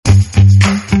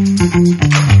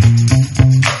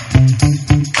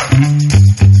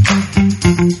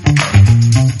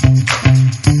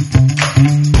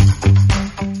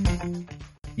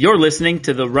You're listening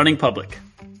to The Running Public.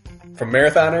 From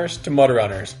marathoners to mud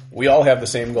runners, we all have the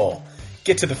same goal.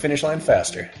 Get to the finish line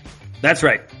faster. That's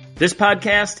right. This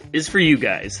podcast is for you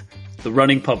guys, The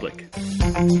Running Public.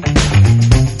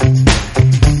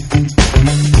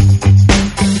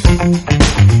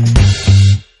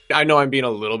 I know I'm being a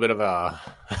little bit of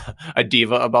a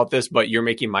diva about this, but you're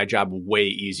making my job way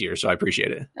easier, so I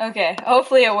appreciate it. Okay,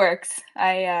 hopefully it works.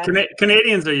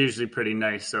 Canadians are usually pretty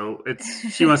nice, so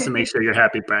she wants to make sure you're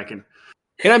happy, Bracken.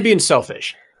 And I'm being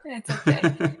selfish. It's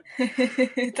okay.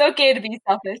 It's okay to be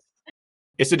selfish.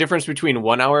 It's the difference between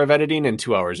 1 hour of editing and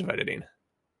 2 hours of editing.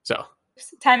 So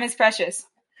time is precious.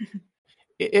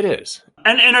 It is.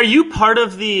 And are you part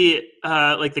of the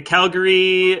the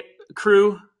Calgary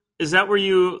crew? Is that where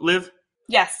you live?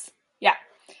 Yes. Yeah.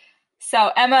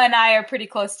 So Emma and I are pretty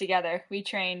close together. We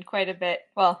train quite a bit.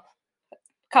 Well, a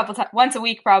couple times, once a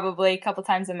week probably, a couple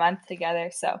times a month together.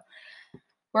 So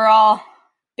we're all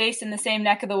based in the same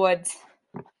neck of the woods.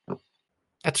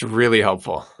 That's really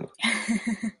helpful.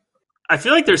 I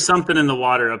feel like there's something in the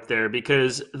water up there,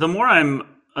 because the more I'm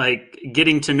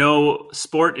getting to know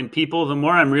sport and people, the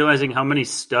more I'm realizing how many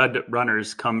stud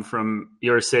runners come from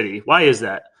your city. Why is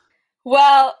that?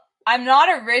 Well, I'm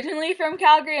not originally from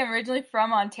Calgary. I'm originally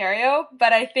from Ontario,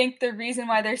 but I think the reason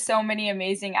why there's so many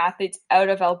amazing athletes out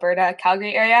of Alberta,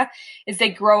 Calgary area, is they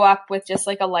grow up with just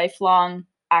a lifelong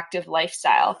active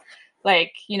lifestyle.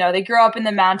 They grow up in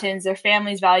the mountains, their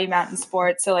families value mountain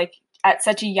sports. So at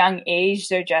such a young age,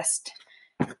 they're just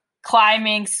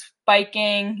climbing,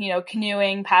 biking,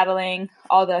 canoeing, paddling,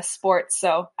 all the sports.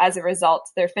 So as a result,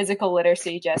 their physical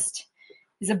literacy just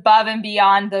is above and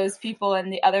beyond those people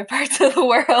in the other parts of the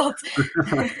world.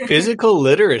 Physical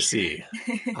literacy.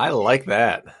 I like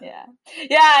that. Yeah.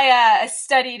 I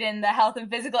studied in the health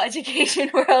and physical education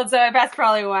world. So that's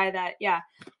probably why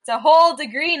it's a whole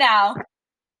degree now.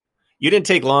 You didn't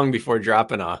take long before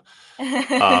dropping a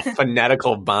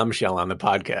fanatical bombshell on the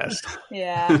podcast.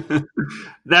 Yeah.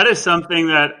 That is something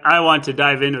that I want to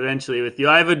dive in eventually with you.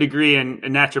 I have a degree in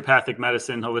naturopathic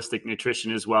medicine, holistic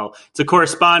nutrition as well. It's a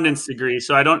correspondence degree,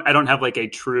 so I don't have a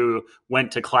true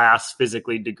went to class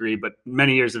physically degree, but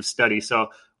many years of study. So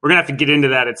we're going to have to get into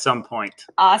that at some point.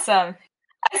 Awesome.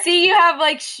 I see you have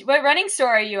what running store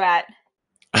are you at?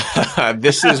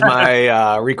 This is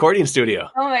my recording studio.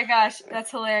 Oh my gosh, that's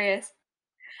hilarious.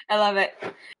 I love it.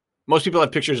 Most people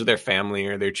have pictures of their family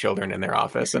or their children in their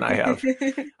office, and I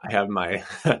have my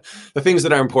the things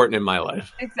that are important in my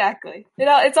life. Exactly.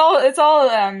 It's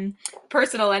all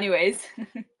personal anyways.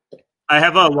 I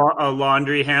have a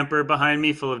laundry hamper behind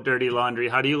me full of dirty laundry.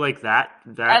 How do you like that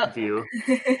view?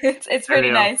 It's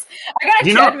pretty nice. I got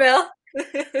a treadmill.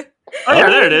 Oh yeah,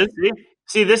 there it is.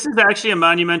 See, this is actually a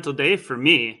monumental day for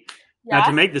me. Yeah? Not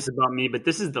to make this about me, but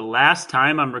this is the last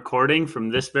time I'm recording from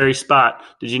this very spot.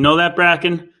 Did you know that,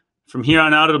 Bracken? From here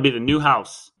on out, it'll be the new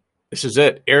house. This is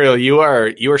it. Arielle, you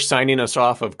are signing us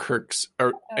off of Kirk's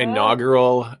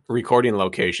inaugural recording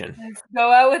location. Let's go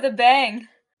out with a bang.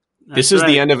 This is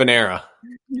the end of an era.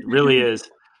 It really is.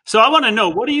 So I want to know,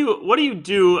 what do you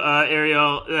do,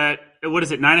 Arielle, what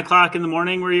is it, 9 o'clock in the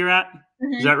morning where you're at?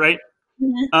 Mm-hmm. Is that right?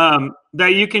 Mm-hmm.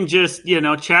 That you can just,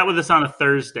 chat with us on a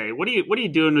Thursday. What are you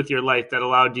doing with your life that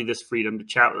allowed you this freedom to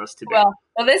chat with us today?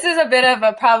 Well, this is a bit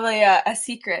of probably a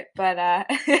secret, but I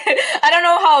don't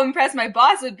know how impressed my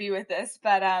boss would be with this,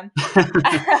 but I'm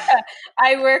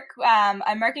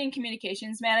marketing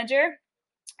communications manager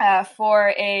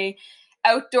for a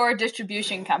outdoor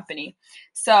distribution company.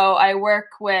 So I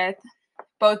work with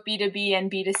both B2B and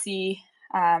B2C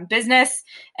business,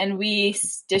 and we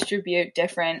distribute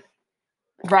different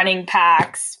running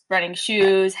packs, running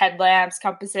shoes, headlamps,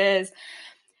 compasses,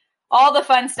 all the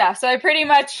fun stuff. So I pretty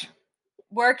much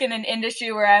work in an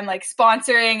industry where I'm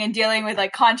sponsoring and dealing with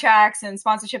contracts and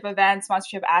sponsorship events,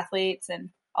 sponsorship athletes, and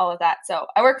all of that. So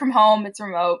I work from home. It's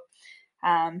remote.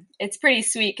 It's pretty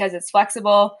sweet because it's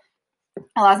flexible,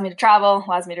 allows me to travel,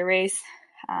 allows me to race.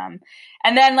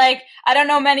 And then I don't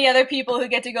know many other people who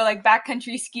get to go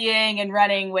backcountry skiing and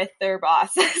running with their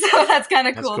boss. So that's kind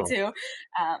of cool too.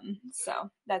 So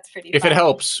that's pretty If fun. It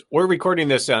helps, we're recording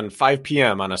this on 5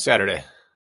 p.m. on a Saturday.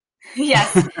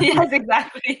 Yes,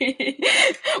 exactly.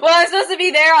 Well, I'm supposed to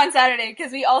be there on Saturday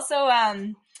because we also,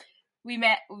 we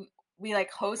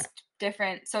host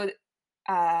different. So,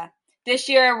 this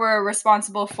year we're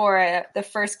responsible for the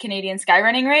first Canadian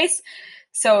skyrunning race.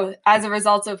 So as a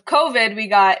result of COVID,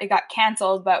 it got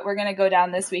canceled, but we're going to go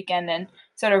down this weekend and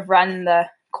sort of run the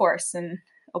course, and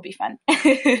it'll be fun.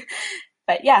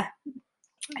 But yeah.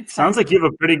 Sounds like you have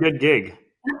a pretty good gig.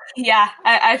 Yeah,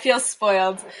 I feel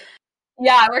spoiled.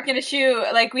 Yeah, I work in a shoe,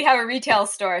 like we have a retail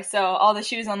store, so all the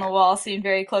shoes on the wall seem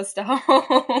very close to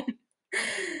home.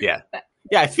 Yeah.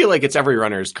 Yeah, I feel like it's every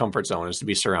runner's comfort zone is to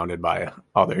be surrounded by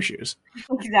all their shoes.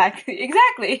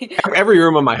 Exactly. Every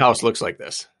room in my house looks like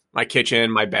this. My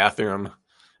kitchen, my bathroom,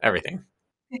 everything.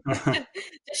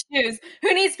 Just shoes.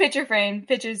 Who needs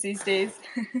pictures these days?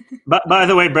 But by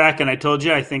the way, Bracken, I told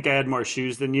you I think I had more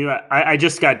shoes than you. I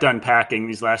just got done packing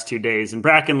these last 2 days, and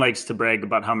Bracken likes to brag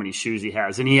about how many shoes he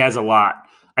has, and he has a lot.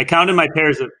 I counted my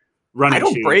pairs of running shoes.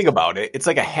 I don't brag about it. It's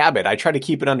like a habit. I try to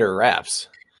keep it under wraps.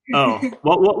 Oh,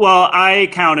 well, I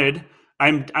counted.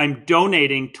 I'm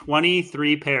donating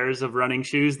 23 pairs of running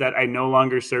shoes that I no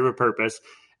longer serve a purpose,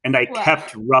 and I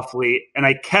kept roughly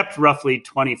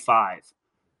 25.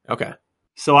 Okay.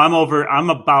 So I'm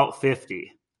about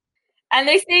 50. And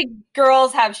they say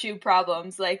girls have shoe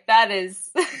problems. Like that is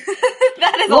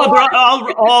well,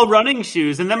 they're all running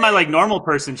shoes, and then my like normal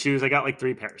person shoes, I got like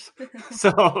 3 pairs.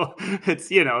 So it's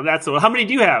that's how many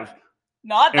do you have?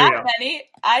 Not that many.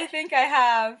 I think I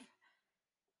have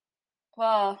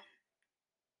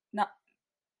not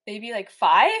maybe like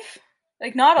 5.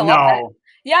 Like not a lot.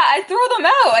 Yeah, I throw them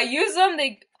out. I use them.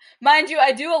 Mind you,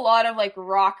 I do a lot of like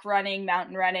rock running,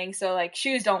 mountain running, so like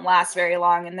shoes don't last very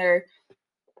long, and they're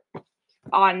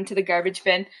on to the garbage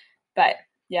bin. But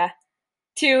yeah,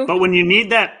 2. But when you need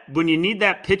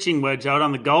that pitching wedge out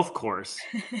on the golf course,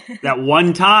 that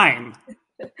one time,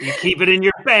 you keep it in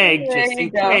your bag just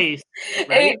in case.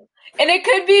 Right? And it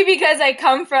could be because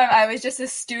I was just a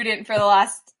student for the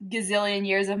last gazillion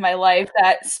years of my life,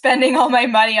 that spending all my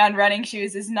money on running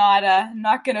shoes is not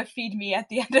going to feed me at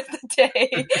the end of the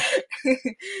day.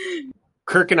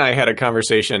 Kirk and I had a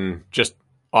conversation just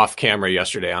off camera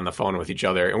yesterday on the phone with each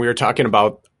other, and we were talking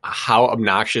about how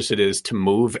obnoxious it is to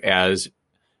move as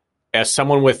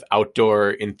someone with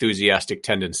outdoor enthusiastic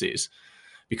tendencies,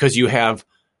 because you have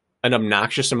an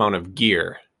obnoxious amount of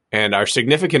gear, and our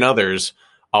significant others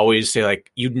always say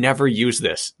like, you'd never use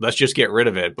this, let's just get rid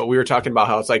of it. But we were talking about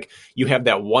how it's like you have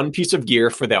that one piece of gear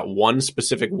for that one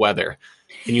specific weather,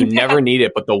 and you never need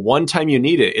it, but the one time you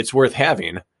need it, it's worth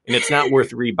having, and it's not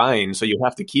worth rebuying, so you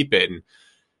have to keep it. And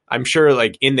I'm sure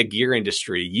like in the gear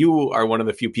industry, you are one of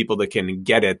the few people that can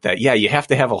get it, that, yeah, you have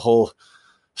to have a whole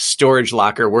storage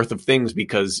locker worth of things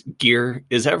because gear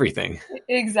is everything.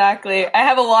 Exactly. I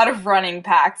have a lot of running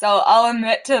packs. I'll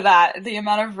admit to that. The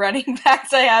amount of running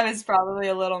packs I have is probably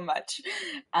a little much.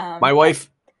 My wife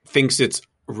thinks it's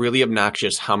really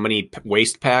obnoxious how many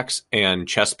waist packs and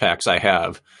chest packs I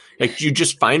have. Like, you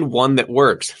just find one that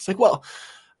works. It's like, well,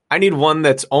 I need one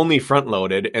that's only front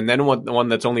loaded, and then one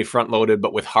that's only front loaded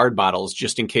but with hard bottles,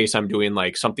 just in case I'm doing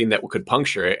like something that could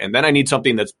puncture it. And then I need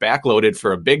something that's back loaded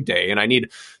for a big day, and I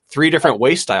need 3 different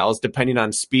waist styles depending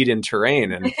on speed and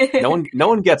terrain. And no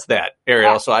one gets that,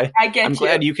 Arielle. So I'm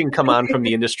glad you can come on from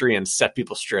the industry and set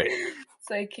people straight. It's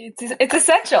like it's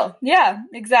essential. Yeah,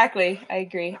 exactly. I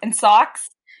agree. And socks,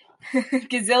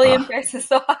 gazillion pairs of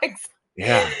socks.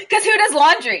 Yeah, because who does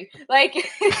laundry? Like.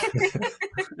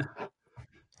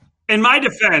 In my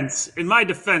defense,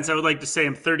 I would like to say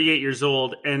I'm 38 years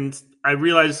old, and I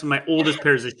realized my oldest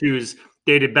pairs of shoes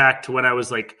dated back to when I was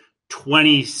like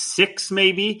 26,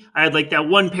 maybe. I had like that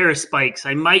one pair of spikes.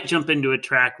 I might jump into a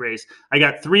track race. I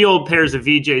got 3 old pairs of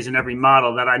VJs in every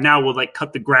model that I now will like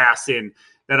cut the grass in,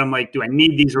 that I'm like, do I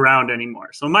need these around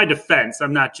anymore? So in my defense,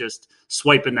 I'm not just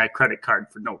swiping that credit card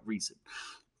for no reason.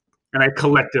 And I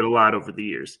collected a lot over the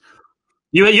years.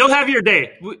 You'll have your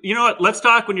day. You know what? Let's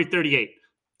talk when you're 38.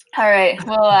 All right.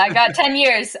 Well, I got 10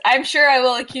 years. I'm sure I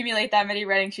will accumulate that many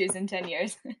running shoes in 10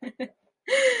 years.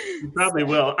 You probably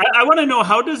will. I want to know,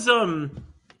 how does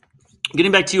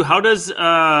getting back to you, how does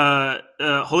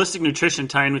holistic nutrition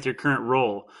tie in with your current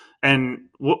role? And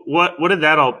what did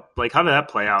that all like? How did that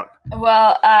play out?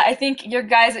 Well, I think you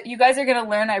guys are gonna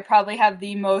learn. I probably have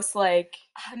the most like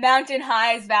mountain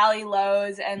highs, valley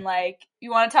lows, and like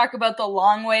you want to talk about the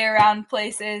long way around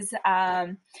places.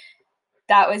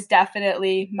 That was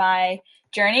definitely my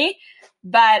journey.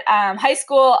 But high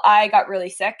school, I got really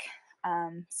sick.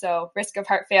 So risk of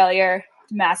heart failure,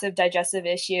 massive digestive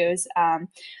issues,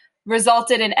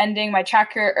 resulted in ending my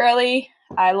track career early.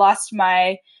 I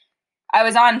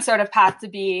was on sort of path to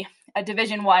be a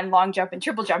Division I long jump and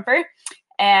triple jumper,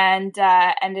 and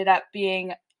ended up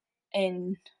being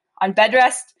on bed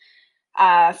rest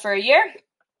for a year.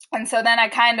 And so then I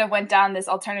kind of went down this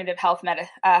alternative health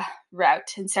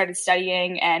route and started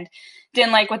studying, and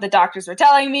didn't like what the doctors were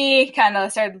telling me, kind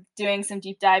of started doing some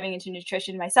deep diving into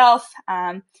nutrition myself,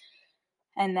 and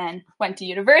then went to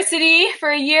university for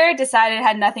a year, decided it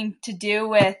had nothing to do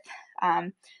with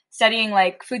studying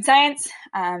like food science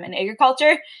and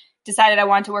agriculture, decided I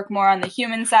wanted to work more on the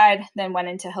human side, then went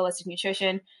into holistic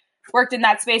nutrition, worked in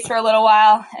that space for a little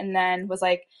while, and then was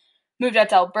like, moved out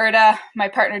to Alberta. My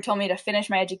partner told me to finish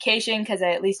my education because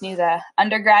I at least need an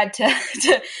undergrad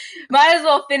to might as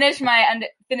well finish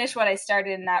what I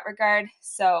started in that regard.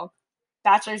 So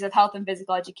Bachelor's of Health and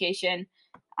Physical Education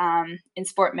in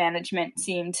sport management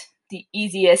seemed the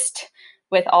easiest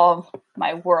with all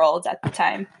my worlds at the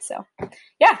time. So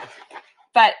yeah,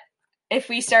 but if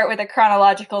we start with a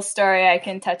chronological story, I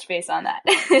can touch base on that.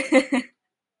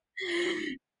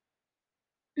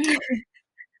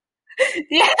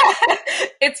 Yeah,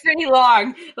 it's pretty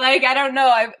long. Like, I don't know.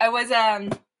 I was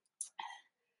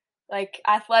like,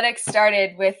 athletics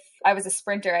started with, I was a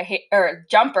sprinter,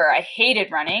 jumper. I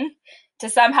hated running, to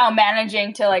somehow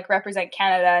managing to like represent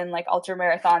Canada in like ultra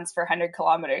marathons for 100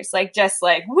 kilometers. Like, just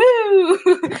like, woo.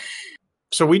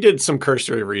 So we did some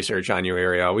cursory research on you,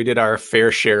 Arielle. We did our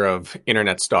fair share of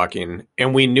internet stalking,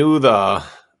 and we knew the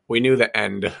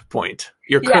end point,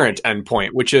 your current end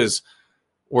point, which is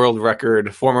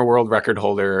former world record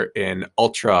holder in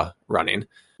ultra running.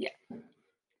 Yeah.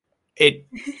 It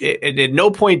at no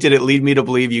point did it lead me to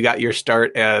believe you got your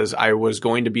start as I was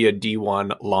going to be a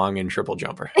D1 long and triple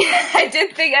jumper. I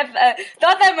did think,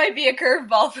 thought that might be a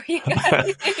curveball for you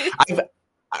guys.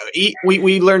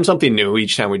 We learn something new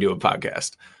each time we do a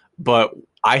podcast, but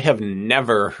I have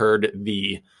never heard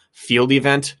the field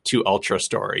event to ultra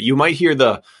story. You might hear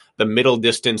the middle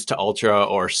distance to ultra,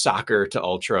 or soccer to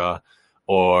ultra,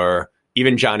 or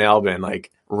even John Albin,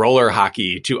 like roller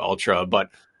hockey to ultra, but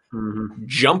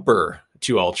jumper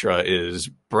to ultra is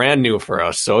brand new for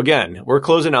us. So again, we're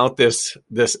closing out this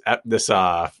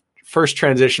first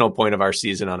transitional point of our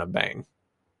season on a bang.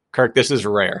 Kirk, this is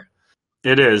rare.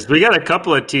 It is. We got a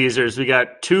couple of teasers. We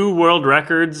got 2 world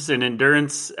records in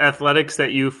endurance athletics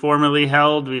that you formerly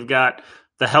held. We've got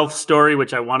the health story,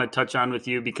 which I want to touch on with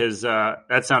you because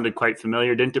that sounded quite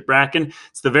familiar, didn't it, Bracken?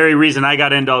 It's the very reason I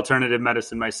got into alternative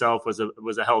medicine myself, was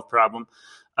a health problem.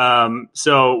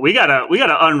 So we gotta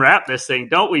unwrap this thing,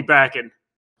 don't we, Bracken?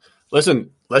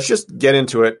 Listen, let's just get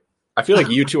into it. I feel like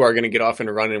you two are going to get off and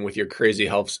running with your crazy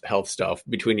health stuff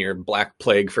between your black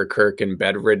plague for Kirk and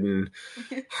bedridden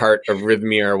heart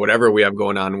arrhythmia or whatever we have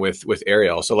going on with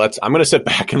Arielle. So I'm going to sit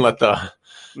back and let the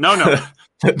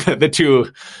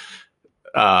two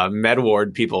med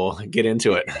ward people get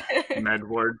into it. Med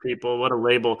ward people, what a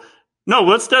label. No,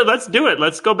 let's do it.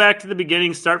 Let's go back to the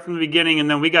beginning, start from the beginning, and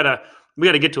then we gotta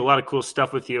get to a lot of cool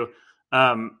stuff with you.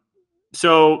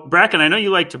 So Bracken, I know you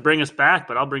like to bring us back,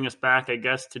 but I'll bring us back, I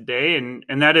guess, today.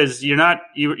 And that is, you're not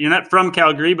from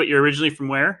Calgary, but you're originally from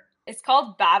where? It's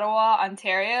called Ottawa,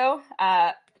 Ontario.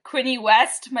 Quinte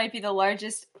West might be the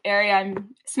largest area.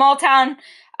 Small town,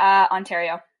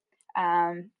 Ontario,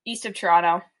 east of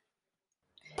Toronto.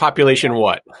 Population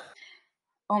what?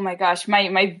 Oh my gosh,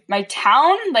 my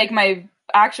town, like my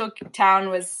actual town,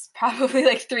 was probably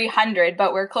like 300,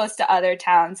 but we're close to other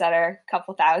towns that are a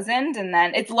couple thousand, and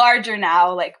then it's larger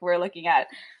now. Like, we're looking at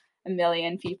 1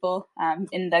 million people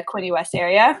in the Quinte West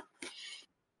area.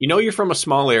 You know, you're from a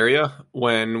small area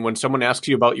when someone asks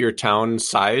you about your town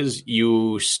size,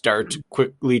 you start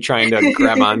quickly trying to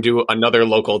grab onto another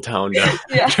local town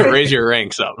to raise your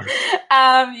ranks up.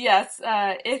 Yes,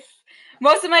 if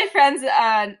most of my friends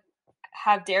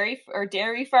have dairy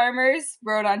farmers,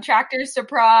 rode on tractors to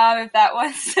prom, if that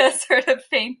wants to sort of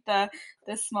paint the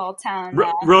small town.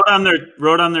 Rode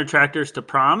on their tractors to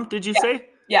prom, did you say?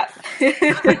 Yeah.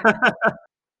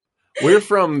 We're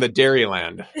from the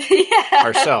Dairyland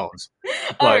ourselves.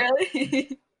 But,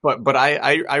 really? But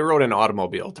I rode an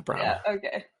automobile to prom. Yeah,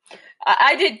 okay.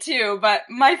 I did too, but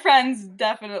my friends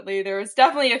there was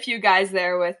definitely a few guys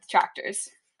there with tractors.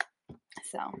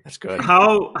 So that's good.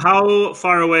 How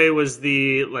far away was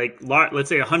the, like, let's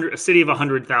say a city of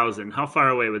 100,000? How far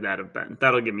away would that have been?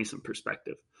 That'll give me some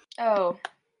perspective. Oh,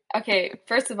 okay.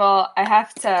 First of all, I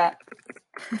have to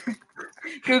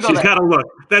Google She's got to look.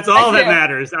 That's all that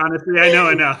matters. Honestly, I know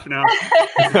enough now.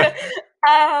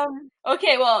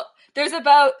 Okay, well, there's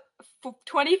about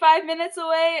 25 minutes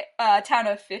away, a town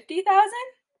of 50,000.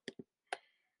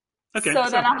 Okay. So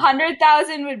then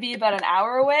 100,000 would be about an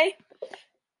hour away.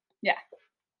 Yeah.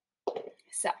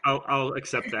 So I'll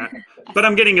accept that. But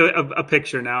I'm getting a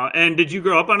picture now. And did you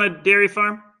grow up on a dairy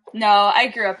farm? No, I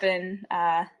grew up in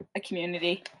a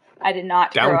community. I did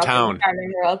not downtown. Grow up in the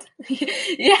farming world.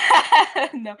 Yeah,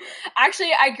 no. Actually,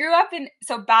 I grew up in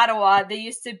Ottawa. They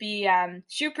used to be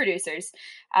shoe producers.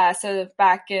 So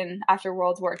back after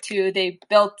World War II,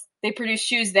 they produced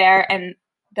shoes there, and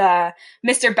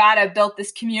Mr. Bata built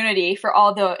this community for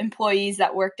all the employees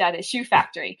that worked at his shoe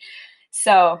factory.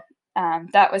 So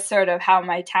that was sort of how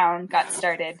my town got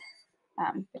started.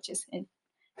 which is a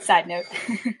side note.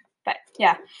 But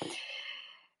yeah,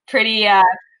 pretty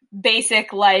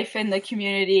basic life in the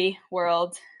community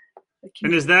world.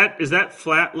 And is that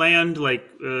flat land, like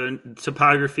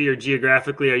topography or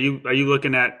geographically? Are you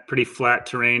looking at pretty flat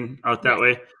terrain out that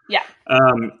way? Yeah.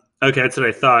 Okay, that's what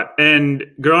I thought. And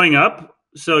growing up,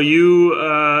 so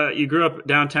you grew up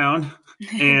downtown,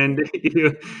 and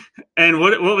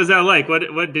what was that like?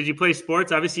 What did you play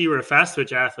sports? Obviously, you were a fast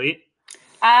twitch athlete.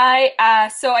 So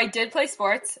I did play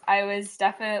sports. I was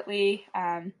definitely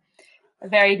a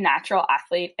very natural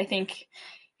athlete. I think,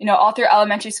 all through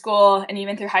elementary school and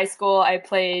even through high school, I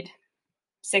played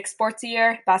 6 sports a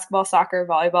year: basketball, soccer,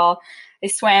 volleyball. I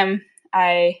swam.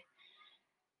 I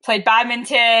played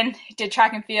badminton, did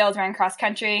track and field, ran cross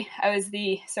country. I was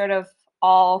the sort of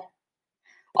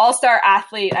all-star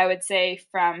athlete, I would say,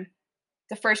 from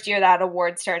the first year that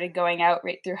award started going out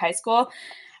right through high school.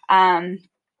 And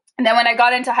then when I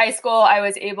got into high school, I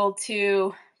was able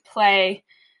to play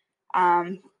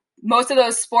most of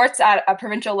those sports at a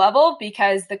provincial level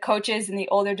because the coaches in the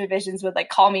older divisions would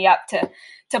call me up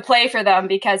to play for them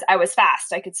because I was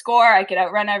fast. I could score. I could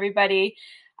outrun everybody.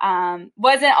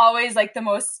 Wasn't always the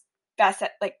most best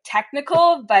at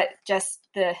technical, but just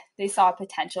they saw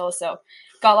potential. So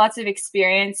got lots of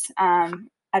experience at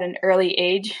an early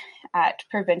age at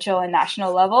provincial and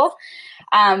national level.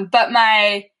 But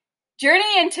my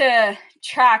journey into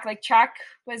track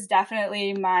was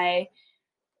definitely my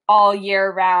all year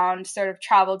round, sort of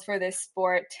traveled for this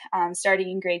sport, starting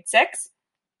in grade 6.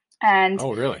 And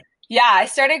oh, really? Yeah, I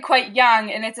started quite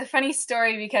young, and it's a funny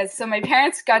story because my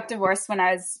parents got divorced when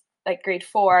I was grade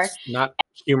 4. Not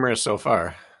humorous so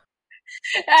far.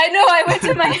 I know. I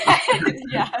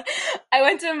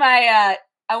went to my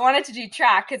I wanted to do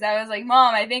track because I was like,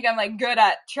 Mom, I think I'm good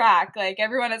at track.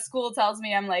 Everyone at school tells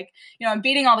me I'm I'm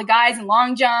beating all the guys in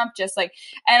long jump,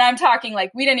 and I'm talking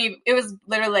we didn't even, it was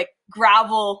literally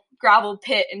gravel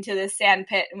pit into the sand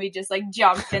pit, and we just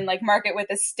jumped and mark it with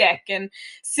a stick and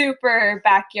super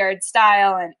backyard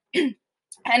style. And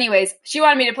anyways, she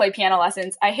wanted me to play piano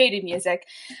lessons. I hated music.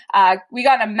 We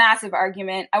got in a massive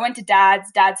argument. I went to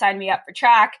Dad's. Dad signed me up for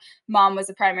track. Mom was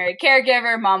the primary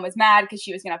caregiver. Mom was mad because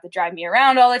she was going to have to drive me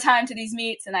around all the time to these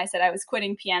meets. And I said I was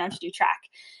quitting piano to do track.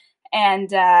 And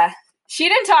she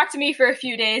didn't talk to me for a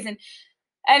few days. And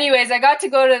anyways, I got to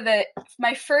go to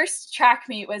my first track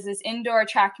meet was this indoor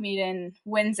track meet in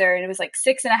Windsor. And it was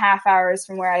 6.5 hours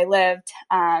from where I lived.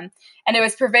 And it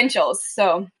was provincials.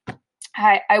 So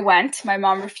I went. My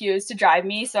mom refused to drive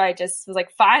me, so I just was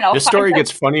fine. This story gets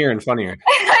funnier and funnier.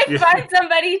 I find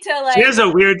somebody to She has a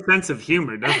weird sense of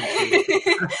humor, doesn't she?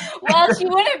 Well, she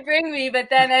wouldn't bring me, but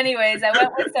then anyways, I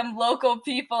went with some local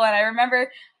people, and I remember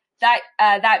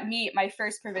that meet, my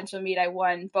first provincial meet, I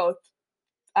won both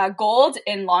gold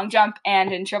in long jump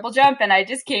and in triple jump, and I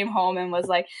just came home and was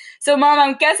like, so Mom,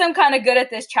 I guess I'm kind of good at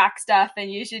this track stuff,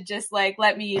 and you should just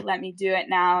let me do it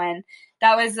now. And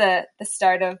that was the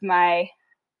start of my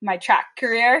track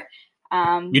career.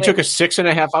 You took a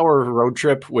 6.5 hour road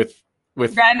trip with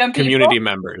random community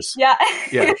members. Yeah.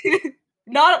 Yeah.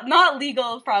 not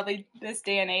legal probably this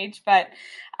day and age, but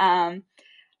I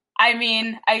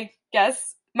mean, I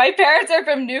guess my parents are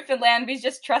from Newfoundland. We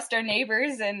just trust our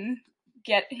neighbors and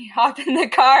hop in the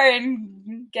car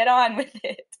and get on with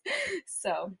it.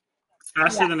 So it's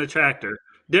faster than a tractor.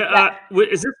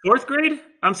 Is this 4th grade?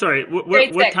 I'm sorry.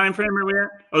 What time frame are we at?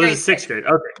 Oh, this is 6th grade.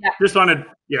 Okay. Yeah. Just wanted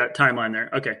timeline there.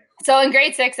 Okay. So in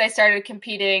grade 6, I started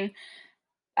competing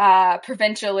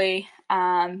provincially,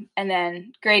 and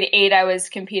then grade 8, I was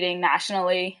competing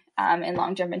nationally in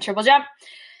long jump and triple jump.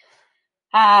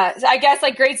 So I guess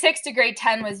grade 6 to grade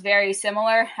 10 was very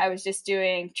similar. I was just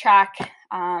doing track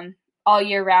all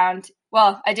year round.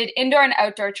 Well, I did indoor and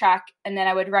outdoor track, and then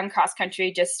I would run cross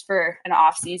country just for an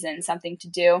off season, something to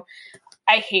do.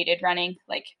 I hated running,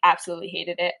 absolutely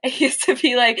hated it. I used to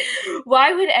be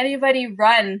why would anybody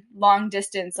run long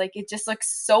distance? It just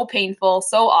looks so painful,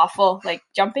 so awful.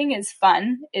 Jumping is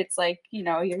fun. It's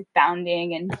you're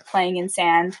bounding and playing in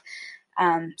sand.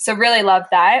 So really loved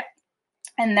that.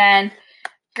 And then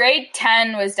grade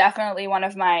 10 was definitely one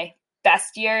of my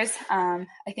best years. I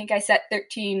think I set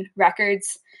 13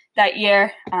 records that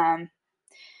year.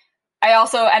 I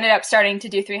also ended up starting to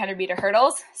do 300-meter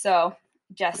hurdles. So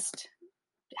just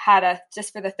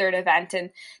for the 3rd event.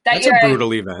 And that's a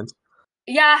brutal event.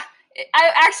 Yeah.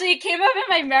 It came up in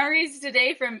my memories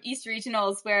today from East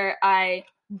Regionals where I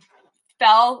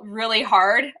fell really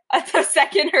hard at the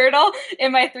 2nd hurdle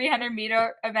in my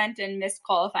 300-meter event and missed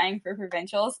qualifying for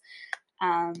provincials.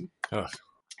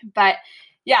 But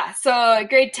yeah, so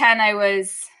grade 10, I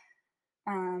was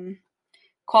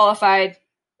qualified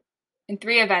in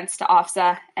 3 events to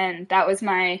OFSA, and that was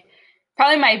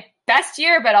probably my best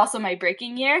year, but also my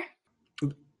breaking year.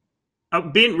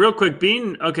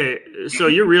 Okay, so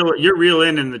you're real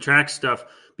in the track stuff.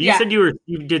 But you said you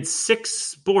did 6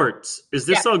 sports. Is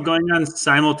this all going on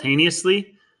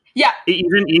simultaneously? Yeah.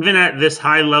 Even at this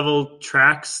high level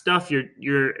track stuff,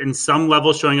 you're in some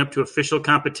level showing up to official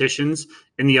competitions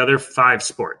in the other 5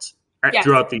 sports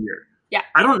throughout the year. Yeah.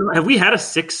 I don't know. Have we had a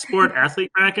 6 sport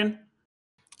athlete, Bracken?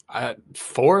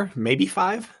 4, maybe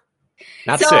 5.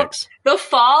 Not 6. The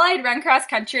fall, I'd run cross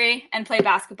country and play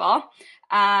basketball.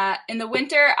 In the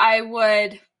winter, I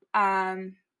would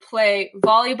play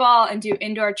volleyball and do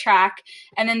indoor track.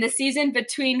 And then the season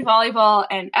between volleyball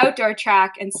and outdoor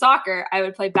track and soccer, I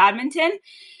would play badminton.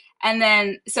 And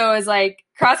then, so it was like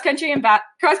cross country,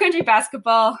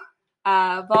 basketball,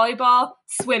 volleyball,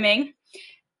 swimming,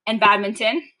 and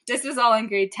badminton. This was all in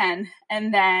grade 10.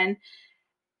 And then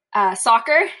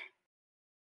soccer.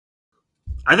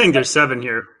 I think there's 7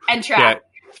 here. And track. Yeah.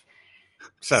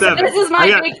 7. This is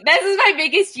my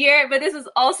biggest year, but this is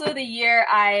also the year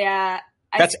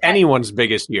That's anyone's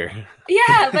biggest year.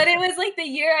 Yeah, but it was like the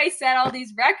year I set all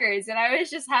these records, and I was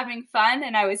just having fun,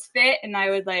 and I was fit, and I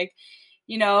would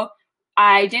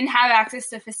I didn't have access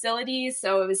to facilities,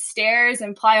 so it was stairs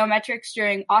and plyometrics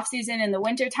during off season in the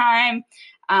wintertime.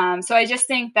 So I just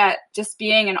think that just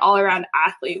being an all around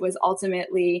athlete was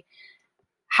ultimately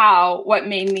what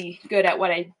made me good at what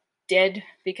I did,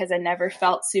 because I never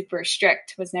felt super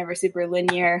strict, was never super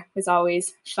linear, was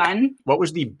always fun. What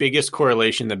was the biggest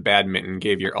correlation that badminton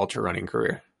gave your ultra running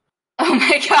career? Oh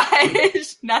my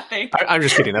gosh, nothing. I'm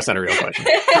just kidding. That's not a real question.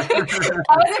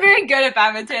 I wasn't very good at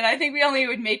badminton. I think we only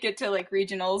would make it to like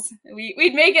regionals.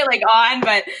 We'd make it like on,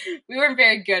 but we weren't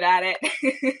very good at it.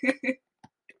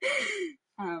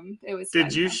 It was.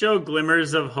 Did you show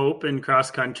glimmers of hope in cross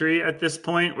country at this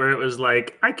point, where it was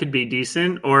like, I could be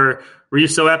decent, or were you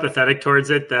so apathetic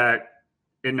towards it that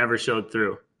it never showed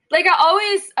through? Like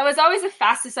I was always the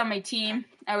fastest on my team.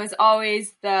 I was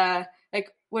always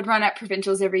would run at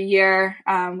provincials every year.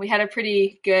 We had a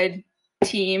pretty good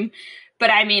team,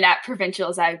 but I mean, at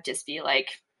provincials, I would just be like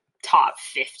top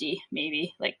 50,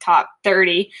 maybe like top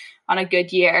 30 on a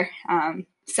good year.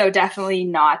 So definitely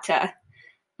not a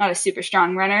super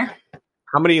strong runner.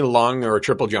 How many long or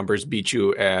triple jumpers beat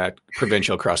you at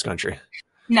provincial cross country?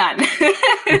 None.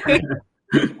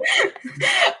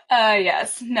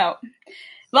 Yes, no.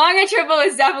 Long and triple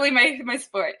is definitely my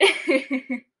sport.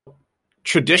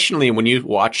 Traditionally, when you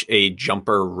watch a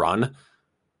jumper run,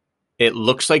 it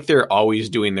looks like they're always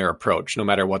doing their approach, no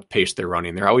matter what pace they're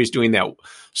running. They're always doing that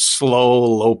slow,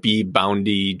 lopey,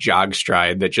 boundy jog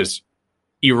stride that just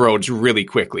erodes really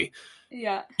quickly.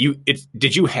 Yeah.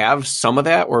 Did you have some of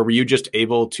that, or were you just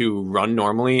able to run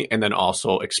normally and then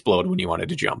also explode when you wanted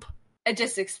to jump? I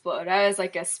just explode. I was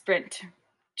like a sprint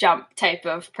jump type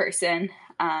of person.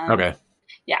 Okay.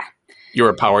 Yeah. You were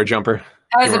a power jumper?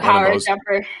 I was a power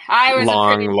jumper. I was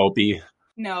long, lopey.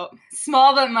 No,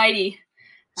 small but mighty.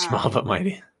 Small but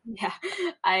mighty. Yeah.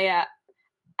 I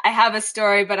have a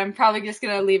story, but I'm probably just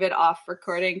going to leave it off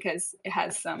recording because it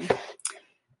has some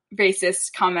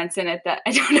racist comments in it that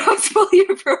I don't know is fully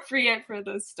appropriate for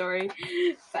the story.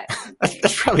 But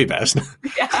that's probably best.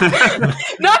 Yeah.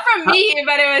 Not from me,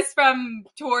 but it was from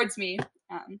towards me.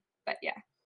 But yeah.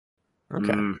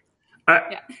 Okay.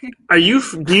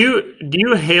 Do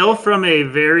you hail from a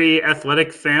very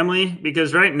athletic family?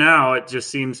 Because right now it just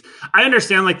seems, I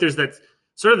understand like there's that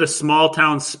sort of the small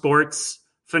town sports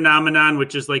phenomenon,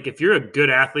 which is like, if you're a good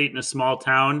athlete in a small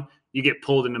town, you get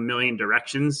pulled in a million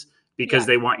directions because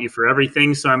they want you for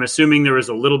everything. So I'm assuming there was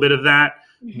a little bit of that,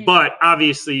 but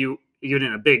obviously you're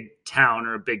in a big town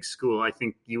or a big school. I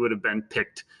think you would have been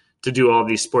picked to do all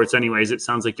these sports anyways. It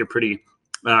sounds like you're pretty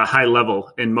high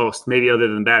level in most, maybe other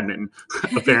than badminton,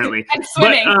 apparently. And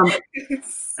swimming.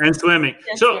 And swimming.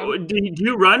 So do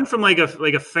you run from like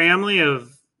a family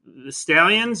of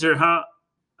stallions, or how?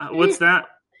 What's that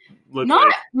look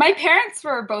like? My parents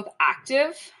were both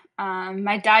active.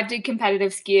 My dad did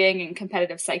competitive skiing and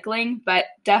competitive cycling, but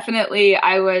definitely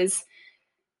I was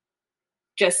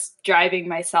just driving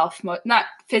myself, not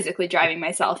physically driving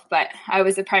myself, but I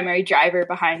was the primary driver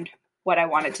behind what I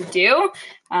wanted to do.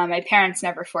 My parents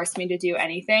never forced me to do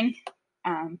anything.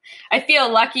 I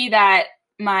feel lucky that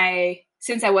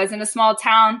since I was in a small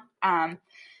town,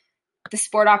 the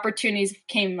sport opportunities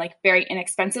came like very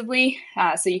inexpensively.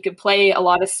 So you could play a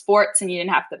lot of sports and you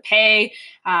didn't have to pay.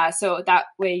 So that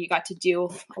way you got to do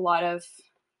a lot of,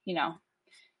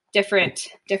 different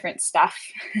stuff.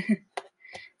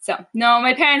 So no,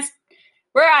 my parents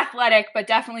were athletic, but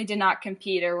definitely did not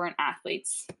compete or weren't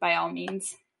athletes by all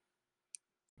means.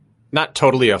 not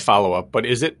totally a follow-up, but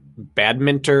is it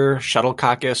badminton,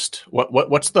 shuttlecockist?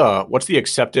 What's the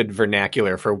accepted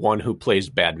vernacular for one who plays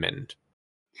badminton?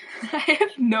 I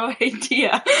have no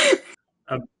idea.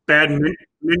 A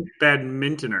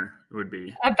badmintoner would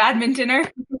be. A badmintoner?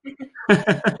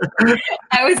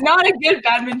 I was not a good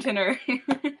badmintoner.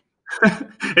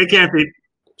 It can't be.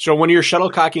 So when your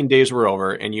shuttlecocking days were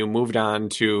over and you moved on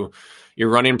to you're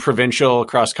running provincial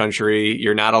cross country,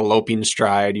 you're not a loping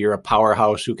stride, you're a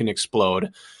powerhouse who can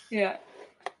explode. Yeah.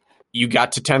 You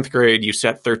got to 10th grade, you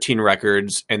set 13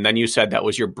 records, and then you said that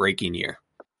was your breaking year.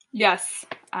 Yes.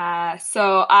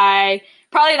 So I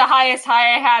probably the highest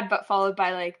high I had, but followed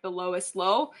by like the lowest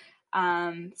low.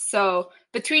 So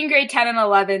between grade 10 and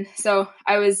 11, so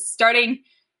I was starting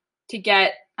to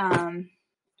get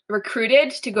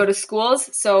recruited to go to schools.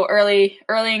 So early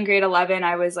in grade 11,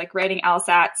 I was like writing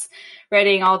LSATs,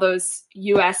 writing all those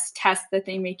US tests that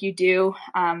they make you do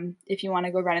if you want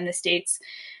to go run in the States,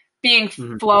 being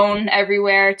flown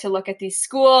everywhere to look at these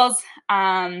schools.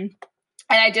 And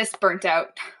I just burnt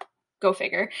out. Go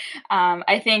figure.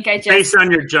 I think I just... Based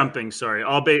on your jumping, sorry.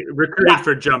 Recruited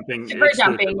for jumping. For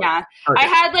jumping, yeah. Okay. I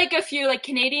had like a few, like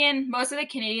most of the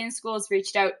Canadian schools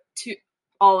reached out to,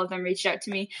 all of them reached out to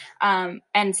me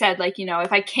and said, like, you know,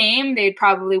 if I came, they'd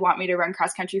probably want me to run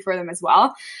cross country for them as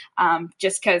well.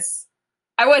 Just because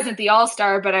I wasn't the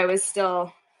all-star, but I was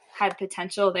still had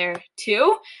potential there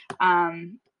too.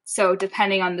 So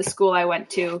depending on the school I went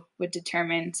to would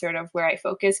determine sort of where I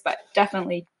focus, but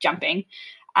definitely jumping.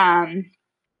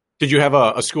 Did you have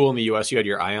a school in the U.S. you had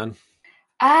your eye on?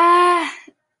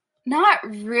 Not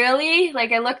really.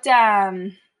 Like I looked,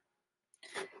 I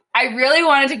really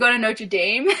wanted to go to Notre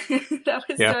Dame. That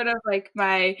was sort of like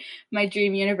my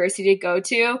dream university to go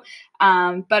to.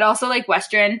 But also like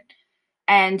Western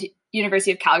and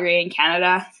University of Calgary in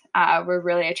Canada were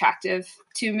really attractive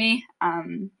to me.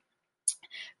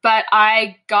 But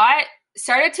I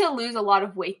started to lose a lot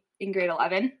of weight in grade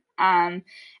 11. And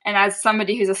as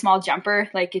somebody who's a small jumper,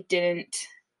 like it didn't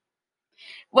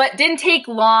take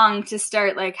long to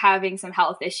start like having some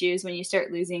health issues when you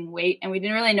start losing weight. And we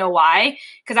didn't really know why,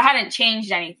 because I hadn't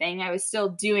changed anything. I was still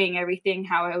doing everything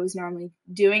how I was normally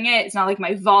doing it. It's not like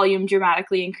my volume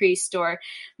dramatically increased or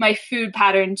my food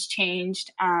patterns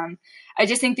changed. I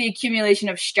just think the accumulation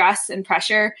of stress and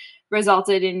pressure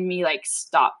resulted in me like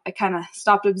I kind of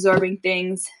stopped absorbing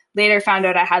things. Later found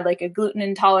out I had like a gluten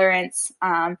intolerance,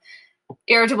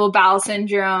 irritable bowel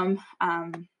syndrome.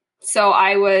 So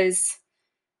I was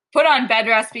put on bed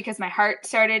rest because my heart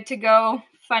started to go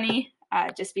funny,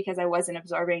 just because I wasn't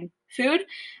absorbing food.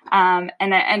 And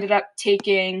I ended up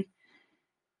taking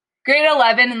grade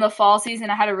 11 in the fall season.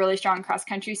 I had a really strong cross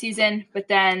country season, but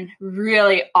then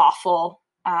really awful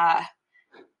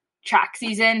track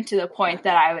season to the point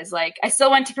that I was like, I still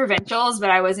went to provincials,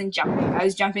 but I wasn't jumping. I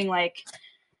was jumping like,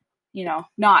 you know,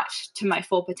 not to my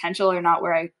full potential or not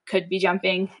where I could be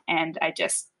jumping. And I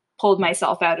just pulled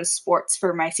myself out of sports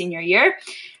for my senior year.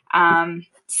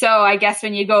 So I guess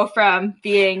when you go from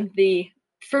being the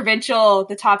provincial,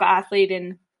 the top athlete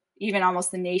in even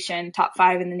almost the nation, top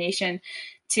 5 in the nation,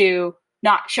 to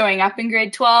not showing up in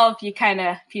grade 12,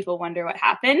 people wonder what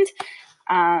happened.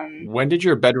 When did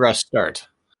your bed rest start?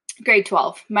 Grade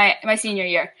 12, my senior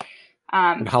year.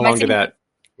 And how long did that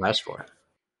last for?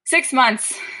 6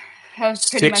 months.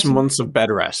 6 months of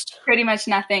bed rest. Pretty much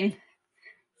nothing.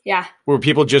 Yeah. Were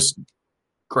people just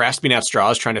grasping at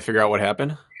straws trying to figure out what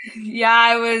happened? Yeah,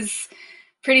 I was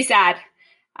pretty sad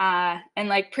and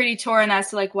like pretty torn as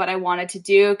to like what I wanted to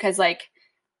do, because like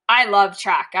I love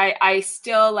track. I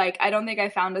still like, I don't think I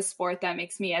found a sport that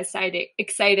makes me as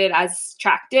excited as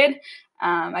track did.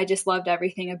 I just loved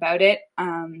everything about it.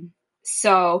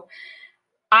 So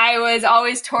I was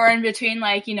always torn between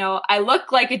like, you know, I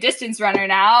look like a distance runner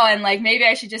now and like maybe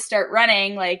I should just start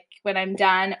running like when I'm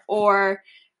done, or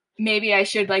maybe I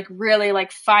should like really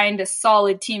like find a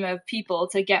solid team of people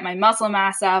to get my muscle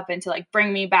mass up and to like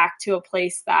bring me back to a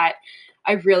place that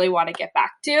I really want to get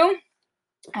back to.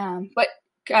 But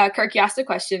Kirk, you asked a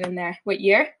question in there. What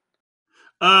year?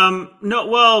 No,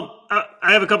 well,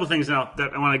 I have a couple things now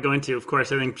that I want to go into. Of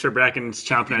course, I think Sir Bracken's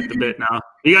chomping at the bit now.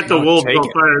 You got the wolf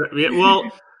fire.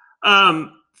 Well,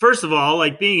 first of all,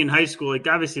 like being in high school, like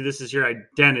obviously this is your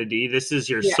identity. This is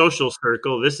your social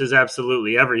circle. This is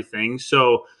absolutely everything.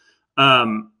 So,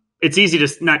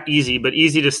 it's not easy, but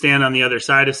easy to stand on the other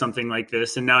side of something like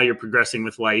this. And now you're progressing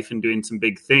with life and doing some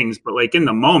big things. But like in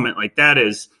the moment, like that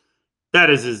is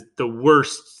the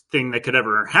worst thing that could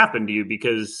ever happen to you,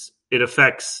 because it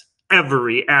affects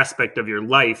every aspect of your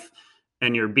life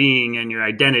and your being and your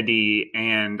identity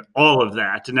and all of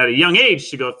that. And at a young age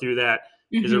to go through that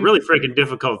is a really freaking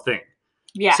difficult thing.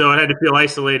 Yeah. So it had to feel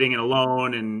isolating and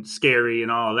alone and scary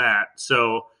and all of that.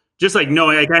 So just like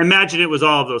knowing, like, I imagine it was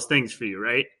all of those things for you,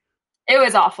 right? It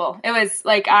was awful. It was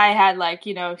like I had like,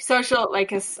 social,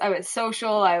 like I was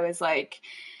social. I was like,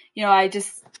 I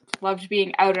just loved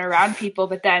being out and around people,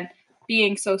 but then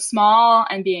being so small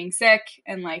and being sick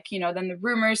and like, then the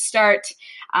rumors start,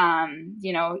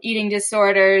 eating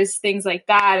disorders, things like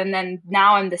that. And then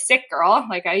now I'm the sick girl.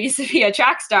 Like I used to be a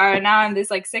track star and now I'm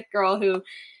this like sick girl who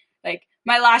like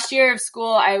my last year of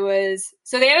school,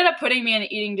 so they ended up putting me in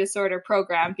an eating disorder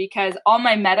program because all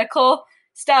my medical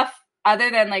stuff,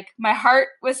 other than like my heart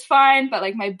was fine, but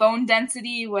like my bone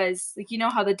density was like,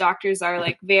 how the doctors are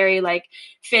like very like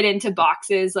fit into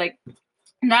boxes, like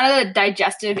none of the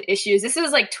digestive issues. This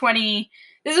was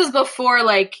before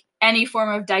like any form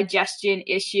of digestion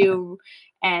issue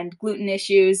and gluten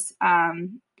issues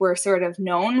were sort of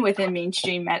known within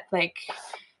mainstream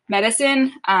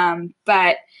medicine.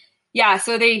 But yeah,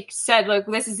 so they said, look,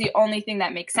 this is the only thing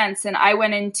that makes sense. And I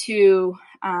went into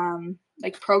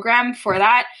program for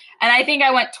that. And I think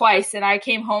I went twice and I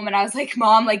came home and I was like,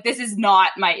 Mom, like, this is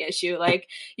not my issue. Like,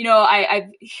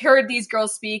 I've heard these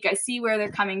girls speak. I see where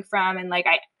they're coming from. And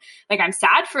I'm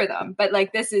sad for them, but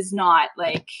like, this is not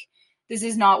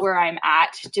where I'm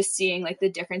at, just seeing like the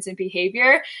difference in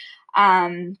behavior.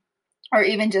 Or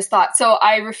even just thought. So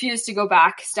I refused to go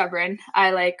back, stubborn.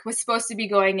 I was supposed to be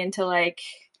going into a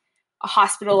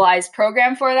hospitalized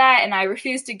program for that. And I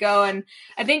refused to go. And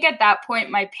I think at that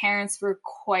point, my parents were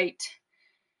quite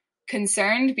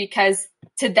concerned because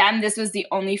to them, this was the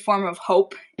only form of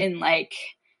hope in I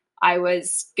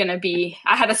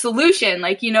had a solution.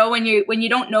 When you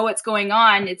don't know what's going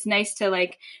on, it's nice to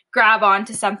grab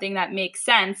onto something that makes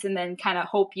sense and then kind of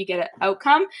hope you get an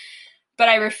outcome. But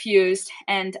I refused.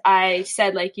 And I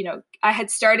said, I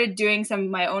had started doing some of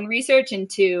my own research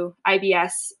into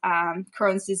IBS,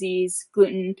 Crohn's disease,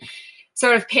 gluten,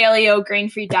 sort of paleo,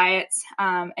 grain-free diets,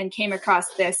 and came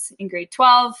across this in grade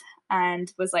 12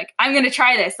 and was like, I'm going to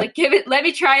try this. Let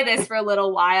me try this for a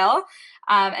little while.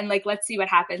 And let's see what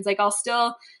happens.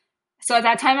 So at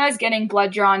that time I was getting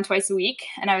blood drawn twice a week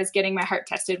and I was getting my heart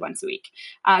tested once a week.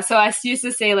 So I used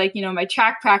to say my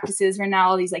track practices were now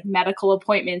all these medical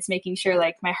appointments, making sure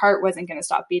my heart wasn't going to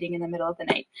stop beating in the middle of the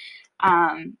night.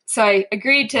 So I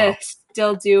agreed to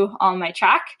still do all my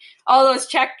all those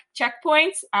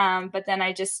checkpoints. But then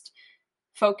I just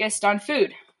focused on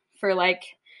food for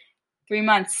 3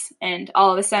 months. And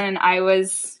all of a sudden I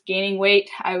was gaining weight.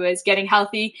 I was getting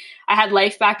healthy. I had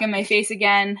life back in my face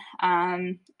again.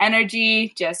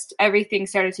 Energy, just everything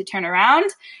started to turn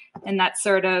around. And that's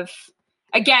sort of,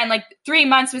 again, 3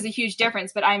 months was a huge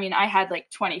difference, but I mean, I had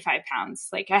 25 pounds.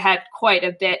 I had quite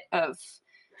a bit of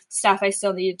stuff I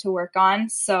still needed to work on.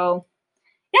 So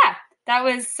yeah, that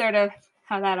was sort of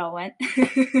how that all went.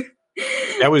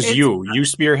 That was you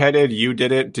spearheaded, you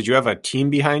did it. Did you have a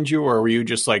team behind you, or were you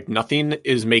just nothing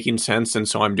is making sense and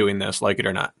so I'm doing this, like it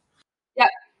or not? Yep.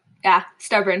 Yeah,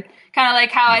 stubborn. Kind of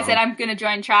like how I said I'm going to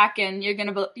join track and you're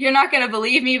not going to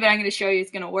believe me, but I'm going to show you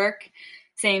it's going to work.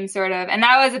 Same sort of. And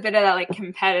that was a bit of that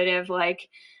competitive,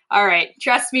 all right,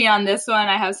 trust me on this one.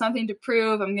 I have something to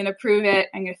prove. I'm going to prove it.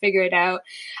 I'm going to figure it out.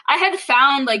 I had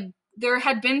found there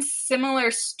had been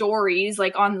similar stories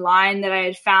online that I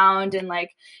had found. And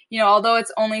although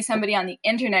it's only somebody on the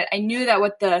internet, I knew that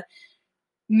what the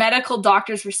medical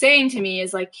doctors were saying to me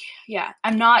is yeah,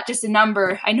 I'm not just a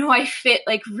number. I know I fit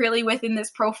really within this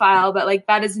profile, but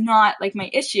that is not my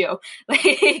issue.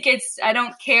 I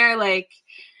don't care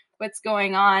what's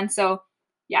going on. So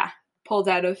yeah, pulled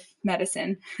out of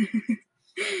medicine.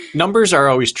 Numbers are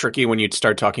always tricky when you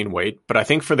start talking weight, but I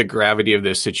think for the gravity of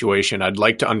this situation, I'd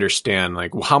like to understand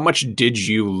how much did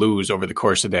you lose over the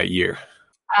course of that year?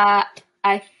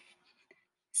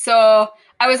 So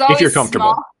I was always, if you're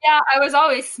comfortable. Small. Yeah, I was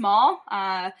always small.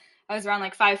 I was around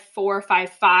 5'4",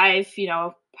 5'5",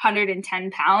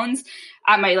 110 pounds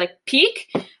at my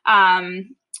peak.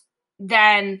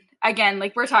 Then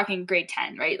again, we're talking grade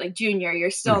 10, right? Junior,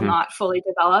 you're still not fully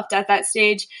developed at that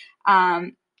stage.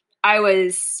 I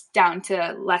was down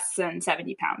to less than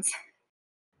 70 pounds.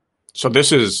 So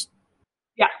this is...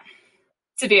 Yeah,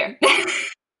 severe.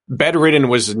 Bedridden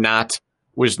was not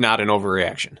an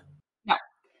overreaction. No.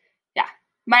 Yeah.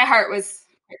 My heart was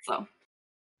quite slow.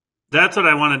 That's what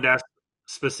I wanted to ask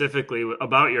specifically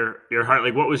about your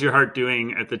heart. What was your heart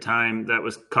doing at the time that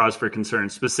was cause for concern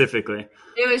specifically?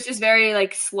 It was just very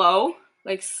slow,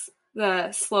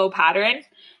 the slow pattern.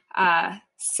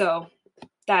 So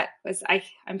that was,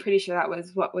 I'm pretty sure that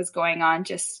was what was going on.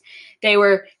 Just, they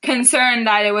were concerned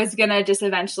that it was going to just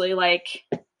eventually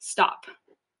stop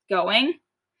going.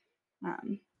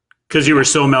 Because you were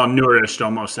so malnourished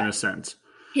almost in a sense.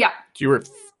 Yeah. You were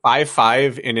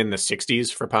 5'5" and in the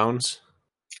 60s for pounds?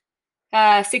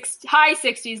 High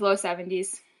 60s, low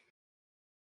 70s.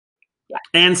 Yeah.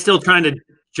 And still trying to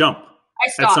jump. I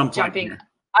stopped jumping.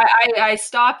 I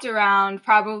stopped around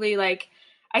probably like,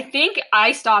 I think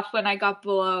I stopped when I got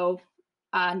below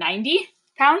 90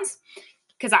 pounds,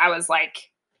 because I was like,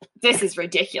 this is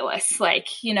ridiculous. Like,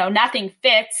 nothing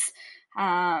fits.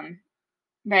 Right.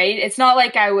 It's not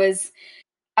like I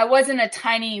wasn't a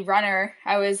tiny runner.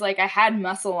 I was like, I had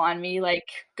muscle on me, like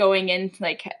going in,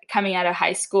 like coming out of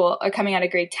high school or coming out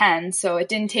of grade 10. So it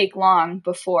didn't take long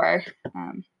before.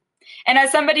 And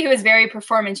as somebody who is very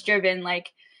performance driven,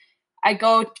 like I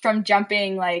go from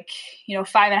jumping like,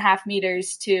 5.5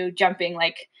 meters to jumping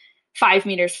like 5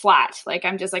 meters flat. Like,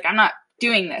 I'm just like, I'm not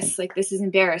doing this. Like, this is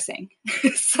embarrassing.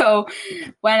 So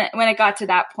when it got to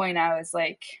that point, I was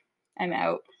like, I'm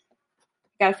out.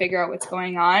 Got to figure out what's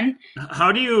going on.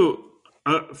 How do you,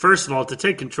 first of all, to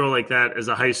take control like that as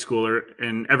a high schooler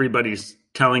and everybody's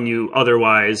telling you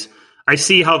otherwise, I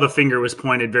see how the finger was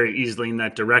pointed very easily in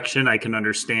that direction. I can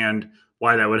understand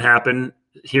why that would happen,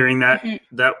 hearing that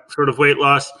that sort of weight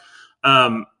loss.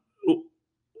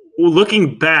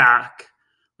 Looking back,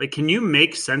 like, can you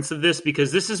make sense of this?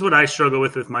 Because this is what I struggle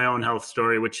with my own health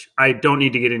story, which I don't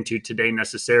need to get into today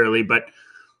necessarily, but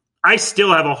I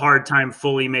still have a hard time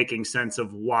fully making sense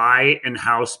of why and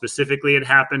how specifically it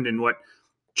happened and what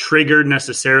triggered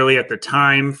necessarily at the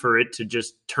time for it to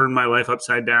just turn my life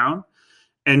upside down.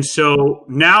 And so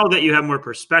now that you have more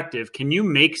perspective, can you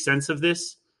make sense of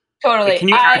this? Totally. Can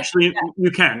you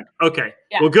you can? Okay.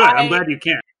 Yeah, well, good. I'm glad you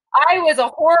can. I was a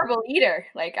horrible eater.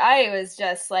 Like, I was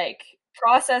just like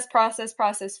processed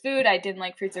food. I didn't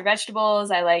like fruits or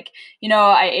vegetables. I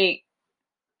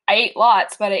ate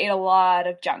lots, but I ate a lot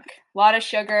of junk, a lot of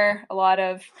sugar, a lot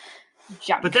of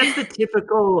junk. But that's the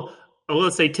typical,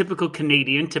 let's say typical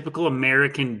Canadian, typical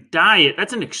American diet.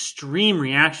 That's an extreme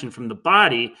reaction from the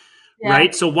body,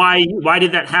 right? So why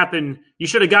did that happen? You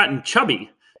should have gotten chubby,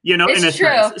 in a sense.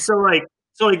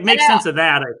 So make sense of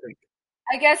that, I think.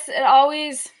 I guess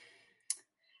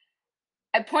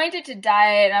I pointed to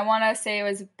diet, and I want to say it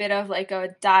was a bit of like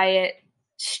a diet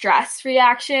stress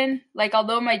reaction. Like,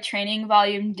 although my training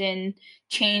volume didn't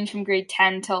change from grade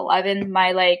 10 to 11,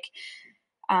 I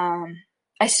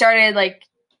started like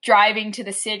driving to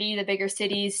the bigger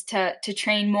cities to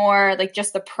train more. Like,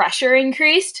 just the pressure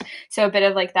increased. So a bit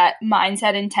of like that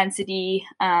mindset intensity,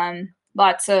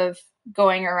 lots of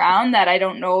going around that. I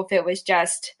don't know if it was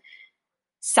just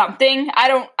something. I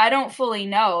don't fully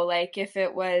know, like, if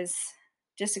it was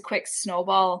just a quick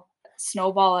snowball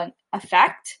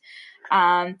effect.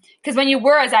 Because when you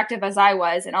were as active as I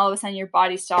was, and all of a sudden your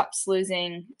body starts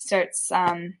losing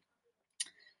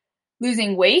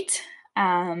weight,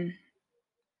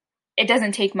 it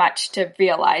doesn't take much to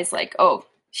realize, like, oh,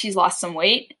 she's lost some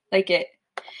weight.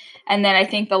 And then I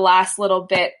think the last little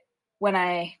bit when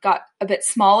I got a bit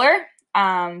smaller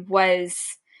was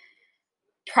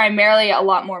primarily a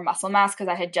lot more muscle mass, because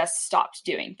I had just stopped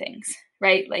doing things.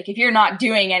 Right? Like, if you're not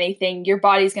doing anything, your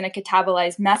body's going to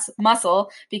catabolize muscle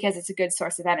because it's a good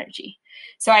source of energy.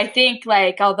 So I think,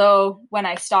 like, although when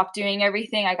I stopped doing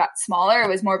everything, I got smaller, it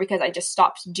was more because I just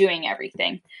stopped doing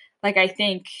everything. Like, I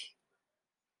think,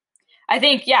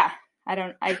 yeah,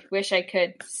 I wish I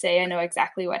could say I know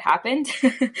exactly what happened.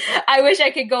 I wish I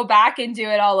could go back and do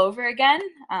it all over again.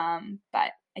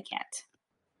 But I can't.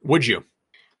 Would you?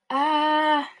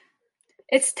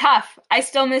 It's tough. I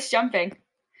still miss jumping.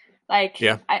 Like,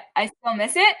 yeah. I still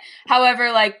miss it.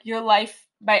 However, like, your life,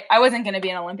 I wasn't going to be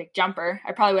an Olympic jumper.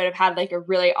 I probably would have had like a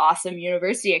really awesome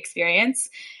university experience.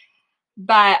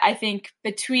 But I think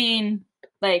between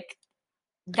like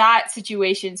that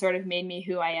situation sort of made me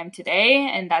who I am today.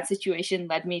 And that situation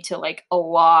led me to like a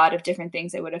lot of different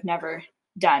things I would have never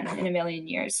done in a million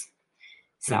years.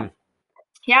 So,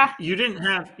 yeah. You didn't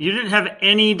have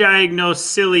any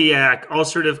diagnosed celiac,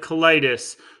 ulcerative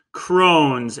colitis,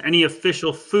 Crohn's, any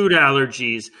official food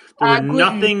allergies. There were gluten.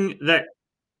 Nothing that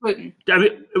gluten. I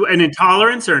mean, an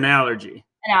intolerance or an allergy?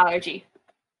 An allergy.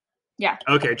 Yeah.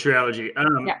 Okay, true allergy.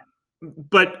 Yeah.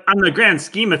 But on the grand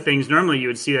scheme of things, normally you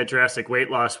would see that drastic weight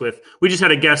loss with. We just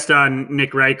had a guest on,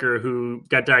 Nick Riker, who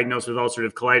got diagnosed with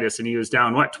ulcerative colitis, and he was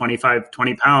down 20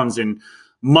 pounds in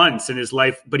months in his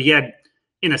life. But he had,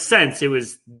 in a sense,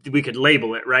 we could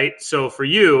label it, right? So for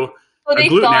you, a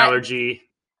gluten allergy.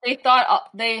 They thought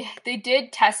they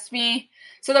did test me.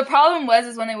 So the problem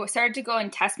was when they started to go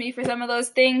and test me for some of those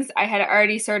things, I had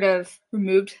already sort of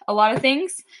removed a lot of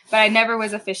things, but I never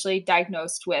was officially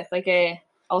diagnosed with like a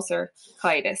ulcer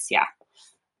colitis. Yeah.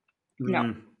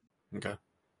 No. Okay.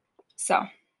 So,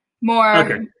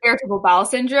 more irritable bowel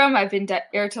syndrome. I've been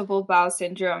irritable bowel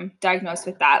syndrome diagnosed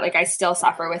with that. Like I still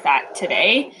suffer with that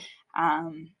today,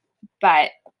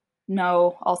 but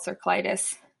no ulcer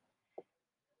colitis.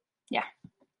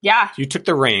 Yeah. You took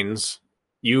the reins.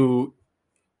 You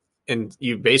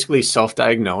basically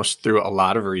self-diagnosed through a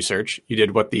lot of research. You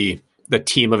did what the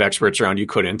team of experts around you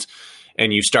couldn't,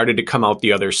 and you started to come out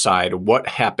the other side. What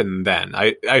happened then?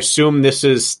 I assume this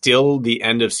is still the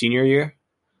end of senior year,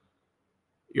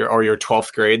 your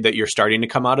 12th grade, that you're starting to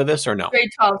come out of this, or no? Grade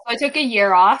 12. So I took a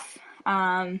year off,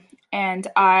 and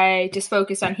I just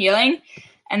focused on healing.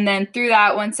 And then through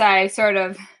that, once I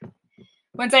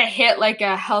hit like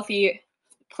a healthy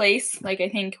place, like I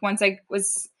think once I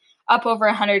was up over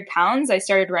 100 pounds, I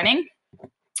started running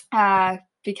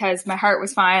because my heart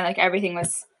was fine. Like everything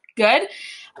was good.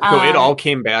 So it all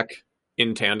came back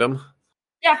in tandem?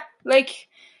 Yeah. Like,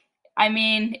 I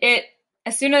mean,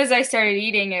 as soon as I started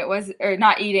eating, as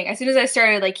soon as I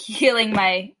started like healing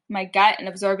my gut and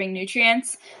absorbing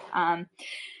nutrients, I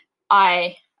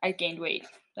gained weight.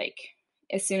 Like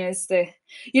as soon as like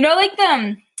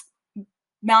the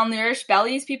malnourished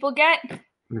bellies people get,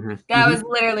 that was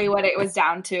literally what it was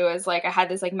down to. Is like I had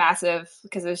this like massive,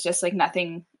 because it was just like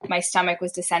nothing. My stomach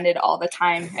was distended all the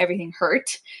time. Everything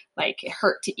hurt. Like it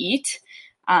hurt to eat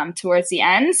towards the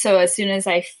end. So as soon as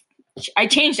I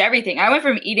changed everything. I went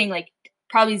from eating like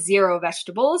probably 0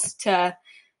 vegetables to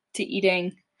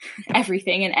eating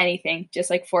everything and anything, just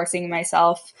like forcing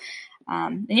myself.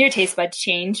 And your taste buds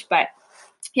change, but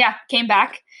yeah, came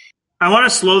back. I want to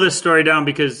slow this story down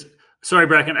because, sorry,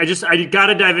 Bracken, I got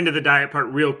to dive into the diet part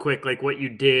real quick, like what you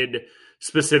did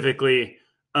specifically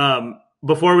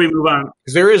before we move on.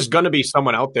 Because there is going to be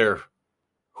someone out there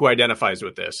who identifies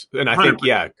with this. And I think,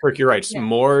 yeah, Kirk, you're right. Yeah.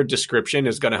 More description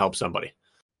is going to help somebody.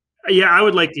 Yeah, I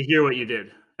would like to hear what you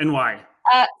did and why.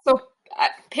 So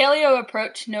paleo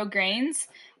approach, no grains,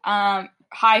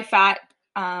 high fat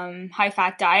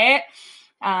diet,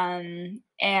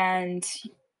 and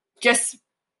just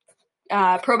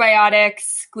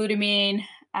probiotics, glutamine,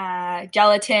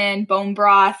 gelatin, bone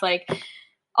broth, like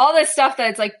all this stuff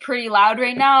that's like pretty loud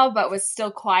right now, but was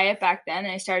still quiet back then.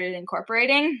 And I started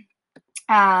incorporating.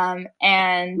 And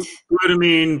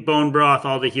glutamine, bone broth,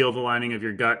 all to heal the lining of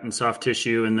your gut and soft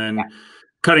tissue, and then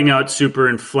cutting out super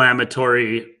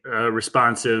inflammatory,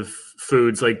 responsive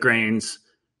foods like grains,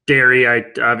 dairy. I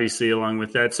obviously along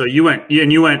with that. So you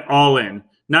went all in.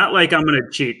 Not like I'm going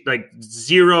to cheat. Like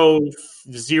zero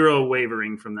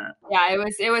wavering from that. Yeah,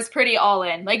 it was pretty all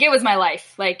in. Like it was my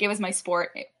life. Like it was my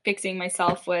sport. Fixing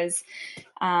myself was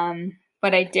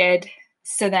what I did.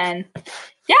 So then,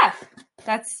 yeah.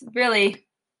 That's really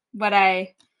what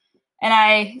I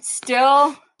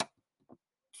still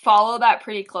follow that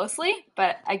pretty closely.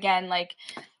 But again, like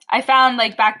I found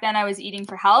like back then I was eating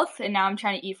for health and now I'm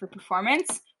trying to eat for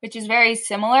performance, which is very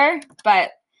similar, but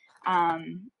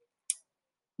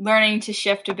learning to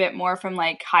shift a bit more from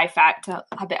like high fat to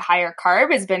a bit higher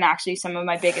carb has been actually some of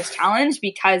my biggest challenge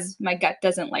because my gut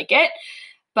doesn't like it,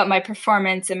 but my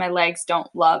performance and my legs don't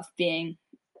love being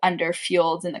under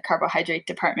fueled in the carbohydrate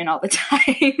department all the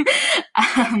time.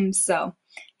 So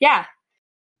yeah.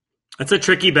 That's a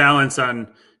tricky balance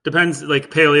depends,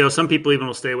 like paleo. Some people even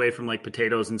will stay away from like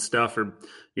potatoes and stuff, or,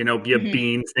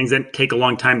 beans, things that take a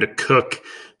long time to cook,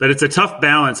 but it's a tough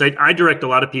balance. I direct a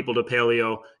lot of people to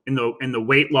paleo in the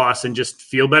weight loss and just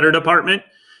feel better department.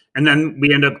 And then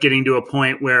we end up getting to a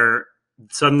point where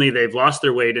suddenly they've lost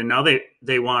their weight and now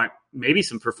they want maybe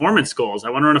some performance goals.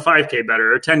 I want to run a 5K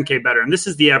better or 10K better. And this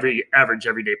is the average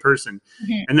everyday person.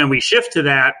 And then we shift to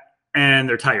that and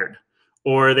they're tired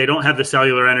or they don't have the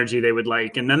cellular energy they would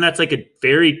like. And then that's like a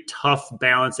very tough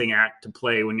balancing act to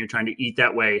play when you're trying to eat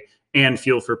that way and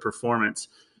fuel for performance.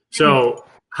 So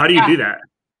how do you do that?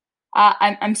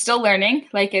 I'm still learning.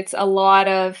 Like it's a lot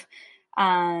of,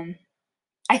 I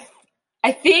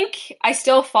think I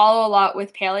still follow a lot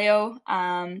with paleo.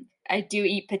 I do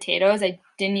eat potatoes. I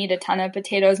didn't eat a ton of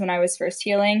potatoes when I was first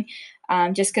healing,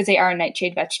 just because they are a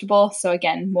nightshade vegetable. So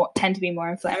again, tend to be more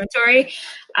inflammatory.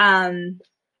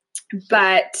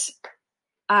 But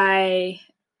I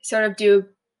sort of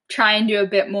try and do a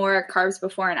bit more carbs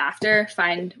before and after,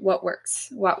 find what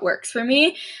works for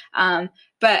me.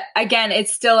 But again,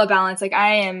 it's still a balance. Like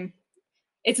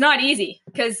it's not easy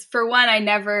because for one,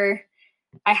 it's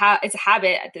a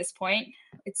habit at this point.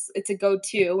 It's a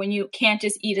go-to when you can't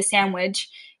just eat a sandwich.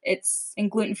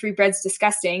 And gluten-free bread's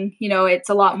disgusting. It's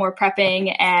a lot more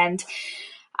prepping and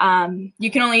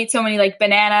you can only eat so many like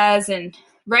bananas, and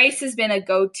rice has been a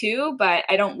go-to, but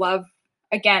I don't love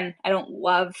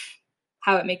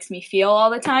how it makes me feel all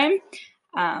the time.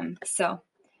 So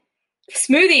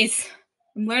smoothies,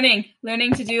 I'm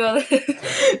learning to do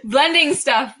blending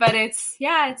stuff, but it's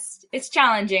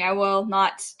challenging. I will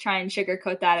not try and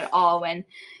sugarcoat that at all. When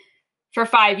for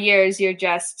 5 years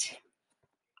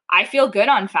I feel good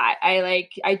on fat.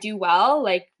 I do well.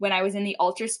 Like when I was in the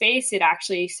ultra space, it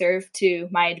actually served to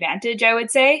my advantage, I would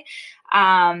say.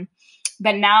 But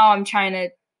now I'm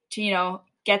trying to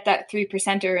get that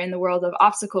 3%er in the world of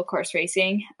obstacle course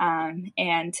racing.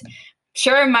 And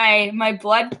sure, my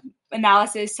blood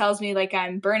analysis tells me like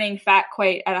I'm burning fat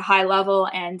quite at a high level,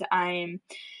 and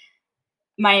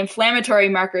my inflammatory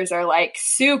markers are like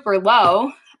super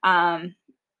low.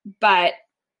 But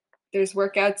there's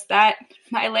workouts that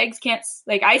my legs can't,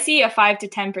 like I see a 5 to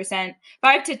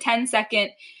 10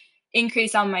 second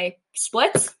increase on my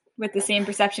splits with the same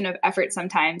perception of effort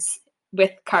sometimes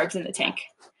with carbs in the tank.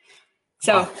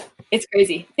 So It's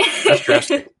crazy. That's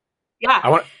drastic.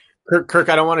 Yeah. Kirk,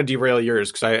 I don't want to derail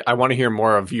yours because I want to hear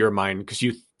more of your mind because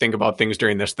you think about things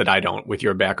during this that I don't with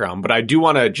your background. But I do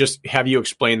want to just have you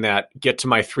explain that, get to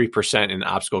my 3% in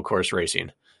obstacle course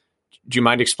racing. Do you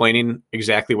mind explaining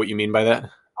exactly what you mean by that?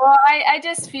 Well, I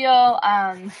just feel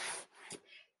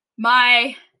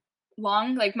my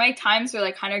times for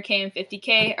like 100K and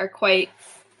 50K are quite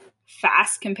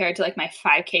fast compared to like my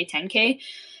 5K, 10K.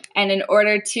 And in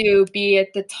order to be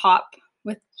at the top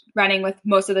with running with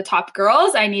most of the top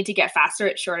girls, I need to get faster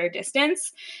at shorter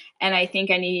distance. And I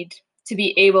think I need to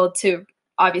be able to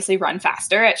obviously run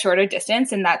faster at shorter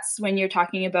distance. And that's when you're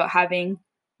talking about having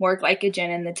more glycogen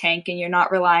in the tank and you're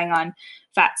not relying on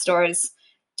fat stores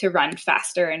to run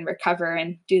faster and recover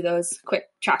and do those quick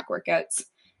track workouts.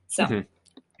 So. Mm-hmm.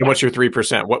 And what's your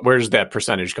 3%? Where does that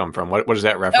percentage come from? What does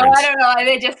that reference? Oh, I don't know.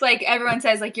 They just like everyone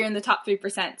says like you're in the top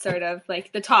 3%, sort of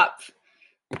like the top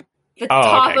of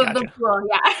the pool.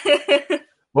 Yeah.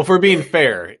 Well, for being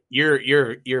fair, you're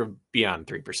beyond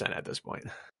 3% at this point.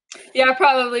 Yeah,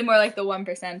 probably more like the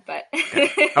 1%, but yeah.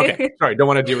 Okay. Sorry, don't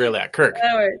want to derail that. Kirk,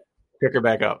 pick her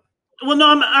back up. Well, no,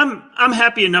 I'm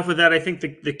happy enough with that. I think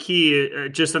the key,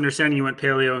 just understanding you went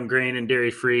paleo and grain and dairy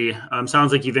free.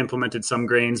 Sounds like you've implemented some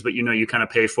grains, but you kind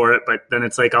of pay for it. But then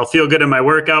it's like I'll feel good in my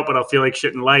workout, but I'll feel like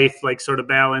shit in life, like sort of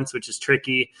balance, which is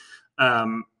tricky.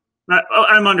 I'm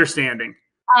understanding.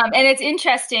 And it's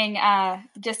interesting,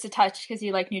 just to touch because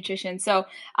you like nutrition. So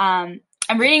I'm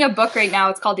reading a book right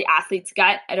now. It's called The Athlete's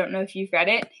Gut. I don't know if you've read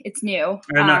it. It's new.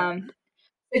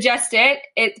 Suggest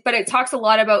it, but it talks a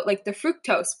lot about like the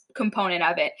fructose component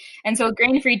of it. And so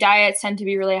grain-free diets tend to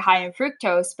be really high in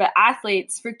fructose, but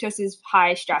athletes, fructose is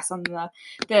high stress on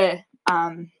the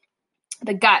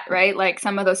gut, right? Like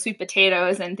some of those sweet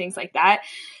potatoes and things like that.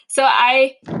 So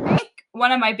I think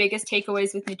one of my biggest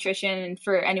takeaways with nutrition, and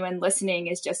for anyone listening,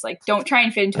 is just like, don't try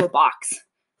and fit into a box.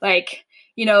 Like,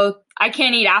 I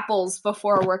can't eat apples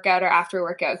before a workout or after a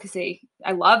workout because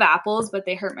I love apples, but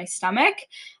they hurt my stomach.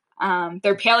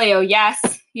 They're paleo,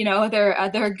 yes,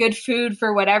 they're good food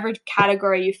for whatever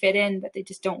category you fit in, but they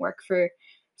just don't work for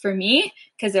me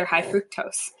because they're high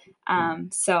fructose.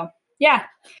 So yeah.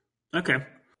 Okay.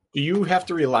 Do you have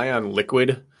to rely on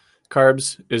liquid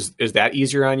carbs? Is that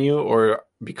easier on you, or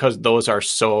because those are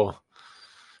so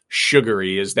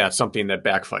sugary, is that something that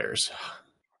backfires?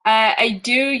 I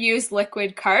do use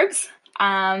liquid carbs.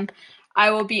 I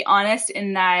will be honest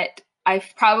in that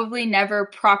I've probably never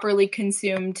properly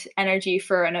consumed energy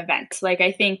for an event. Like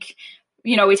I think,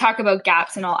 we talk about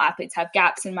gaps, and all athletes have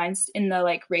gaps in the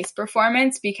like race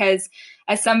performance, because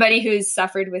as somebody who's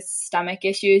suffered with stomach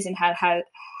issues and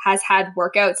has had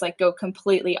workouts like go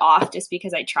completely off just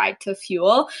because I tried to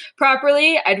fuel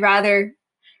properly, I'd rather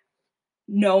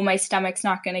know my stomach's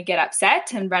not going to get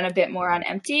upset and run a bit more on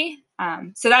empty.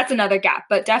 So that's another gap,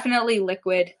 but definitely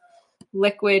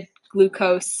liquid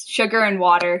glucose, sugar and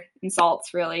water and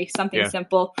salts, really something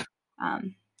simple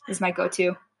is my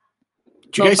go-to.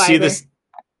 Do you guys see this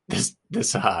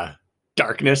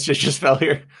darkness just fell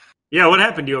here? Yeah, what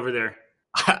happened to you over there?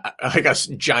 Like a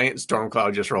giant storm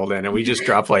cloud just rolled in, and we just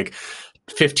dropped like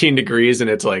 15 degrees, and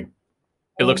it's like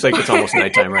it looks like it's almost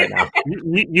nighttime right now.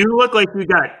 You look like you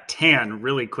got tan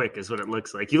really quick is what it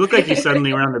looks like. You look like you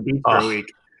suddenly were on the beach for a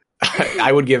week.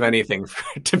 I would give anything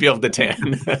to be able to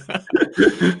tan.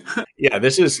 Yeah,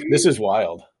 this is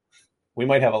wild. We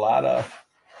might have a lot of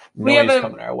noise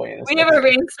coming our way. We have a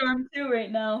rainstorm too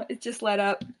right now. It just let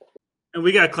up. And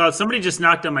we got clouds. Somebody just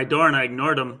knocked on my door and I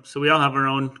ignored them. So we all have our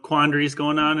own quandaries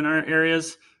going on in our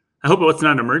areas. I hope it's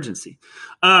not an emergency.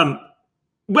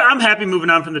 But I'm happy moving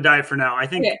on from the diet for now. I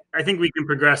think we can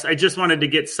progress. I just wanted to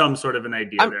get some sort of an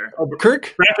idea there.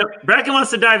 Kirk? Bracken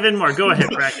wants to dive in more. Go ahead,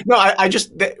 Bracken. No, I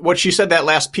just what she said, that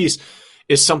last piece,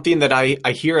 is something that I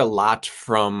hear a lot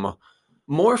from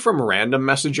more from random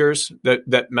messengers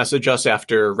that message us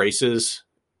after races.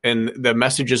 And the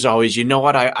message is always, you know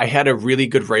what, I had a really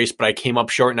good race, but I came up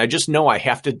short. And I just know I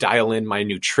have to dial in my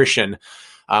nutrition,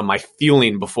 my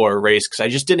fueling before a race, because I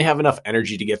just didn't have enough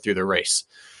energy to get through the race.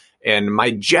 And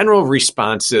my general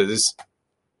response is,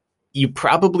 you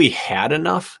probably had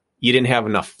enough. You didn't have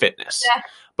enough fitness. Yeah.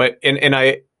 But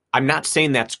I'm not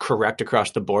saying that's correct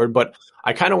across the board, but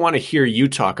I kind of want to hear you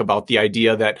talk about the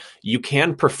idea that you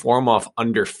can perform off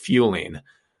under fueling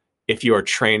if you are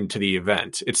trained to the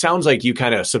event. It sounds like you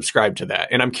kind of subscribe to that.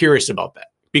 And I'm curious about that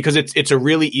because it's a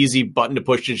really easy button to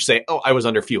push to just say, oh, I was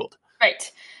underfueled.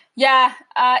 Right. Yeah.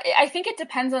 I think it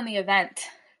depends on the event.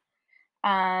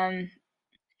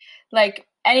 Like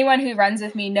anyone who runs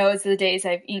with me knows the days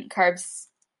I've eaten carbs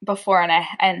before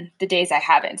and the days I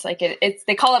haven't. Like it's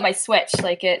they call it my switch.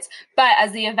 But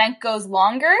as the event goes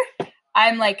longer,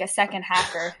 I'm like a second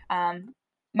halfer.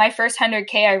 My first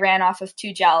 100K I ran off of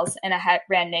 2 gels and I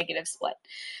ran negative split.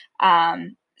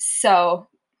 So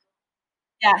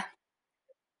yeah.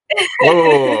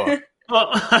 Oh.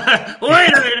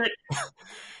 Wait a minute.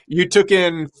 You took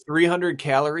in 300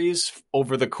 calories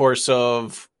over the course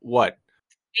of what?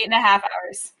 8.5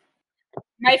 hours.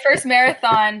 My first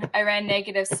marathon, I ran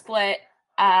negative split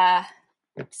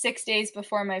 6 days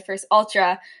before my first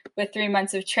ultra with 3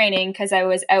 months of training because I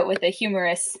was out with a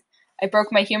humerus. I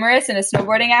broke my humerus in a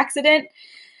snowboarding accident.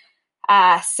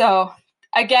 So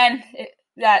again,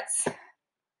 that's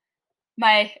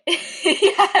my,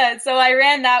 yeah. So I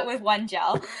ran that with 1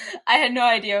 gel. I had no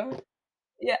idea.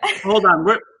 Yeah. Hold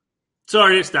on.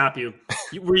 Sorry to stop you.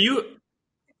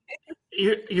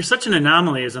 You're such an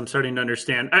anomaly, as I'm starting to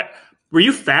understand. Were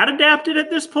you fat adapted at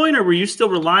this point, or were you still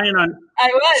relying on? I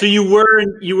was. So you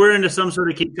were into some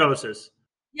sort of ketosis.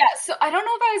 Yeah. So I don't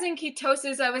know if I was in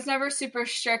ketosis. I was never super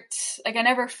strict. Like I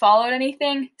never followed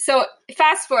anything. So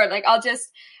fast forward,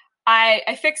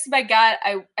 I fixed my gut.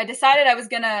 I decided I was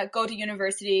gonna go to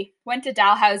university. Went to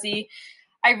Dalhousie.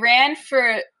 I ran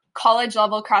for college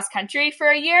level cross country for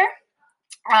a year.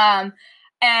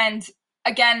 And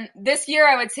again, this year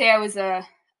I would say I was a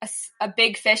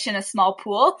big fish in a small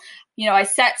pool. You know, I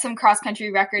set some cross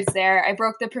country records there. I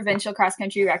broke the provincial cross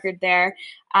country record there.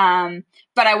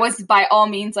 But I was by all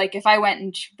means, like if I went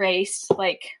and raced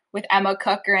like with Emma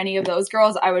Cook or any of those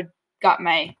girls, I would got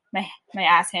my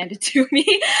ass handed to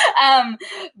me.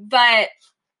 But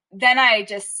then I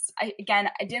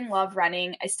didn't love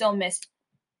running. I still missed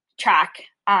track,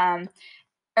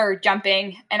 or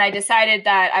jumping. And I decided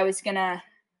that I was gonna,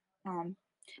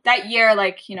 that year,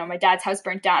 my dad's house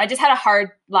burnt down. I just had a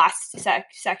hard last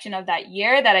section of that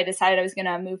year that I decided I was going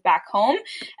to move back home.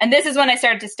 And this is when I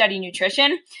started to study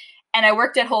nutrition, and I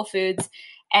worked at Whole Foods,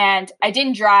 and I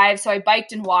didn't drive. So I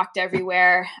biked and walked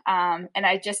everywhere. And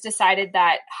I just decided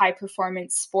that high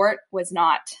performance sport was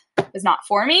not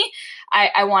for me.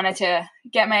 I wanted to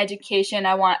get my education.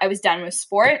 I was done with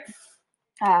sport.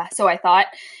 So I thought,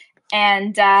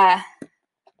 and,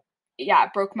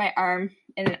 broke my arm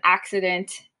in an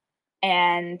accident.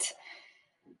 And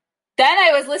then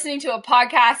I was listening to a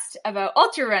podcast about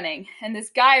ultra running, and this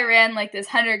guy ran like this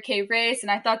 100K race, and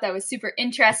I thought that was super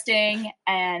interesting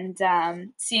and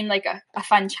seemed like a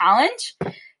fun challenge.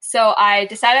 So I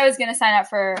decided I was going to sign up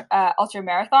for ultra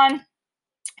marathon,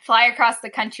 fly across the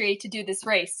country to do this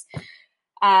race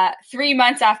 3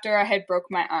 months after I had broke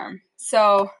my arm.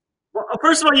 So, well,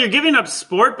 first of all, you're giving up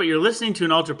sport, but you're listening to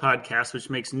an ultra podcast,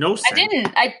 which makes no sense.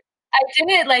 I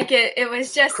didn't like it. It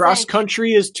was just cross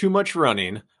country is too much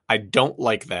running. I don't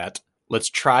like that. Let's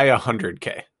try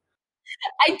 100K.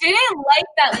 I didn't like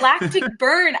that lactic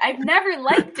burn. I've never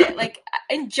liked it. Like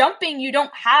in jumping, you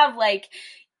don't have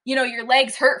your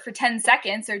legs hurt for 10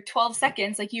 seconds or 12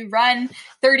 seconds. Like you run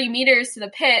 30 meters to the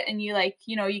pit and you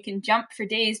you can jump for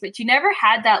days, but you never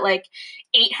had that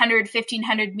 800,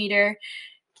 1500 meter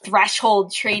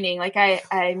threshold training. Like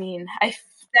I mean,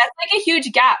 that's like a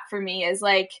huge gap for me is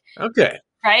okay.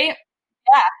 Right?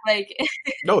 Yeah.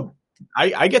 No,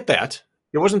 I get that.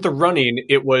 It wasn't the running.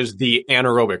 It was the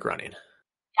anaerobic running.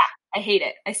 Yeah. I hate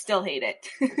it. I still hate it.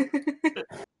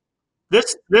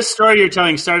 This story you're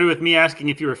telling started with me asking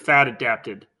if you were fat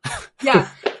adapted. Yeah.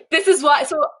 This is why.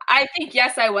 So I think,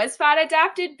 yes, I was fat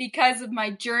adapted because of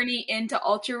my journey into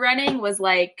ultra running was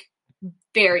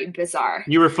very bizarre.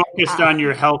 You were focused on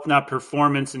your health, not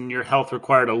performance, and your health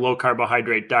required a low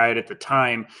carbohydrate diet at the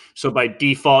time. So by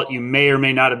default, you may or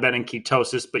may not have been in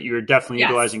ketosis, but you were definitely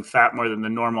utilizing fat more than the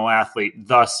normal athlete.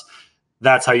 Thus,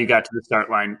 that's how you got to the start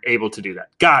line, able to do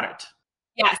that. Got it.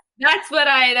 Yes, that's what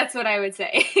I would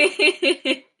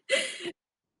say.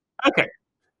 Okay.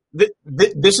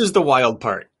 This is the wild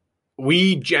part.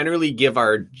 we generally give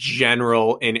our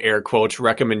general, in air quotes,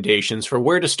 recommendations for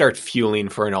where to start fueling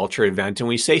for an ultra event. And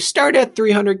we say, start at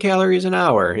 300 calories an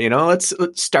hour. Let's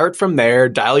start from there,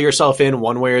 dial yourself in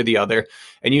one way or the other.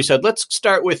 And you said, let's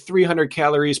start with 300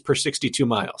 calories per 62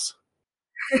 miles.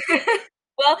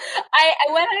 Well, I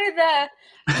went out of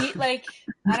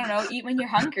the eat when you're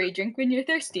hungry, drink when you're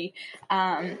thirsty.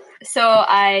 So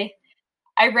I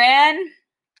ran.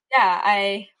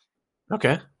 Yeah,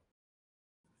 Okay.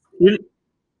 You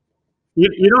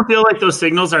don't feel like those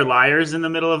signals are liars in the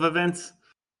middle of events?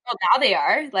 Well, now they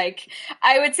are.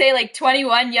 I would say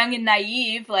 21, young and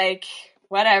naive,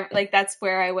 whatever. That's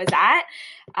where I was at.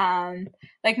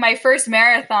 My first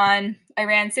marathon, I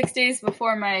ran 6 days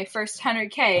before my first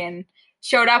 100K and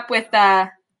showed up with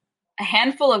a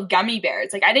handful of gummy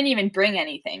bears. I didn't even bring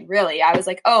anything, really. I was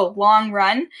like, oh, long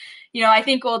run. I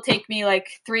think it will take me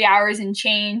 3 hours and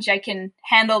change. I can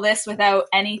handle this without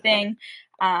anything.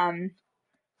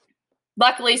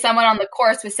 Luckily, someone on the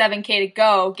course with 7K to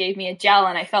go gave me a gel,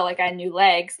 and I felt like I had new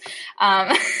legs.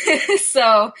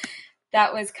 So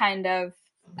that was kind of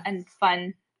a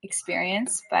fun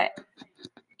experience, but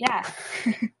yeah.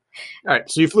 All right.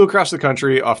 So you flew across the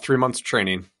country off 3 months of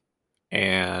training.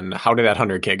 And how did that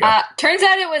 100K go? Turns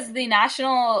out it was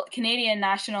the Canadian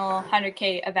national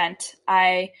 100K event.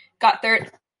 I got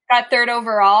third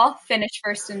overall, finished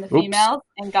first in the females,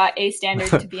 and got A standard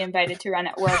to be invited to run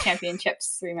at World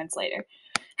Championships 3 months later.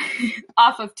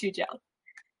 Off of 2 gels.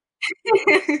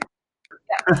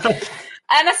 Yeah.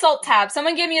 And a salt tab.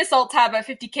 Someone gave me a salt tab at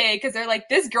 50K because they're like,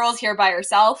 this girl's here by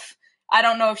herself. I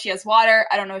don't know if she has water.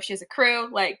 I don't know if she has a crew.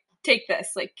 Take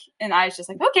this. And I was just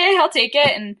like, okay, I'll take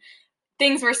it. And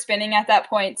things were spinning at that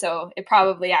point, so it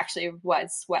probably actually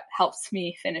was what helps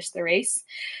me finish the race.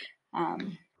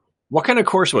 What kind of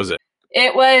course was it?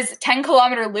 It was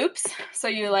 10-kilometer loops. So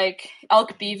you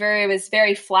Elk Beaver. It was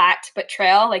very flat, but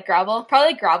trail, gravel,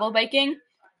 probably gravel biking,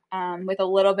 with a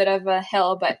little bit of a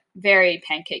hill, but very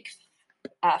pancake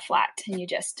flat. And you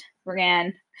just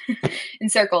ran in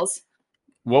circles.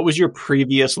 What was your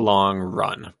previous long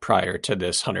run prior to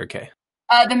this 100K?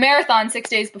 The marathon 6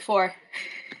 days before.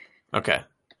 Okay.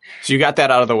 So you got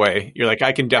that out of the way. You're like,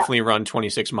 I can definitely run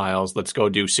 26 miles. Let's go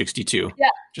do 62. Yeah.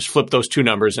 Just flip those two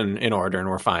numbers in order and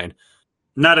we're fine.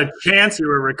 Not a chance you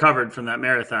were recovered from that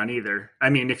marathon either. I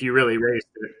mean, if you really raced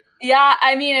it. Yeah,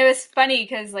 I mean, it was funny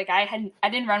because I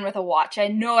didn't run with a watch. I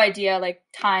had no idea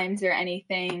times or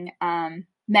anything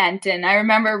meant. And I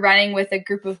remember running with a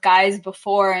group of guys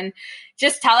before and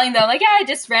just telling them yeah, I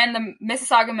just ran the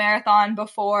Mississauga Marathon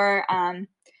before.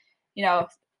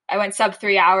 I went sub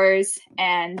 3 hours,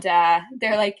 and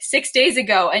they're like 6 days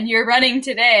ago, and you're running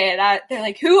today. And they're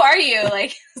like, "Who are you?"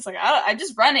 It's I'm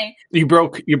just running. You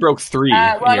broke 3 in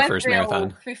your first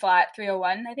marathon. 3 flat,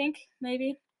 3:01, I think,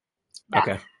 maybe. Yeah.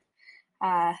 Okay.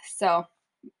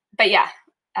 But yeah,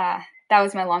 that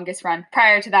was my longest run.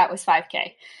 Prior to that was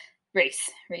 5K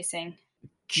racing.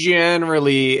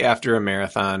 Generally, after a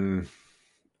marathon,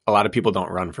 a lot of people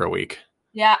don't run for a week.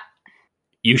 Yeah.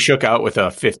 You shook out with a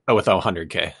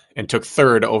 100K and took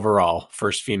third overall,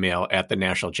 first female at the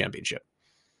national championship.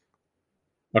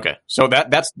 Okay, so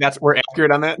that's we're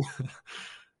accurate on that.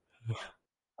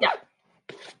 Yeah.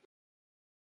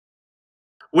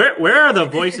 Where are the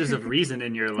voices of reason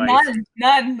in your life?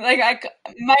 None.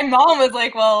 My mom was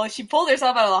like, "Well, she pulled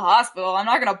herself out of the hospital. I'm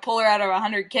not gonna pull her out of a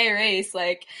 100K race."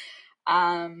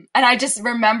 And I just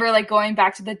remember going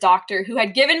back to the doctor who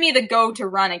had given me the go to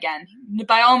run again.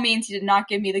 By all means, he did not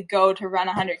give me the go to run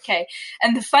 100K.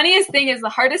 And the funniest thing is the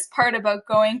hardest part about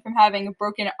going from having a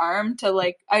broken arm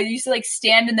to I used to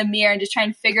stand in the mirror and just try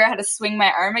and figure out how to swing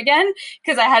my arm again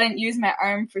because I hadn't used my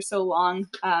arm for so long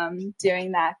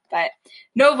doing that. But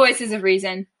no voices of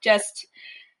reason, just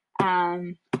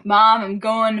Mom, I'm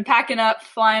going, packing up,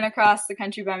 flying across the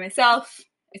country by myself.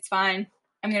 It's fine.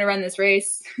 I'm going to run this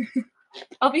race.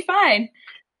 I'll be fine.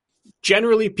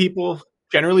 Generally people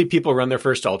run their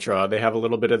first ultra. They have a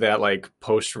little bit of that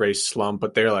post-race slump,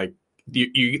 but they're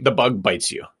the bug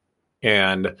bites you.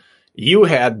 And you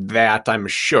had that, I'm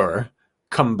sure,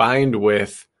 combined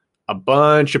with a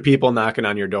bunch of people knocking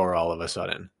on your door all of a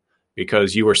sudden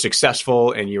because you were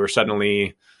successful and you were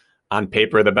suddenly on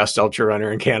paper the best ultra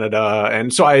runner in Canada.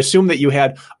 And so I assume that you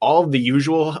had all of the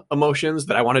usual emotions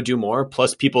that I want to do more,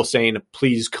 plus people saying,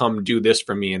 please come do this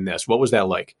for me and this. What was that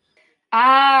like?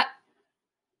 I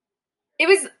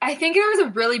think it was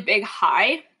a really big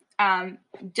high.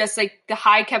 Just the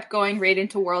high kept going right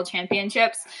into World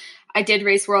Championships. I did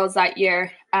race Worlds that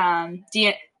year.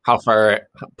 How far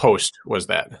post was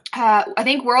that? I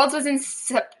think Worlds was in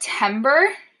September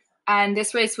and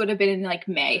this race would have been in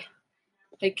May.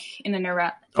 like in and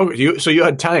around. Oh, so you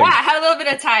had time. Yeah, I had a little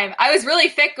bit of time. I was really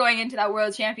fit going into that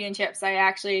World Championships. I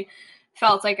actually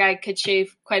felt like I could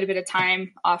shave quite a bit of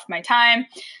time off my time.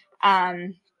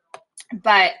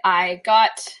 But I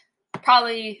got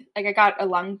a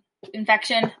lung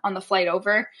infection on the flight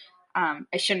over.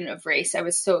 I shouldn't have raced. I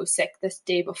was so sick this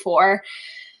day before.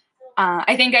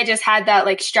 I think I just had that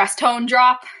like stress tone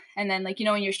drop. And then like,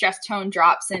 when your stress tone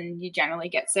drops and you generally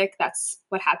get sick, that's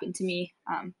what happened to me.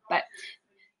 But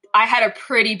I had a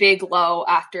pretty big low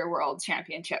after World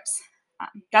Championships.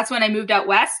 That's when I moved out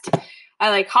west. I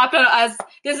like hopped on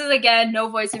this is again, no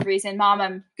voice of reason. Mom,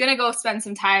 I'm going to go spend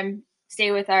some time,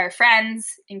 stay with our friends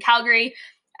in Calgary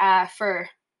for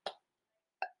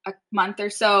a month or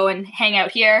so and hang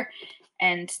out here.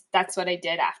 And that's what I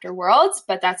did after Worlds.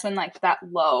 But that's when like that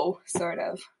low sort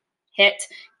of hit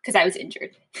because I was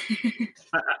injured.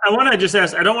 I want to just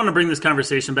ask, I don't want to bring this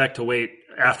conversation back to weight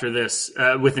after this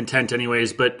with intent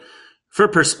anyways, but for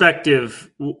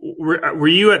perspective, were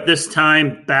you at this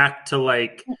time back to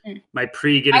like my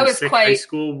pre-getting sick high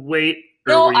school weight?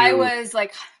 No, I was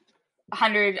like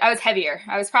 100. I was heavier.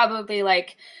 I was probably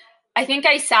like, I think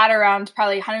I sat around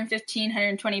probably 115,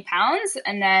 120 pounds.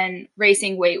 And then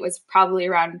racing weight was probably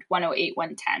around 108,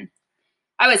 110.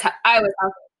 I was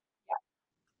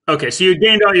Okay, so you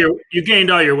gained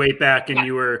all your weight back, and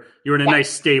you were in a nice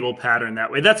stable pattern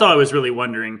that way. That's all I was really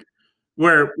wondering.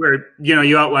 Where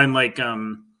you outlined like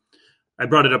I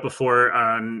brought it up before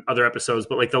on other episodes,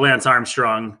 but like the Lance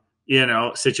Armstrong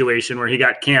situation where he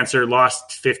got cancer,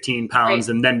 lost 15 pounds,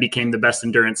 and then became the best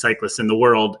endurance cyclist in the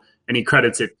world, and he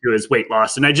credits it to his weight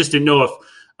loss. And I just didn't know if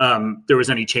there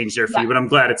was any change there for you, but I'm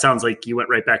glad it sounds like you went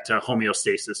right back to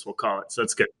homeostasis, we'll call it. So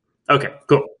that's good. Okay,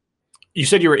 cool. You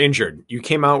said you were injured. You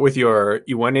came out with you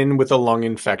went in with a lung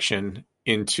infection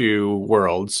into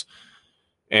Worlds,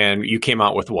 and you came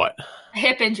out with what? A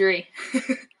hip injury.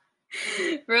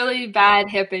 Really bad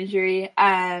hip injury.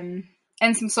 And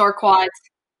some sore quads.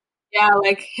 Yeah,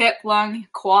 like hip, lung,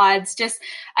 quads. Just,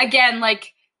 again,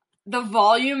 like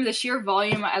the sheer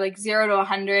volume at like 0 to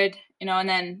 100, and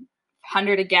then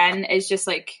 100 again is just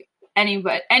like any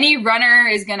runner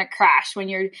is going to crash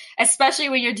especially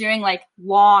when you're doing like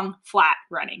long flat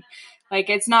running. Like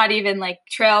it's not even like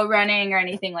trail running or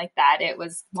anything like that. It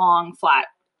was long flat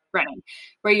running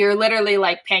where you're literally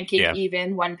like pancake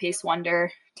even one pace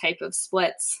wonder type of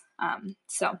splits.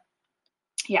 So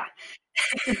yeah.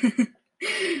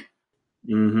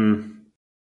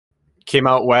 Came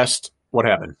out west. What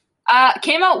happened?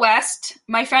 Came out west.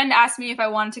 My friend asked me if I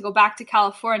wanted to go back to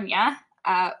California.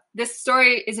 This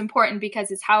story is important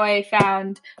because it's how I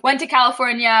went to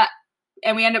California,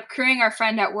 and we ended up crewing our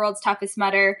friend at World's Toughest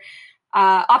Mudder,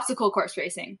 obstacle course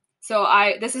racing. So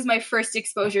this is my first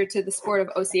exposure to the sport of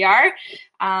OCR.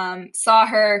 Saw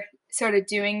her sort of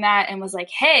doing that and was like,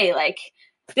 hey, like,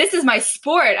 this is my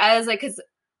sport. I was like, because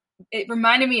it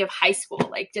reminded me of high school,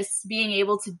 like just being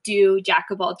able to do jack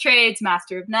of all trades,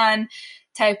 master of none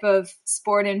type of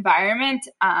sport environment.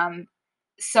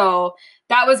 So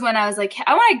that was when I was like,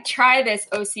 I want to try this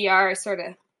OCR sort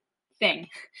of thing.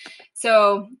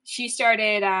 So she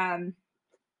ended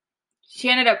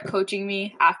up coaching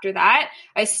me after that.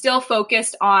 I still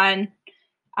focused on,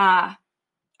 I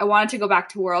wanted to go back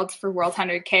to Worlds for World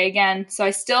 100K again. So I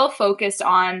still focused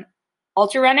on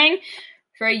ultra running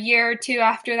for a year or two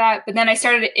after that. But then I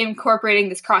started incorporating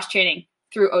this cross training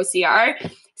through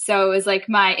OCR. So it was like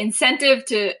my incentive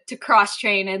to cross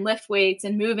train and lift weights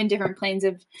and move in different planes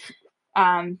of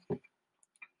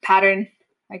pattern,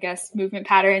 I guess, movement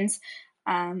patterns.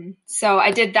 So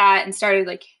I did that and started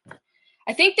like,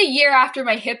 I think the year after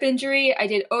my hip injury, I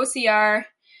did OCR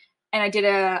and I did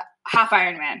a half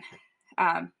Ironman.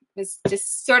 Was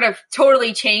just sort of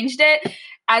totally changed it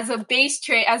as my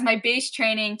base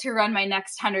training to run my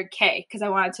next 100K because I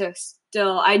wanted to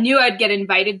I knew I'd get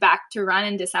invited back to run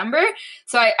in December.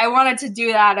 So I wanted to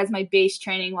do that as my base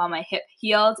training while my hip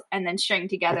healed and then string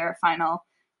together a final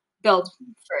build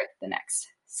for the next.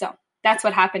 So that's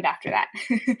what happened after that.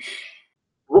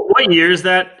 What year is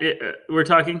that we're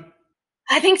talking?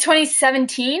 I think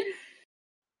 2017.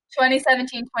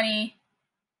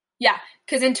 Yeah,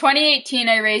 because in 2018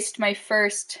 I raced my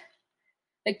first,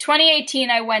 2018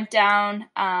 I went down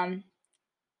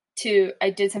I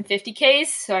did some 50Ks,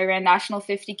 so I ran national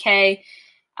 50K.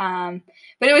 But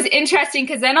it was interesting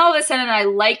because then all of a sudden I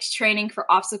liked training for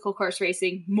obstacle course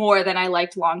racing more than I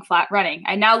liked long flat running.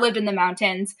 I now lived in the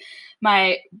mountains.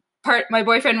 My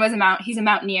boyfriend he's a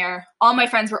mountaineer. All my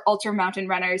friends were ultra mountain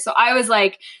runners. So I was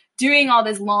like doing all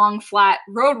this long flat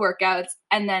road workouts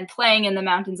and then playing in the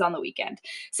mountains on the weekend.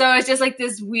 So it's just like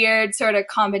this weird sort of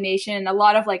combination, a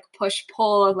lot of like push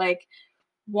pull of like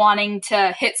wanting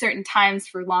to hit certain times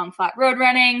for long flat road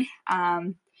running.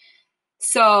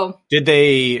 So did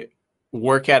they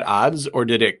work at odds, or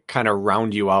did it kind of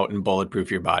round you out and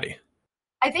bulletproof your body?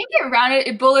 I think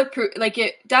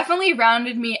it definitely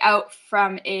rounded me out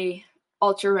from a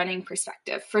ultra running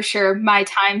perspective, for sure. My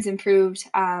times improved.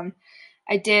 I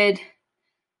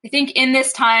think in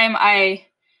this time I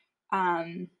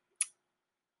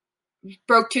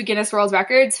broke 2 Guinness World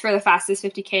Records for the fastest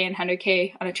 50K and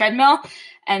 100K on a treadmill.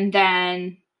 And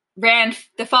then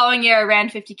the following year, I ran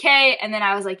 50K. And then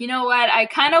I was like, you know what? I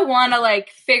kind of want to like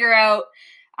figure out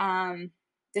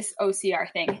this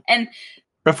OCR thing. And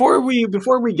before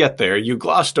we get there, you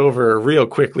glossed over real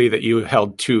quickly that you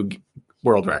held 2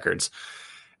 world records.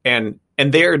 And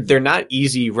they're not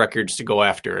easy records to go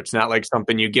after. It's not like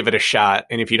something you give it a shot,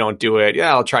 and if you don't do it,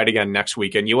 I'll try it again next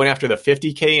weekend. You went after the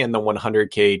 50K and the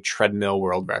 100K treadmill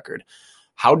world record.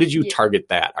 How did you target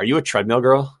that? Are you a treadmill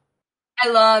girl? I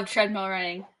love treadmill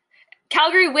running.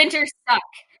 Calgary winters suck.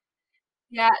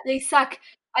 Yeah, they suck.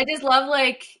 I just love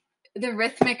like the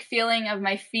rhythmic feeling of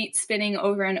my feet spinning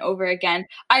over and over again.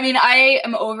 I mean, I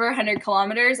am over 100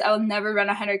 kilometers. I will never run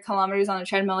 100 kilometers on a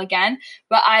treadmill again,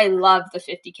 but I love the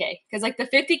 50K because like the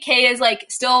 50K is like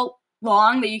still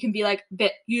long that you can be like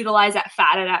utilize that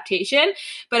fat adaptation,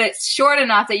 but it's short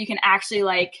enough that you can actually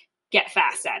like get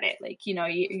fast at it. Like, you know,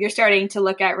 you're starting to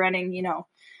look at running, you know,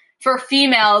 for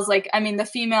females, like, I mean, the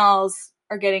females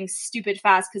are getting stupid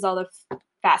fast because all the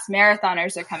fast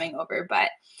marathoners are coming over, but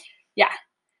yeah.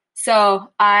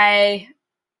 So I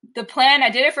did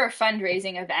it for a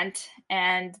fundraising event,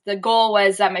 and the goal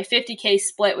was that my 50K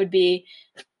split would be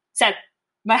set.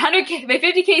 My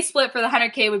 50K split for the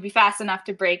 100K would be fast enough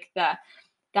to break the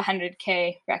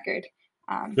 100K record.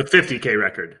 The 50K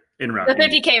record in running. The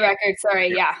 50K record,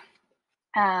 sorry, yeah.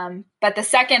 But the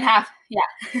second half,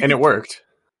 yeah. And it worked.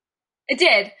 It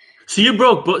did. So you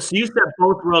set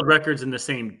both world records in the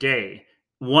same day.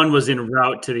 One was en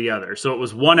route to the other. So it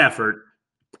was one effort,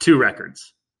 2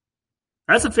 records.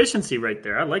 That's efficiency right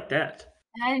there. I like that.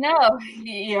 I know.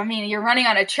 I mean, you're running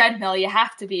on a treadmill. You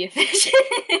have to be efficient.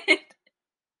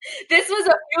 This was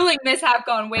a fueling mishap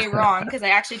gone way wrong because I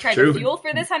actually tried to fuel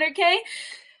for this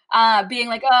 100K, being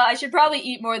like, oh, I should probably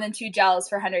eat more than 2 gels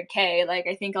for 100K. Like,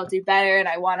 I think I'll do better, and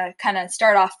I want to kind of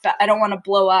start off. I don't want to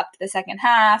blow up the second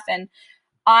half, and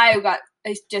I got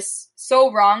just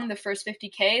so wrong the first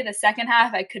 50K. The second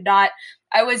half, I could not.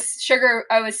 I was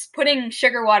putting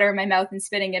sugar water in my mouth and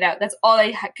spitting it out. That's all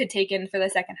I could take in for the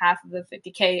second half of the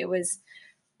 50K. It was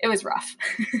rough.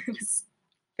 It was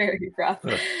very rough.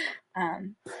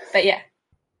 But yeah.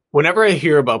 Whenever I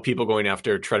hear about people going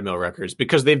after treadmill records,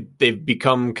 because they've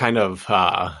become kind of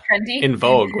trendy, in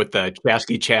vogue with the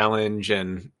Chasky Challenge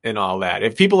and all that.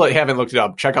 If people haven't looked it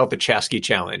up, check out the Chasky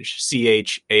Challenge,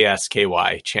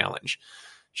 CHASKY challenge.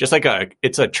 Just like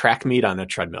it's a track meet on a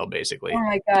treadmill, basically. Oh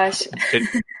my gosh.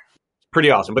 It's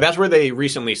pretty awesome. But that's where they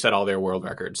recently set all their world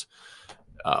records.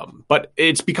 But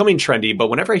it's becoming trendy. But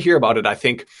whenever I hear about it, I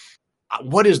think,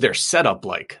 what is their setup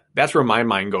like? That's where my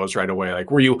mind goes right away.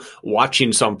 Like, were you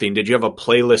watching something? Did you have a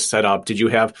playlist set up? Did you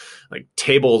have like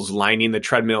tables lining the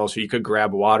treadmill so you could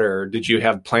grab water? Did you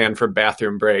have plan for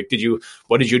bathroom break?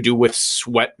 What did you do with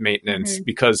sweat maintenance? Mm-hmm.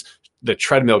 Because the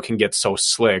treadmill can get so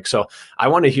slick. So I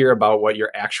want to hear about what your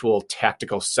actual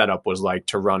tactical setup was like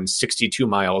to run 62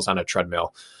 miles on a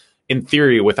treadmill in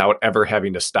theory without ever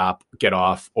having to stop, get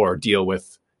off, or deal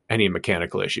with any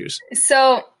mechanical issues.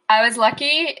 So I was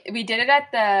lucky. We did it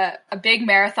at a big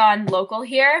marathon local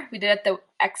here. We did it at the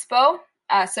expo.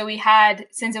 So we had,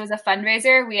 since it was a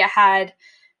fundraiser,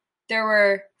 there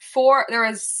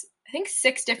was I think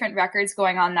 6 different records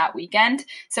going on that weekend.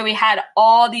 So we had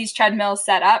all these treadmills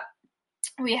set up.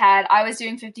 I was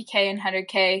doing 50K and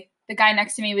 100K. The guy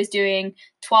next to me was doing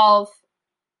 12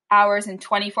 hours and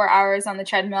 24 hours on the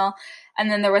treadmill. And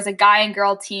then there was a guy and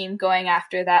girl team going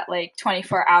after that like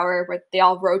 24 hour where they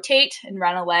all rotate and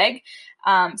run a leg.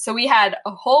 So we had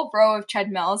a whole row of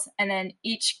treadmills, and then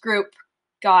each group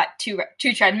got two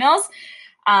treadmills.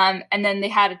 And then they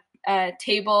had a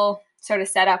table sort of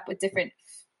set up with different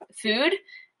food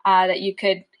that you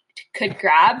could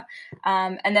grab.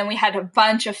 And then we had a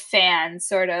bunch of fans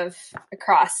sort of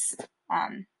across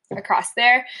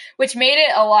there, which made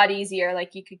it a lot easier.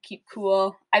 Like, you could keep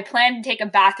cool. I planned to take a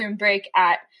bathroom break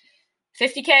at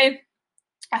 50K.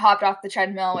 I hopped off the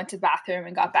treadmill, went to the bathroom,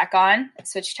 and got back on,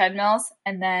 switched treadmills.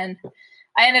 And then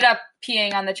I ended up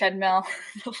peeing on the treadmill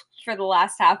for the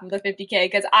last half of the 50K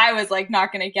because I was like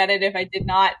not going to get it if I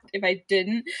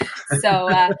didn't. So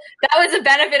that was the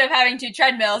benefit of having 2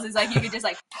 treadmills, is like you could just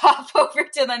like pop over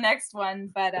to the next one.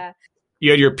 But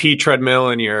you had your pee treadmill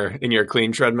and your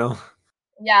clean treadmill.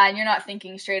 Yeah, and you're not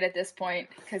thinking straight at this point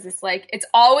because it's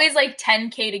always like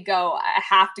 10K to go. I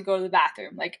have to go to the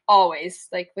bathroom, like always,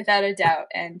 like without a doubt.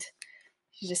 And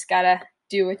you just gotta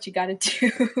do what you gotta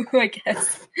do, I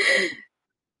guess.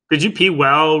 Did you pee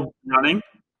while running?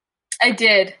 I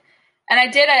did. And I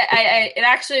did. It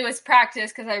actually was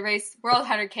practice because I raced World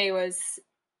 100K was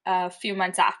a few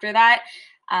months after that.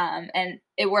 And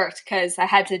it worked because I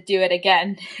had to do it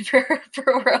again for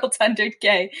World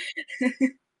 100K.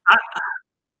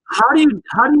 How do you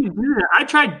do that? I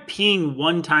tried peeing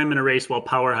one time in a race while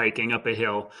power hiking up a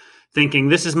hill, thinking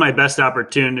this is my best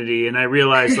opportunity, and I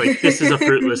realized like this is a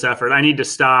fruitless effort. I need to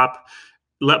stop,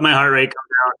 let my heart rate come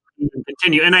down, and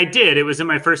continue. And I did. It was in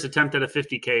my first attempt at a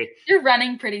 50K. You're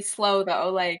running pretty slow though,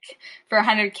 like for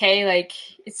 100K, like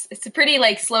it's a pretty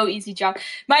like slow, easy jog.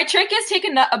 My trick is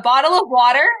taking a bottle of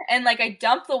water and like I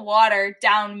dump the water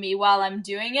down me while I'm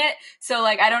doing it. So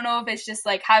like I don't know if it's just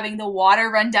like having the water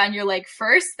run down your leg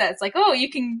first. That's like, oh, you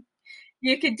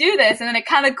could do this, and then it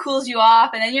kind of cools you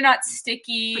off, and then you're not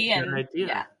sticky. That's a and good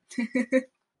idea. Yeah.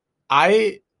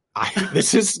 I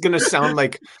this is gonna sound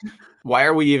like, why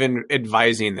are we even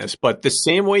advising this? But the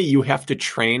same way you have to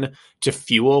train to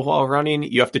fuel while running,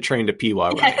 you have to train to pee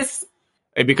while running. Yes.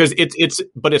 Because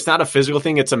it's not a physical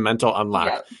thing; it's a mental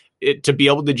unlock. Yep. To be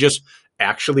able to just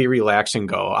actually relax and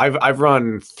go. I've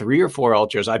run 3 or 4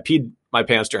 ultras. I peed my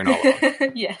pants during all of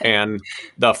them. Yeah. And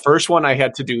the first one I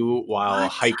had to do while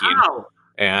hiking,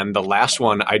 and the last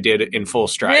one I did in full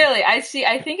stride. Really, I see.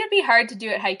 I think it'd be hard to do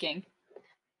it hiking.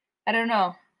 I don't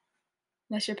know,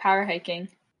 unless you're power hiking.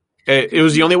 It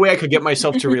was the only way I could get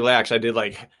myself to relax. I did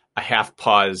like a half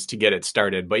pause to get it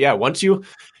started. But yeah, once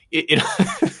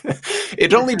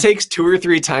it only takes 2 or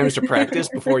 3 times to practice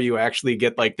before you actually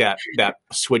get like that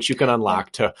switch you can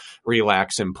unlock to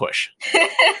relax and push.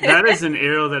 That is an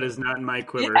arrow that is not in my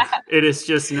quiver. Yeah. It is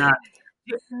just not.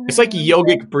 It's like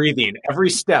yogic breathing. Every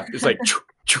step is like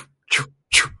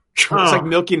it's like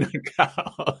milking a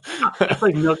cow. It's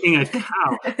like milking a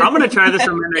cow. I'm going to try this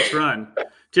on my next run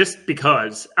just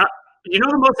because. You know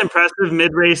the most impressive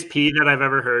mid-race pee that I've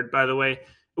ever heard, by the way,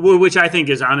 which I think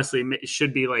is honestly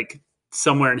should be like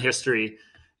somewhere in history,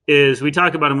 is we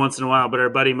talk about him once in a while, but our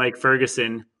buddy Mike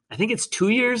Ferguson, I think it's 2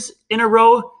 years in a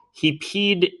row, he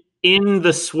peed in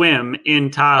the swim in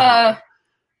Tahoe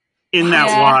in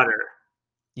that water.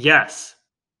 Yes.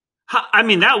 I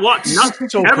mean, that water,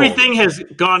 so everything has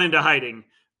gone into hiding,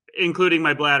 including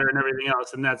my bladder and everything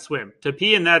else in that swim. To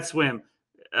pee in that swim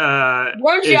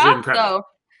warms you up, though.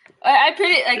 I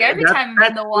pretty like every time I'm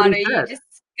in the water, you just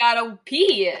gotta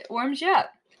pee. It warms you up.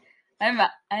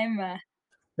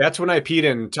 That's when I peed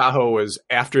in Tahoe. Was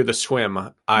after the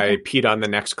swim. I peed on the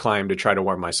next climb to try to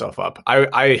warm myself up.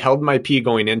 I held my pee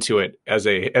going into it as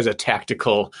a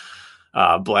tactical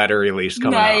bladder release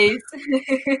coming out.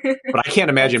 But I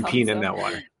can't imagine peeing in that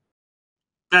water.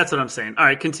 That's what I'm saying. All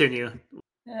right, continue.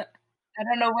 I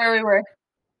don't know where we were.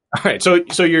 All right,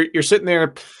 so you're sitting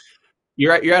there.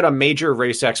 You're at a major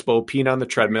race expo, peeing on the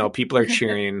treadmill. People are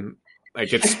cheering,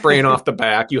 like it's spraying off the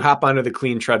back. You hop onto the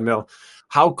clean treadmill.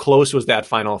 How close was that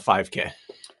final 5K?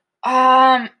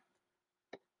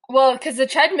 Well, because the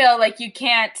treadmill, like you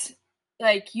can't,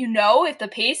 like if the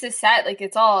pace is set, like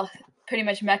it's all pretty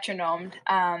much metronomed.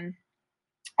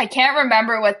 I can't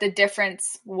remember what the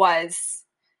difference was.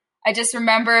 I just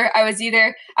remember I was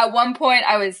either at one point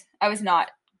I was not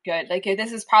good. Like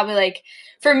this is probably like,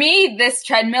 for me, this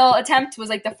treadmill attempt was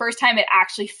like the first time it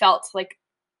actually felt like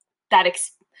that.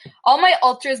 All my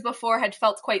ultras before had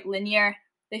felt quite linear.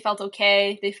 They felt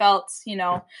okay. They felt,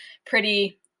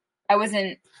 pretty, I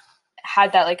wasn't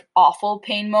had that like awful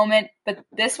pain moment, but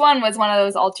this one was one of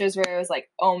those ultras where it was like,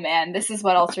 oh man, this is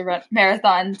what ultra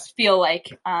marathons feel like.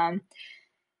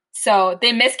 So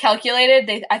they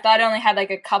miscalculated. I thought I only had like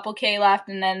a couple K left,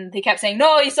 and then they kept saying,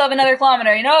 no, you still have another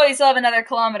kilometer. You still have another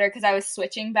kilometer, because I was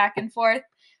switching back and forth.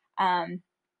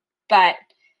 But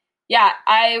yeah,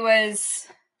 I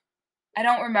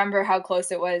don't remember how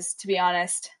close it was, to be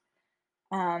honest.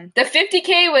 The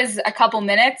 50K was a couple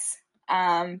minutes.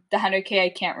 The 100K, I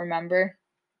can't remember.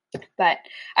 But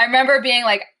I remember being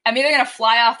like, I'm either going to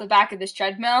fly off the back of this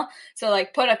treadmill, so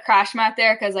like put a crash mat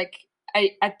there, because like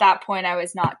at that point I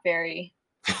was not very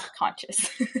conscious,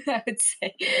 I would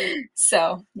say.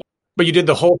 So, yeah. But you did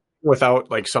the whole thing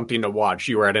without like something to watch.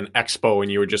 You were at an expo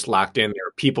and you were just locked in. There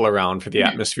were people around for the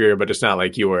atmosphere, but it's not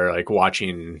like you were like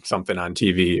watching something on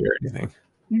TV or anything.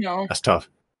 No, that's tough.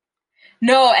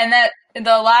 No, and that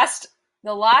the last,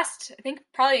 I think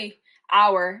probably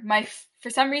hour, for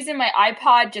some reason my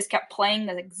iPod just kept playing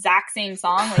the exact same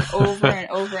song like over and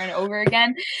over and over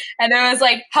again, and it was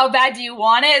like, how bad do you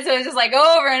want it? So it was just like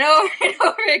over and over and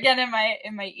over again in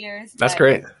my ears. That's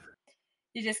great.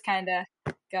 You just kind of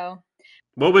go.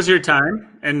 What was your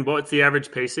time, and what's the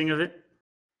average pacing of it?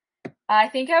 I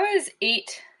think I was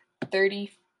 8:35,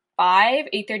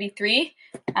 8:33,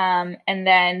 and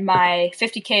then my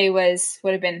 50K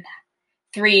would have been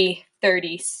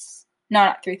 3:30. No,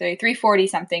 not 3:30, 3:40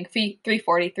 something,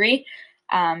 3:43.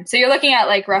 So you're looking at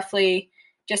like roughly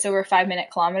just over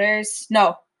 5-minute kilometers.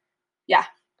 No, yeah,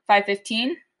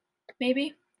 5:15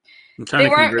 maybe.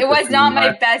 It was not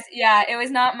my best. Yeah, it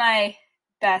was not my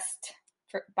best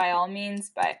by all means,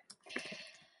 but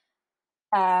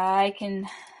I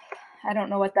don't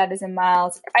know what that is in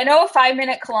miles. I know a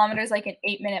 5-minute kilometer is like an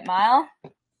 8-minute mile.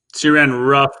 So you ran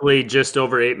roughly just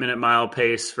over 8-minute mile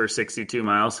pace for 62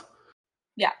 miles.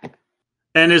 Yeah.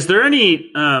 And is there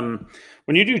any,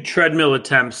 when you do treadmill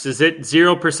attempts, is it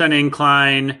 0%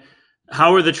 incline?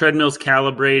 How are the treadmills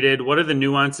calibrated? What are the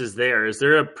nuances there? Is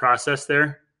there a process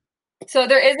there? So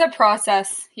there is a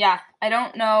process. Yeah. I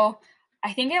don't know.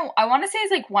 I think I want to say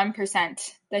it's like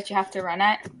 1% that you have to run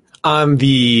at.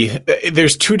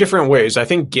 There's two different ways. I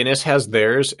think Guinness has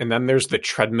theirs, and then there's the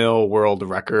treadmill world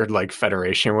record, like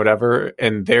federation, whatever.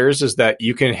 And theirs is that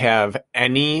you can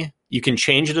you can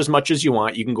change it as much as you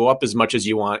want. You can go up as much as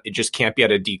you want. It just can't be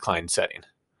at a decline setting.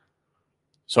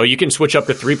 So you can switch up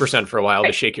to 3% for a while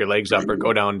to shake your legs up, or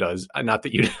go down not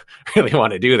that you really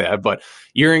want to do that, but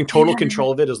you're in total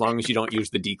control of it as long as you don't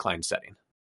use the decline setting.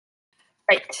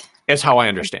 Right. That's how I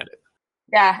understand it.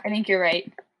 Yeah, I think you're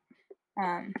right.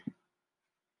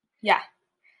 Yeah.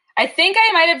 I think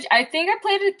I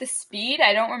played with the speed.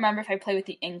 I don't remember if I played with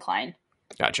the incline.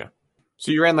 Gotcha.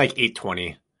 So you ran like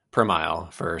 8:20 per mile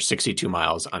for 62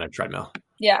 miles on a treadmill.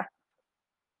 Yeah.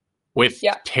 With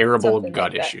terrible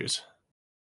gut issues.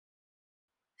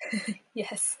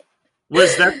 Yes.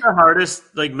 Was that the hardest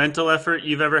mental effort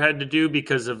you've ever had to do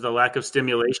because of the lack of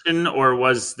stimulation, or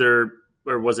was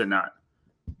it not?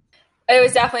 It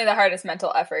was definitely the hardest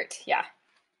mental effort. Yeah.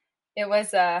 It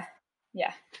was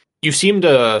yeah. You seem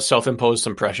to self-impose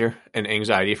some pressure and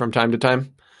anxiety from time to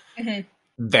time. Mm-hmm.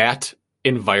 That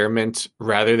environment,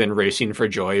 rather than racing for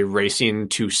joy, racing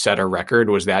to set a record,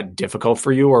 was that difficult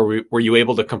for you, or were you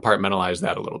able to compartmentalize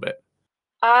that a little bit?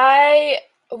 I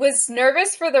was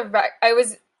nervous for I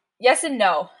was yes and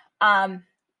no.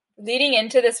 Leading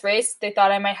into this race, they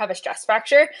thought I might have a stress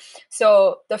fracture.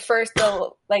 So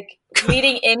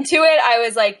leading into it, I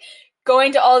was like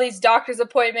going to all these doctor's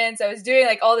appointments. I was doing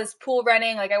like all this pool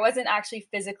running. Like I wasn't actually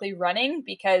physically running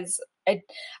because I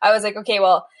was like, okay,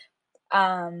 well,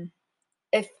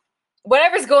 if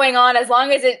whatever's going on, as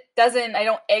long as I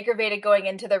don't aggravate it going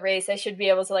into the race, I should be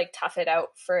able to like tough it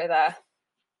out for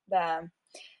the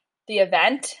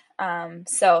event.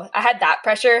 So I had that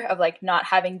pressure of like not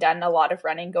having done a lot of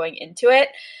running going into it,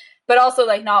 but also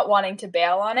like not wanting to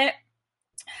bail on it.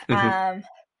 Mm-hmm.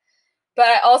 But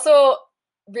I also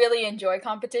really enjoy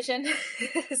competition.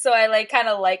 So I like kind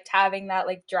of liked having that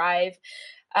like drive.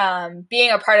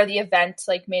 Being a part of the event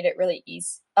like made it really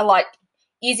a lot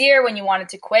easier when you wanted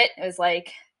to quit. It was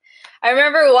like, I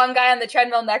remember one guy on the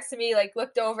treadmill next to me like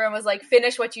looked over and was like,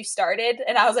 finish what you started.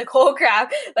 And I was like, oh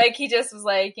crap. Like he just was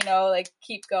like, like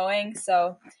keep going.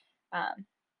 So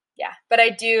yeah, but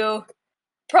I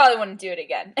probably wouldn't do it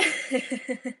again.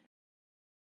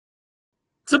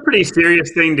 It's a pretty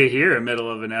serious thing to hear in the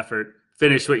middle of an effort.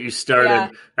 Finish what you started. Yeah.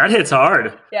 That hits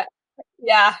hard. Yeah.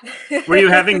 Yeah. Were you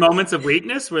having moments of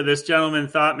weakness where this gentleman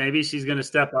thought maybe she's going to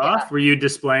step off? Were you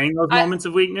displaying those moments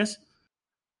of weakness?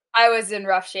 I was in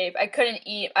rough shape. I couldn't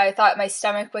eat. I thought my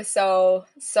stomach was so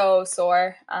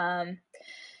sore. My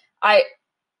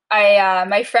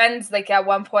friends, like at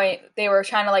one point, they were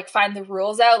trying to like find the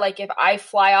rules out. Like if I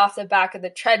fly off the back of the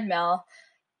treadmill,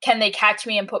 can they catch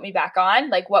me and put me back on?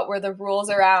 Like what were the rules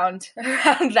around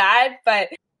that? But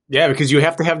yeah, because you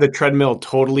have to have the treadmill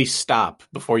totally stop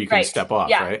before you can step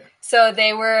off, right? So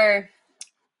they were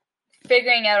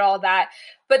figuring out all that.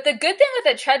 But the good thing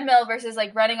with a treadmill versus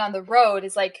like running on the road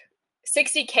is like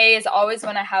 60K is always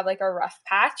when I have like a rough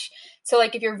patch. So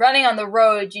like if you're running on the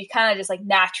road, you kind of just like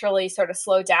naturally sort of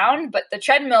slow down. But the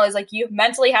treadmill is like you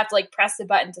mentally have to like press the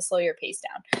button to slow your pace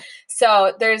down.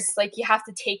 So there's like you have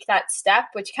to take that step,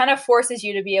 which kind of forces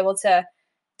you to be able to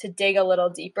dig a little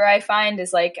deeper. I find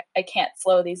is like I can't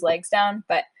slow these legs down,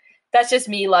 but that's just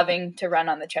me loving to run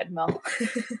on the treadmill.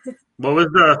 What was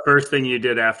the first thing you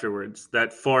did afterwards?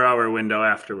 That 4-hour window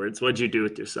afterwards? What'd you do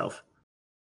with yourself?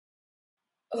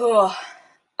 Oh,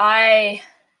 I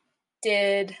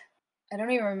don't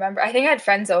even remember. I think I had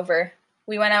friends over.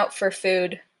 We went out for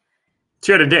food.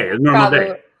 So you had a day, a normal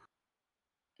day.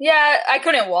 Yeah, I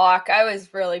couldn't walk. I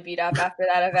was really beat up after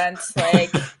that event.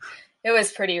 Like, it was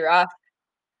pretty rough.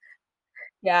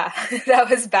 Yeah, that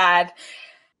was bad.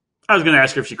 I was going to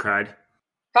ask her if she cried.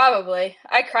 Probably.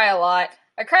 I cry a lot.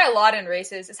 I cry a lot in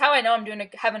races. It's how I know I'm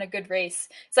having a good race.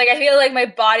 It's like I feel like my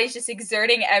body's just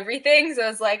exerting everything. So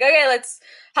it's like, okay, let's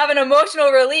have an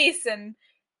emotional release, and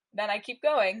then I keep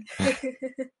going.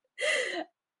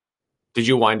 Did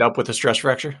you wind up with a stress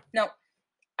fracture? No.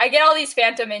 I get all these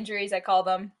phantom injuries, I call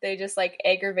them. They just like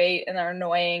aggravate and are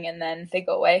annoying, and then they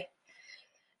go away.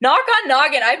 Knock on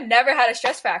noggin, I've never had a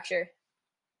stress fracture.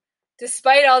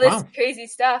 Despite all this crazy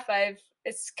stuff,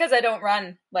 it's because I don't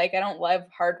run. Like, I don't love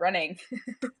hard running.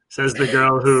 Says the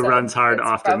girl who runs hard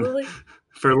often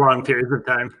for long periods of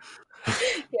time.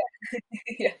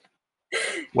 Yeah.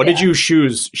 What did you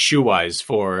choose shoe-wise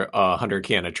for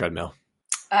 100K on a treadmill?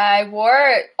 I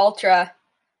wore Ultra.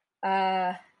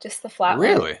 Just the flat one.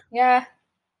 Really? Yeah.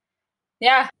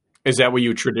 Yeah. Is that what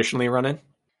you traditionally run in?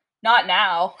 Not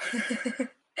now.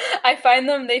 I find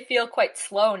they feel quite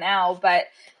slow now, but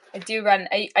I do run.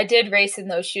 I did race in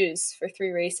those shoes for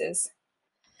 3 races.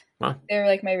 Wow. They were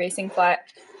like my racing flat.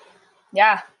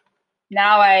 Yeah.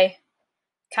 Now I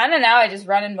just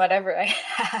run in whatever I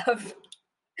have.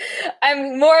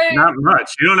 I'm more... Not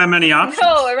much. You don't have many options.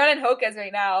 No, I run in Hoka's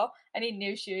right now. I need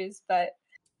new shoes, but...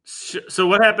 So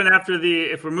what happened after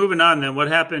if we're moving on then, what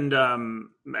happened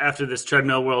after this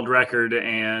treadmill world record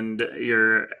and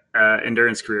your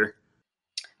endurance career?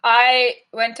 I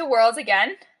went to Worlds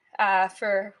again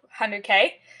for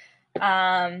 100K.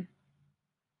 Had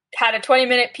a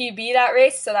 20-minute PB that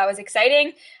race, so that was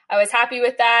exciting. I was happy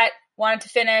with that, wanted to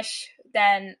finish.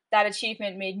 Then that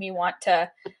achievement made me I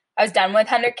was done with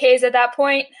 100Ks at that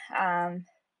point.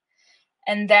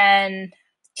 And then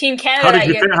Team Canada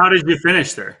How did you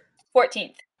finish there?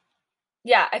 14th.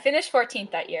 Yeah, I finished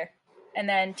 14th that year. And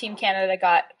then Team Canada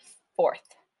got 4th,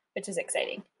 which is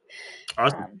exciting.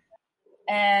 Awesome.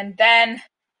 And then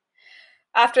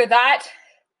after that,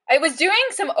 I was doing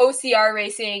some OCR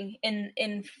racing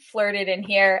in flirted in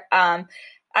here. At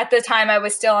the time I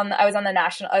was on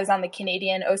the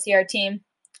Canadian OCR team,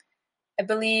 I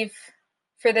believe,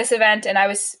 for this event. And I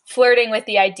was flirting with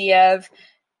the idea of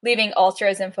leaving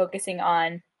ultras and focusing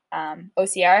on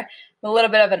OCR. I'm a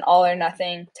little bit of an all or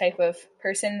nothing type of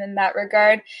person in that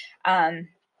regard.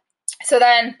 So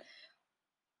then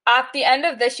at the end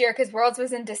of this year, because Worlds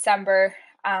was in December,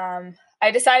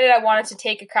 I decided I wanted to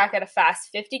take a crack at a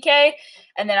fast 50K,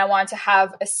 and then I wanted to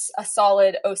have a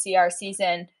solid OCR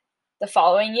season the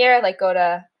following year, like go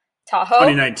to Tahoe.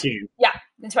 2019. Yeah,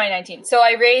 in 2019. So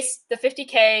I raced the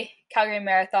 50K Calgary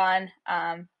Marathon,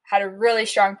 had a really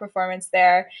strong performance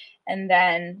there, and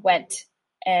then went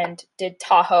and did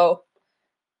Tahoe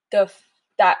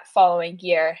that following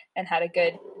year and had a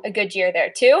good year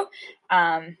there too.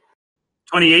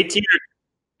 2018 or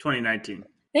 2019? I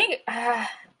think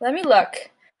let me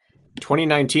look.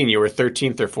 2019, you were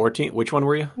 13th or 14th. Which one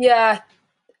were you? Yeah.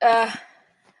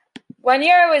 1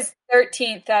 year I was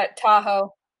 13th at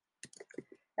Tahoe.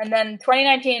 And then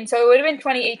 2019, so it would have been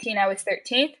 2018 I was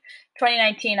 13th.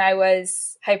 2019 I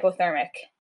was hypothermic.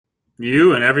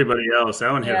 You and everybody else.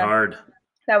 That one hit hard.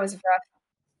 That was rough.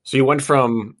 So you went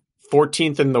from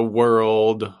 14th in the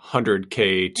world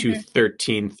 100K to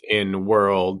 13th in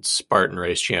world Spartan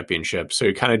race championship. So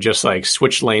you kind of just like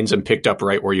switched lanes and picked up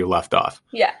right where you left off.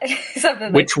 Yeah.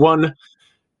 Which one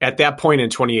at that point in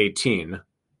 2018,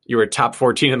 you were top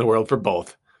 14 in the world for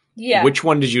both. Yeah. Which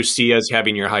one did you see as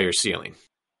having your higher ceiling?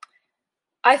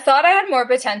 I thought I had more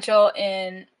potential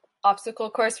in obstacle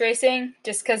course racing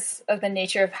just because of the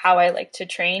nature of how I like to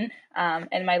train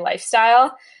and my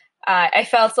lifestyle. I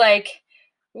felt like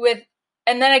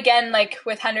and then again, like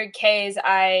with 100Ks,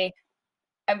 I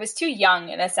was too young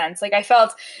in a sense. Like I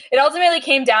felt it ultimately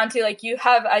came down to like you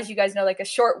have, as you guys know, like a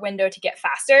short window to get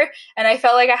faster. And I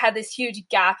felt like I had this huge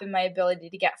gap in my ability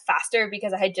to get faster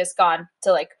because I had just gone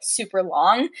to like super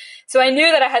long. So I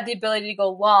knew that I had the ability to go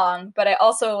long, but I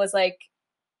also was like,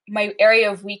 my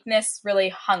area of weakness really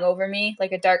hung over me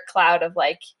like a dark cloud of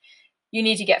like, you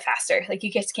need to get faster. Like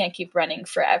you just can't keep running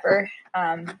forever.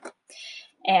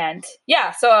 And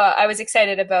yeah, so I was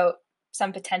excited about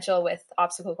some potential with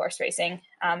obstacle course racing.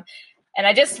 And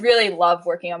I just really love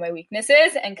working on my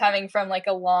weaknesses, and coming from like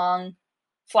a long,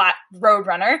 flat road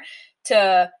runner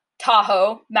to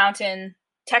Tahoe, mountain,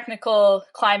 technical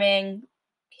climbing,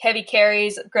 heavy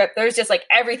carries, grip. There's just like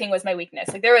everything was my weakness.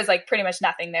 Like there was like pretty much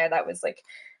nothing there that was like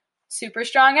super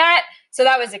strong at. So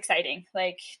that was exciting,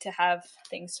 like to have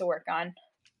things to work on.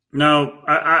 No,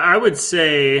 I would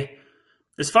say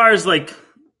as far as like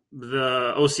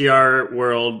the OCR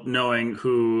world, knowing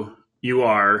who you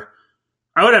are,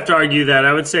 I would have to argue that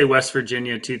I would say West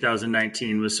Virginia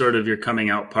 2019 was sort of your coming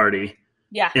out party,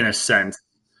 Yeah. in a sense.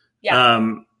 Yeah.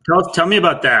 Tell me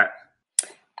about that.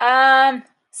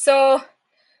 So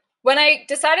when I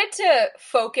decided to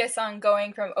focus on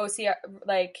going from OCR,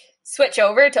 like switch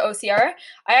over to OCR,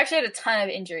 I actually had a ton of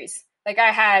injuries. Like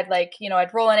I had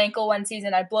I'd roll an ankle one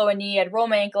season, I'd blow a knee, I'd roll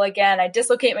my ankle again, I'd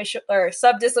dislocate my or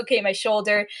subdislocate my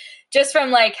shoulder just from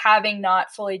like having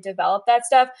not fully developed that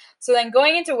stuff. So then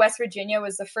going into West Virginia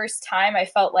was the first time I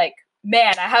felt like,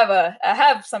 man, I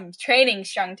have some training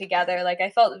strung together. Like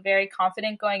I felt very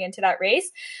confident going into that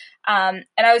race. And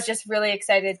I was just really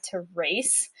excited to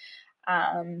race.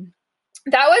 That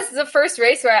was the first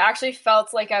race where I actually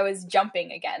felt like I was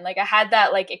jumping again. Like I had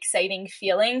that like exciting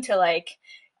feeling to like,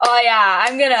 oh yeah,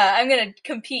 I'm gonna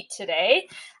compete today.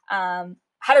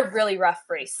 Had a really rough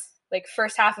race. Like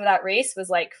first half of that race was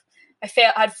like I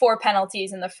had 4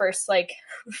 penalties in the first like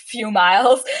few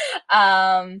miles.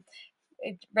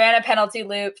 Ran a penalty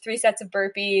loop, 3 sets of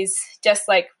burpees, just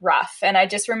like rough. And I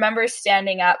just remember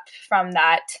standing up from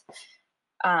that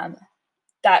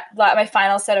my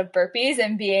final set of burpees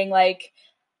and being like,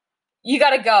 you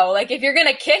got to go. Like, if you're going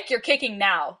to kick, you're kicking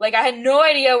now. Like, I had no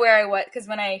idea where I was because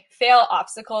when I fail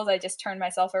obstacles, I just turn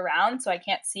myself around so I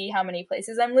can't see how many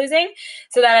places I'm losing.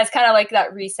 So then it's kind of like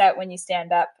that reset when you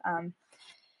stand up.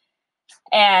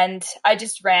 And I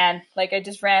just ran. Like, I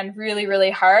just ran really,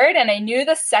 really hard. And I knew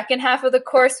the second half of the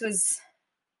course was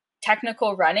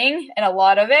technical running and a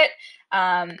lot of it.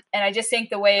 And I just think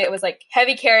the way it was like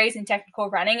heavy carries and technical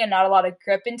running and not a lot of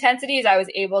grip intensities, I was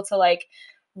able to like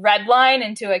red line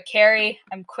into a carry.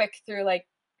 I'm quick through like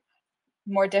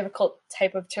more difficult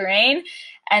type of terrain.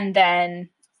 And then,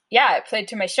 yeah, it played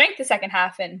to my strength the second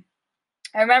half. And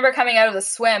I remember coming out of the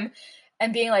swim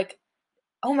and being like,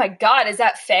 oh my God, is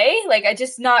that Faye? Like, I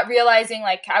just not realizing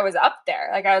like I was up there.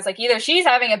 Like, I was like, either she's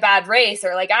having a bad race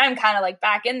or like I'm kind of like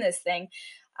back in this thing.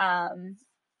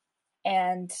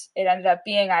 And it ended up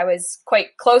being I was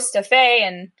quite close to Faye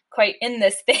and quite in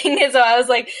this thing. And so I was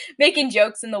like making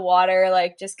jokes in the water,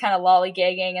 like just kind of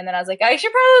lollygagging. And then I was like, I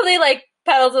should probably like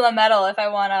pedal to the metal if I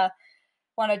want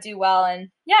to do well. And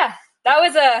yeah, that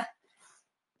was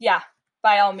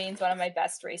by all means, one of my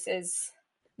best races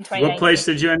in 2019. What place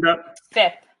did you end up?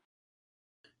 5th.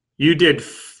 You did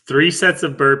 3 sets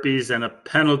of burpees and a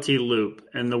penalty loop.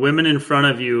 And the women in front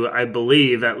of you, I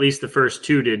believe, at least the first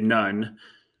 2 did none.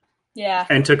 Yeah.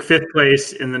 And took 5th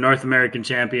place in the North American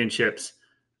Championships.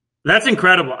 That's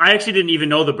incredible. I actually didn't even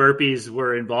know the burpees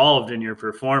were involved in your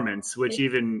performance, which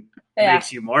even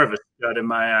makes you more of a stud in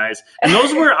my eyes. And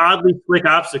those were oddly slick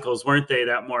obstacles, weren't they,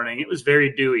 that morning? It was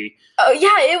very dewy. Oh,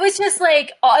 yeah. It was just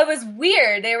like, it was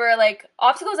weird. They were like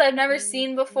obstacles I've never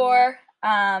seen before.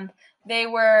 They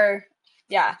were,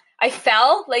 yeah. I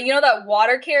fell, like, you know, that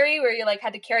water carry where you like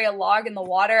had to carry a log in the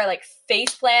water. I like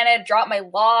face planted, dropped my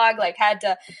log, like I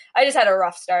just had a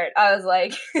rough start. I was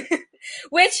like,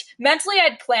 which mentally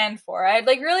I'd planned for. I'd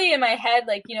like really in my head,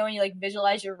 like, you know, when you like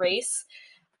visualize your race,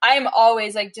 I'm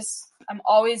always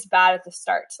bad at the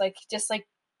start. Like, just like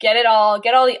get all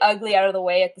the ugly out of the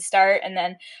way at the start. And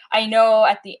then I know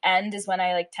at the end is when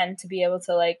I like tend to be able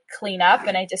to like clean up.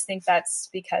 And I just think that's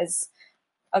because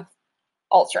of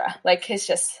ultra, like it's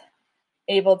just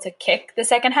able to kick the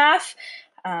second half.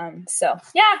 So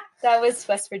yeah, that was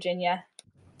West Virginia.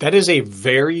 That is a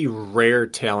very rare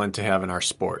talent to have in our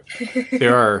sport.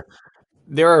 There are,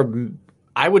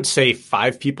 I would say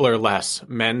 5 people or less,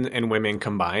 men and women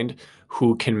combined,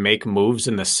 who can make moves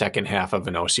in the second half of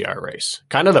an OCR race.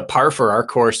 Kind of the par for our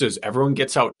course is everyone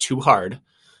gets out too hard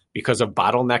because of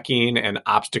bottlenecking and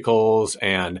obstacles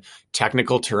and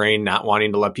technical terrain, not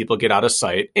wanting to let people get out of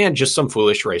sight, and just some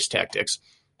foolish race tactics.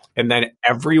 And then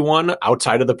everyone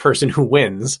outside of the person who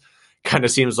wins kind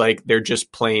of seems like they're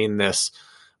just playing this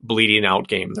bleeding out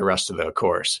game the rest of the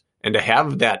course. And to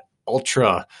have that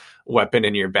ultra weapon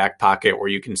in your back pocket where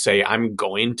you can say, I'm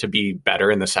going to be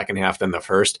better in the second half than the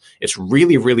first, it's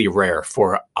really, really rare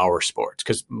for our sports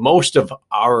because most of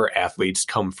our athletes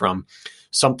come from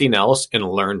something else and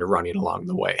learned running along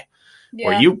the way. Yeah.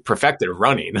 Where you perfected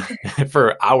running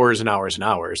for hours and hours and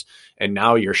hours, and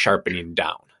now you're sharpening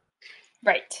down.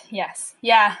 Right. Yes.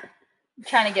 Yeah. I'm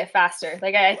trying to get faster.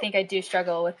 Like I think I do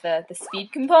struggle with the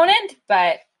speed component,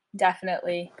 but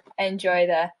definitely I enjoy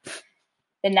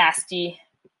the nasty,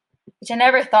 which I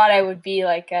never thought I would be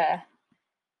like a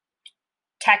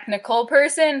technical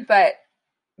person, but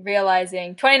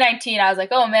realizing 2019, I was like,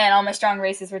 oh man, all my strong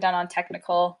races were done on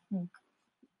technical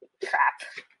crap,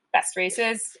 best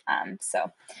races.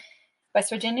 So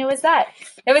West Virginia was that.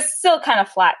 It was still kind of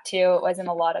flat too. It wasn't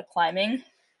a lot of climbing.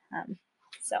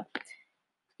 So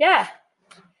yeah,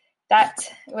 that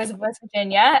was West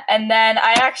Virginia. And then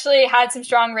I actually had some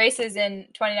strong races in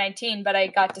 2019, but I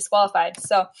got disqualified.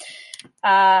 So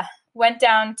went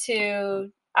down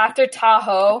to, after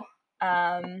Tahoe,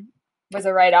 was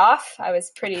a write-off. I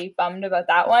was pretty bummed about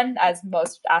that one, as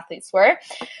most athletes were.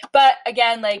 But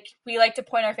again, like, we like to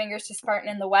point our fingers to Spartan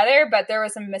in the weather, but there were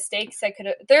some mistakes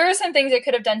there were some things I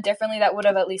could have done differently that would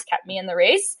have at least kept me in the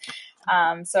race.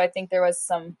 So I think there was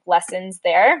some lessons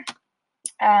there.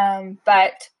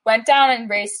 But went down and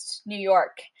raced New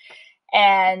York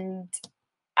and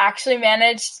actually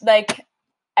managed, like,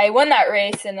 I won that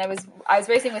race, and I was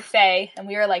racing with Faye, and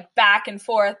we were like back and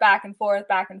forth.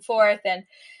 And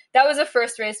that was the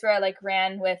first race where I like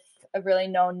ran with a really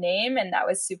known name, and that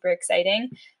was super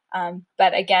exciting.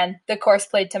 But again, the course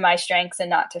played to my strengths and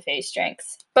not to Faye's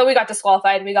strengths. But we got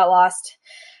disqualified. We got lost.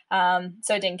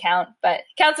 So it didn't count, but it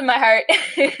counts in my heart.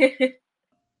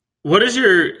 What is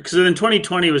because then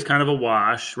 2020 was kind of a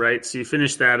wash, right? So you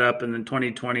finished that up, and then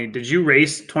 2020, did you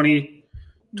race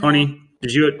 2020? No.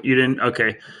 Did you didn't?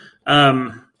 Okay.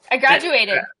 I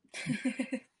graduated.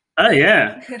 Oh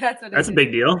yeah. That's a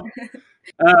big deal.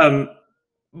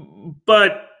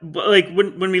 But like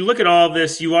when we look at all of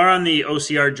this, you are on the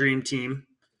OCR Dream Team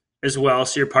as well.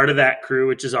 So you're part of that crew,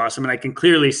 which is awesome. And I can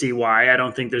clearly see why. I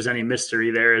don't think there's any mystery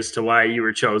there as to why you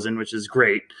were chosen, which is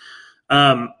great.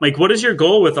 Like, what is your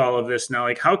goal with all of this now?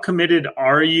 Like, how committed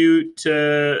are you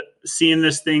to seeing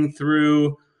this thing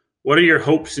through? What are your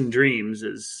hopes and dreams,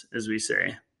 as we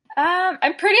say?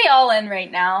 I'm pretty all in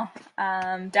right now.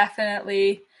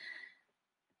 Definitely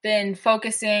been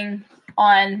focusing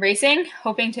on racing,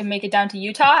 hoping to make it down to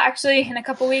Utah actually in a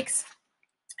couple weeks.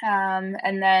 And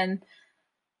then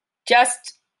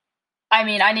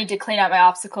I need to clean up my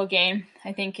obstacle game.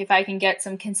 I think if I can get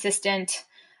some consistent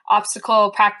obstacle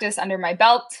practice under my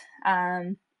belt,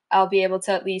 I'll be able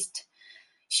to at least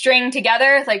string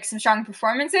together like some strong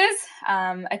performances.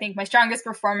 I think my strongest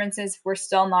performances were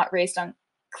still not raced on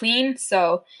clean,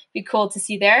 so it'd be cool to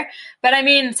see there. But I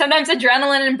mean, sometimes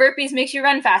adrenaline and burpees makes you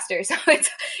run faster, so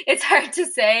it's hard to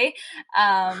say.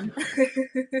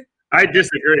 I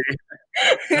disagree.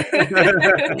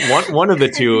 one of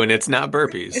the two, and it's not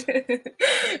burpees.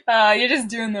 You're just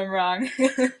doing them wrong.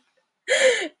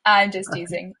 I'm just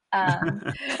teasing.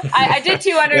 I did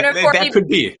 240. That could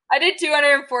be. I did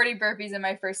 240 burpees in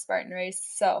my first Spartan race,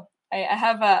 so I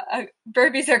have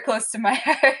burpees are close to my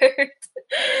heart.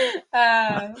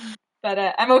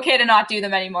 But I'm okay to not do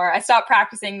them anymore. I stopped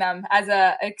practicing them as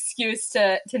a excuse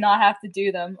to not have to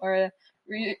do them, or a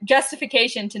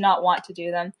justification to not want to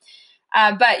do them.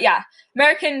 But yeah,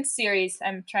 American Series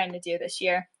I'm trying to do this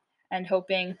year and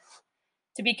hoping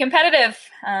to be competitive.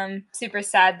 Super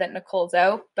sad that Nicole's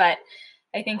out, but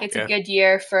I think it's a good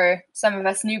year for some of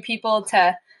us new people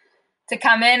to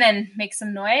come in and make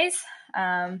some noise.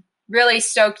 Really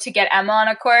stoked to get Emma on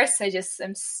a course.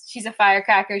 She's a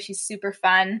firecracker. She's super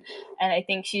fun. And I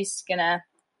think she's going to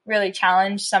really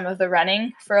challenge some of the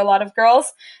running for a lot of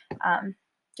girls,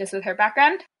 just with her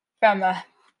background from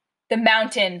the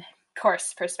mountain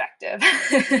course perspective.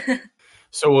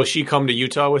 So will she come to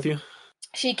Utah with you?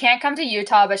 She can't come to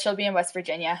Utah, but she'll be in West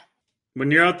Virginia.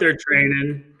 When you're out there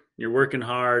training, you're working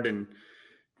hard, and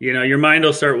your mind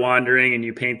will start wandering, and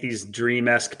you paint these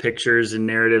dream-esque pictures and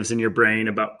narratives in your brain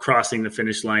about crossing the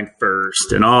finish line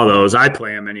first and all those. I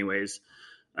play them anyways.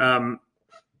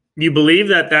 You believe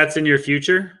that that's in your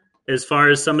future as far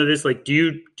as some of this? Like,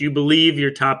 do you believe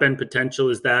your top-end potential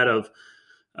is that of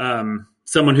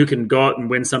someone who can go out and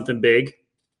win something big?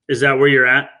 Is that where you're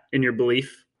at in your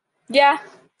belief? Yeah.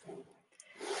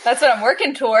 That's what I'm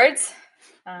working towards.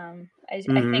 I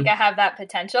think I have that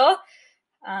potential.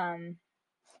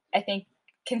 I think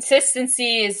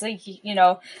consistency is like,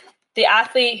 the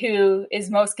athlete who is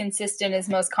most consistent is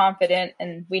most confident.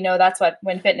 And we know that's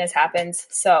when fitness happens.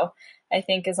 So I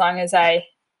think as long as I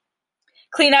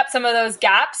clean up some of those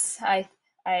gaps, I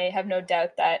have no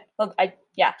doubt that,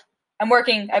 I'm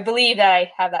working. I believe that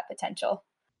I have that potential.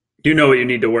 You know what you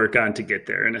need to work on to get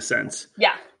there in a sense.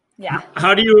 Yeah. Yeah.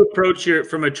 How do you approach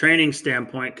from a training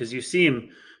standpoint? Because you seem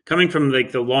coming from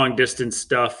like the long distance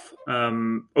stuff,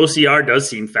 OCR does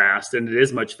seem fast, and it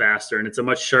is much faster, and it's a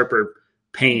much sharper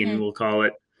pain, we'll call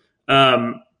it.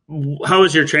 How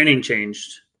has your training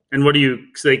changed? And what do you,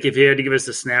 like, if you had to give us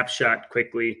a snapshot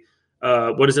quickly,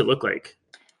 what does it look like?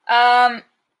 Now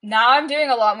I'm doing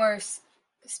a lot more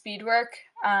speed work.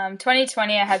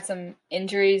 2020, I had some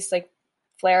injuries, like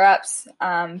flare-ups,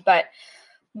 but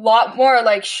a lot more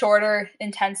like shorter,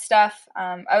 intense stuff.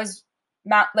 I was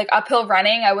like uphill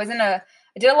running. I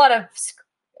did a lot of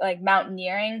like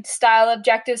mountaineering style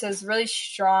objectives. So it's really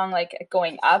strong, like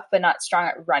going up, but not strong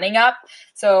at running up.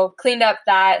 So cleaned up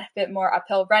that, a bit more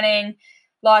uphill running,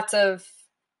 lots of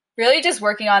really just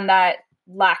working on that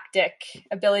lactic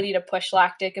ability to push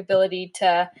lactic, ability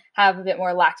to have a bit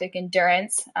more lactic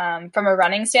endurance from a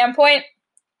running standpoint.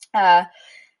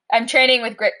 I'm training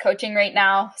with grit coaching right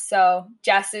now. So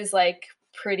Jess is like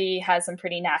has some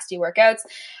pretty nasty workouts.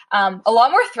 A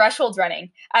lot more threshold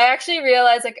running. I actually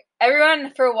realized like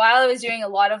everyone for a while I was doing a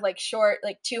lot of like short,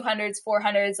 like 200s,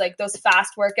 400s, like those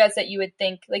fast workouts that you would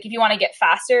think like if you want to get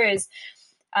faster is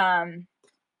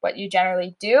what you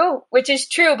generally do, which is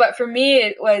true. But for me,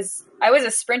 I was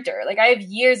a sprinter. Like I have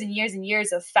years and years and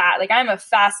years of fat. Like I'm a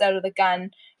fast out of the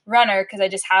gun runner because I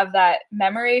just have that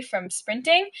memory from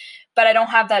sprinting, but I don't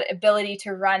have that ability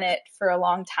to run it for a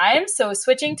long time. So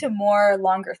switching to more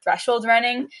longer threshold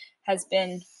running has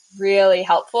been really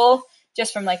helpful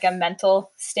just from like a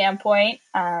mental standpoint.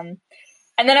 And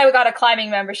then I got a climbing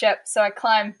membership. So I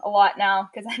climb a lot now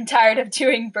because I'm tired of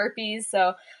doing burpees.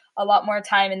 So a lot more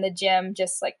time in the gym,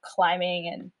 just like climbing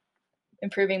and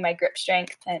improving my grip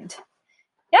strength. And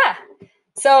yeah,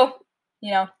 so,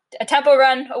 a tempo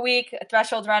run a week, a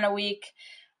threshold run a week,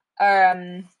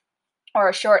 or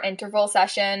a short interval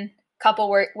session, couple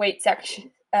weight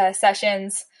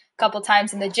sessions, couple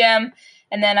times in the gym.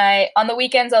 And then on the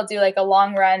weekends, I'll do like a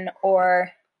long run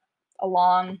or a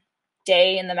long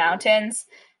day in the mountains.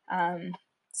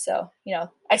 So,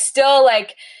 I still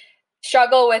like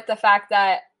struggle with the fact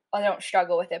that I don't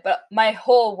struggle with it, but my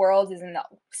whole world is in the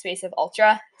space of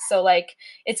ultra. So like,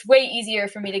 it's way easier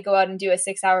for me to go out and do a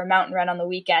 6-hour mountain run on the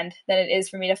weekend than it is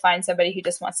for me to find somebody who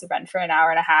just wants to run for an hour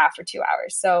and a half or 2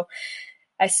 hours. So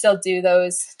I still do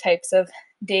those types of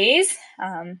days.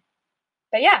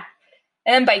 But yeah,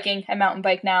 and then biking, I mountain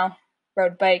bike now,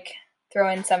 road bike, throw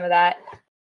in some of that.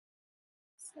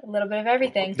 A little bit of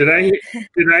everything. Did I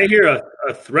hear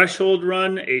a threshold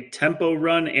run, a tempo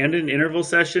run, and an interval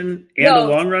session and a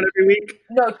long run every week?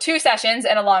 No, 2 sessions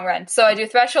and a long run. So I do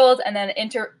threshold and then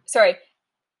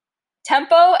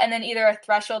tempo and then either a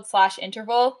threshold /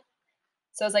 interval.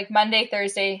 So it's like Monday,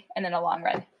 Thursday, and then a long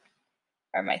run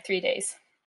are my 3 days.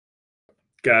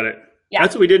 Got it. Yeah.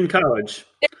 That's what we did in college.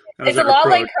 It's a lot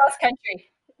like cross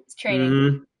country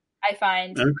training, I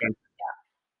find. Okay.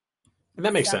 Yeah.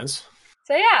 That makes sense.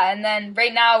 So yeah, and then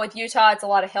right now with Utah, it's a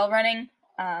lot of hill running.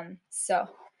 So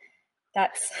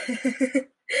that's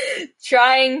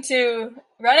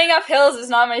running up hills is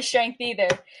not my strength either.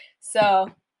 So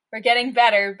we're getting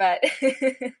better, but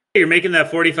you're making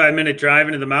that 45-minute drive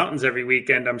into the mountains every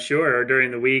weekend, I'm sure, or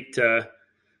during the week to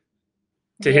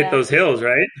hit those hills,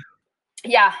 right?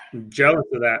 Yeah. I'm jealous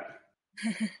of that.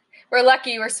 We're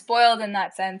lucky. We're spoiled in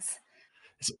that sense.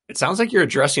 It sounds like you're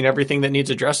addressing everything that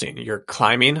needs addressing. You're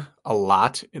climbing a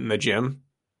lot in the gym,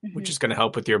 which is going to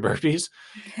help with your burpees.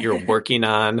 You're working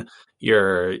on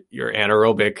your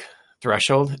anaerobic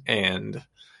threshold and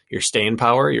your staying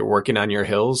power. You're working on your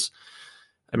hills.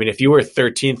 I mean, if you were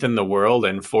 13th in the world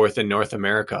and 4th in North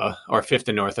America or 5th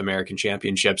in North American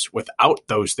championships without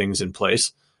those things in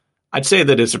place, I'd say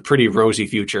that it's a pretty rosy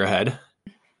future ahead.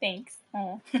 Thanks.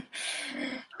 Oh.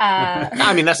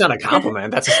 I mean, that's not a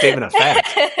compliment. That's a statement of fact.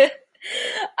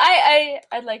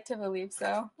 I'd like to believe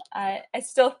so. I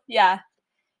still,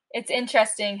 it's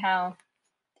interesting how,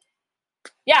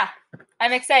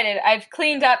 I'm excited. I've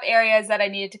cleaned up areas that I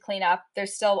needed to clean up.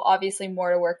 There's still obviously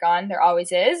more to work on. There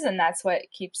always is. And that's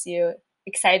what keeps you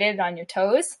excited on your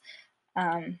toes.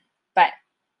 But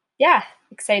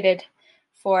excited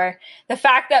for the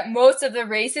fact that most of the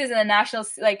races in the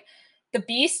nationals, like the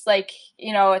beast, like,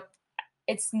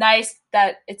 it's nice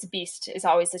that it's a beast is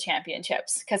always the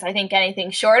championships, because I think anything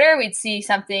shorter, we'd see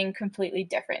something completely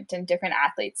different and different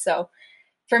athletes. So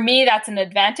for me, that's an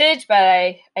advantage, but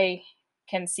I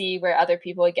can see where other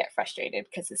people would get frustrated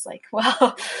because it's like,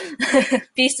 well,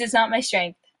 beast is not my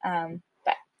strength.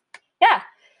 But yeah.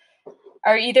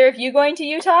 Are either of you going to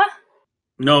Utah?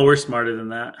 No, we're smarter than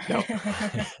that. No.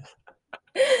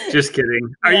 Just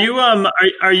kidding. Are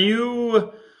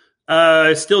you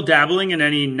still dabbling in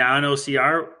any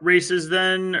non-OCR races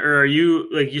then? Or are you,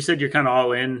 like you said, you're kind of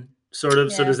all in sort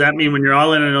of. Yeah. So does that mean when you're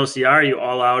all in an OCR, are you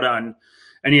all out on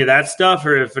any of that stuff?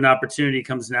 Or if an opportunity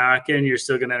comes knocking, you're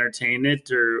still going to entertain it?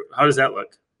 Or how does that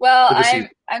look? Well, I'm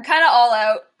kind of all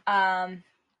out.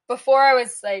 Before I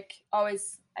was like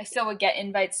always, I still would get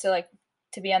invites to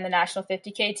be on the national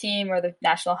 50K team or the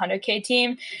national 100K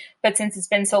team. But since it's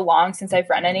been so long since I've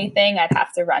run anything, I'd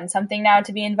have to run something now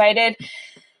to be invited.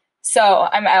 So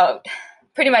I'm out,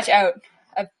 pretty much out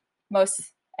of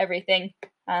most everything.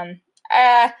 Other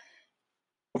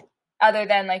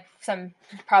than like some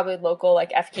probably local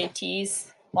like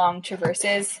FKTs long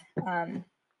traverses,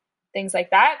 things like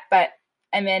that. But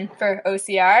I'm in for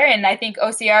OCR, and I think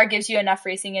OCR gives you enough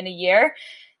racing in a year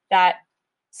that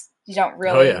you don't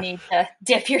really need to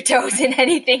dip your toes in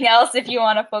anything else if you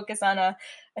want to focus on a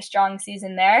strong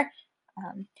season there.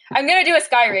 I'm going to do a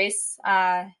sky race,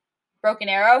 Broken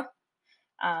Arrow,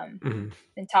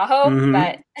 in Tahoe,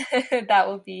 but that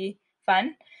will be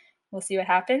fun. We'll see what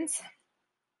happens.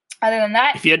 Other than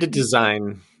that, if you had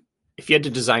to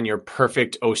design your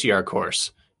perfect OCR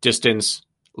course, distance,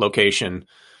 location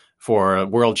for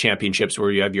world championships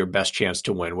where you have your best chance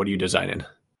to win, what are you designing?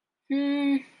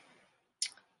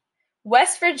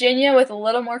 West Virginia with a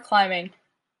little more climbing.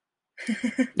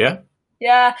 Yeah?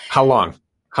 Yeah. How long?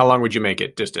 How long would you make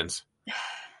it distance?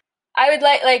 I would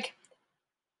like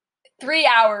 3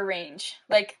 hour range,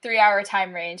 like 3 hour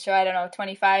time range. So I don't know,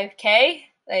 25K,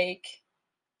 like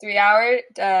 3 hour,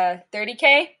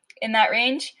 30K in that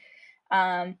range.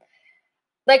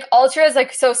 Like ultras,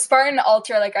 like, so Spartan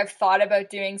Ultra, like I've thought about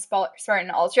doing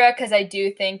Spartan Ultra because I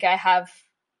do think I have,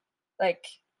 like,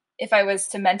 if I was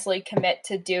to mentally commit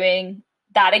to doing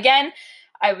that again,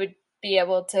 I would be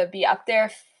able to be up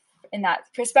there in that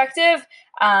perspective.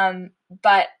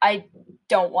 But I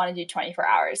don't want to do 24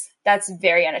 hours. That's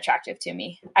very unattractive to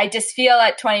me. I just feel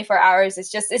at 24 hours,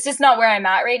 it's just not where I'm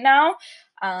at right now.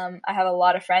 I have a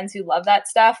lot of friends who love that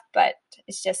stuff, but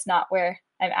it's just not where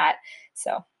I'm at.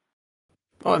 So.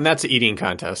 Oh, and that's an eating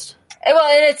contest. Well,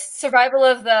 and it's survival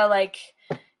of the, like,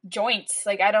 joints.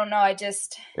 Like, I don't know.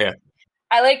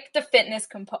 I like the fitness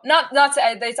component.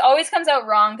 It always comes out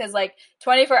wrong because, like,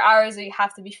 24 hours, you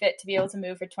have to be fit to be able to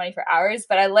move for 24 hours.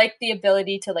 But I like the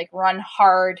ability to, like, run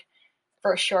hard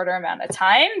for a shorter amount of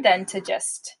time than to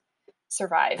just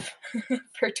survive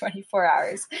for 24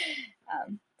 hours.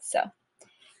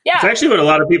 Yeah. It's actually what a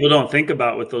lot of people don't think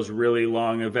about with those really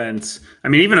long events. I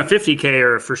mean, even a 50K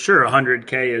or for sure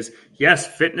 100K is, yes,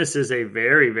 fitness is a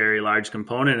very, very large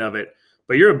component of it.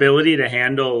 But your ability to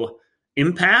handle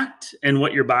impact and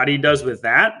what your body does with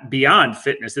that beyond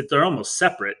fitness, that they're almost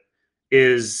separate,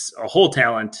 is a whole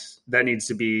talent that needs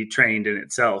to be trained in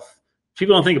itself.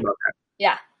 People don't think about that.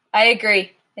 Yeah, I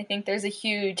agree. I think there's a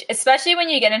huge, especially when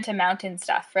you get into mountain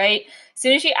stuff, right? As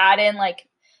soon as you add in, like,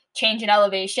 change in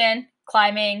elevation,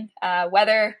 climbing,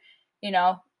 weather,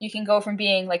 you can go from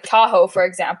being like Tahoe, for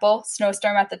example,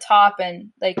 snowstorm at the top,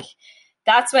 and like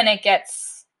that's when it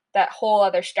gets that whole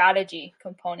other strategy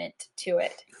component to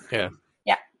it. Yeah.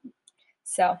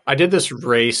 So I did this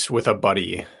race with a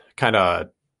buddy, kind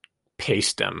of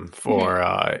paced him for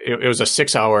it was a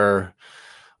 6 hour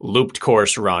looped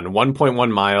course run,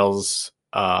 1.1 miles,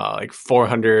 like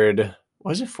 400,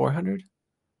 was it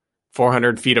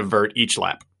 400 feet of vert each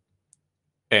lap.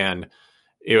 And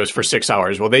it was for 6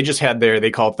 hours. Well, they just had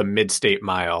they call it the Mid-State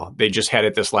Mile. They just had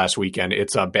it this last weekend.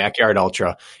 It's a backyard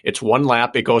ultra. It's one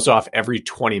lap. It goes off every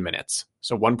 20 minutes.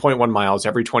 So 1.1 miles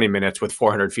every 20 minutes with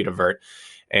 400 feet of vert.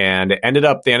 And they ended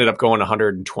up going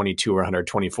 122 or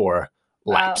 124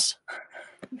 laps.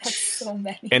 That's so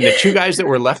many. And the two guys that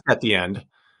were left at the end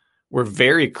were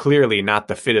very clearly not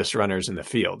the fittest runners in the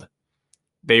field.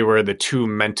 They were the two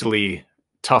mentally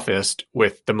toughest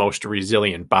with the most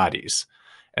resilient bodies.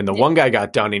 And the one guy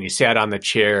got done and he sat on the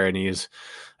chair and he's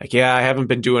like, yeah, I haven't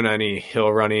been doing any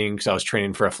hill running because I was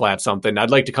training for a flat something. I'd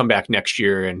like to come back next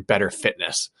year in better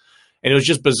fitness. And it was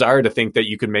just bizarre to think that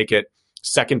you could make it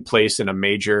second place in a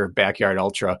major backyard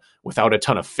ultra without a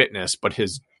ton of fitness, but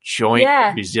his joint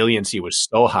resiliency was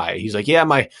so high. He's like, yeah,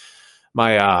 my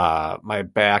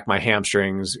back, my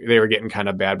hamstrings, they were getting kind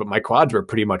of bad, but my quads were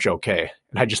pretty much okay.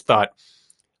 And I just thought,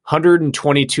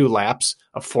 122 laps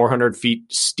of 400 feet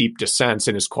steep descents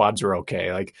and his quads were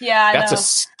okay. Like, that's a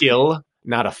skill,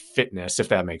 not a fitness, if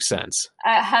that makes sense.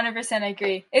 I 100%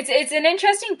 agree. It's an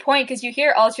interesting point because you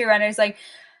hear ultra runners, like,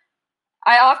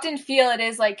 I often feel it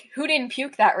is like, who didn't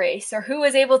puke that race or who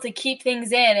was able to keep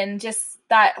things in, and just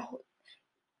that.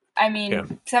 I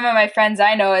mean, some of my friends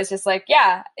I know is just like,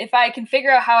 yeah, if I can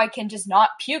figure out how I can just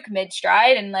not puke mid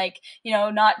stride and, like,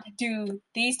 not do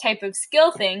these type of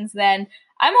skill things, then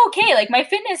I'm okay. Like, my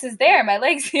fitness is there. My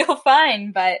legs feel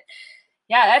fine. But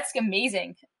yeah, that's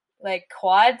amazing. Like,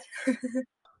 quad.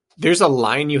 There's a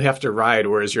line you have to ride,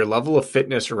 whereas your level of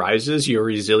fitness rises, your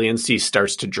resiliency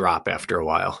starts to drop after a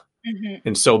while. Mm-hmm.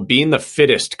 And so being the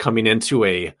fittest coming into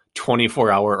a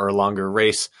 24-hour or longer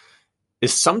race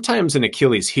is sometimes an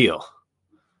Achilles heel.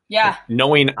 Yeah. Like,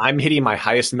 knowing I'm hitting my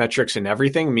highest metrics and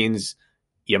everything means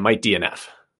you might DNF.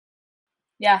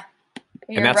 Yeah.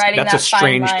 And that's a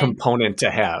strange component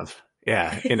to have.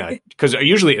 Yeah. Because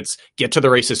usually it's get to the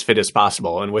race as fit as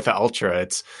possible. And with the ultra,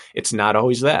 it's not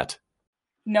always that.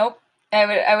 Nope.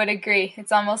 I would agree.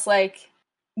 It's almost like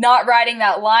not riding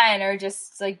that line, or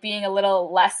just like being a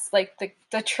little less, like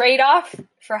the trade-off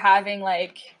for having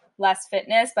like less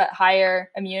fitness but higher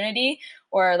immunity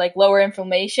or like lower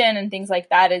inflammation and things like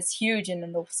that is huge in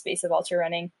the space of ultra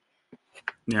running.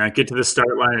 Yeah, get to the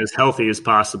start line as healthy as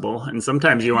possible. And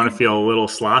sometimes you want to feel a little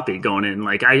sloppy going in.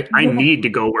 Like I need to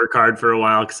go work hard for a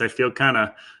while because I feel kind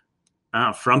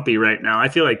of frumpy right now. I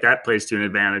feel like that plays to an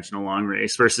advantage in a long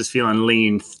race versus feeling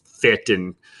lean, fit,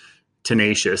 and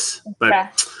tenacious.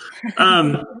 But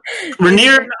we're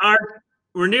nearing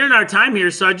our time here,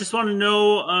 so I just want to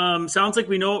know. Sounds like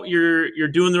we know you're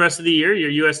doing the rest of the year, your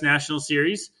U.S. National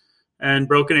Series and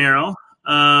Broken Arrow.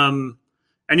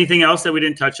 Anything else that we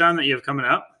didn't touch on that you have coming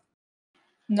up?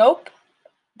 Nope,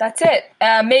 that's it.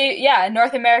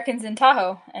 North Americans in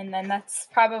Tahoe, and then that's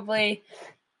probably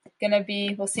gonna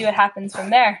be. We'll see what happens from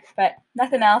there, but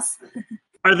nothing else.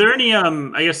 Are there any,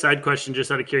 I guess, side question,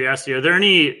 just out of curiosity, are there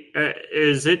any,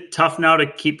 is it tough now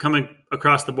to keep coming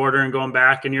across the border and going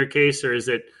back in your case, or is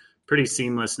it pretty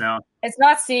seamless now? It's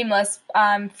not seamless.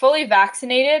 I'm fully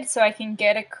vaccinated, so I can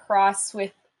get across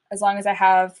with, as long as I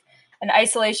have an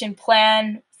isolation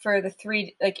plan for the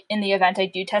 3, like in the event I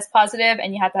do test positive,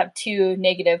 and you have to have 2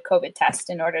 negative COVID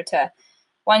tests in order to,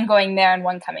 one going there and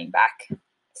one coming back.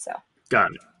 So.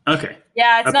 Got it. Okay.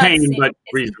 Yeah, it's not pain, but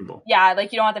reasonable. Yeah,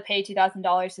 like you don't have to pay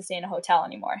 $2,000 to stay in a hotel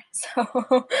anymore, so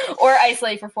or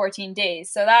isolate for 14 days.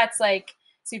 So that's like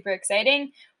super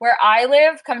exciting. Where I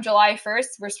live, come July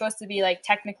 1st, we're supposed to be like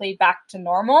technically back to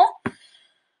normal.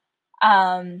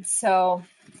 So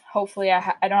hopefully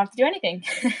I don't have to do anything.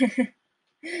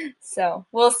 So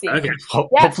we'll see. Okay.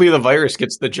 Hopefully the virus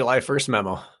gets the July 1st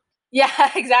memo.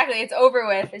 Yeah, exactly. It's over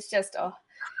with. It's just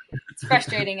it's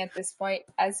frustrating at this point,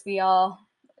 as we all.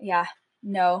 Yeah,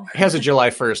 no. It has a July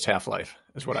 1st half-life,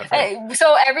 is what I've heard.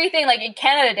 So everything, like in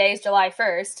Canada Day, is July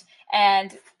 1st,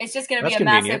 and it's just going to be a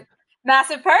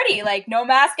massive party. Like no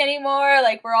mask anymore.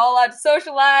 Like we're all allowed to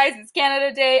socialize. It's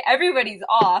Canada Day. Everybody's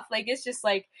off. Like it's just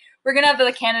like we're gonna have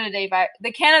the Canada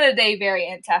Day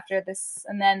variant after this,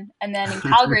 and then in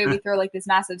Calgary we throw like this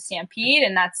massive stampede,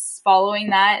 and that's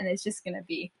following that, and it's just gonna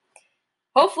be.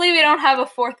 Hopefully, we don't have a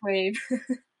 4th wave.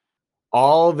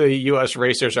 All the U.S.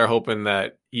 racers are hoping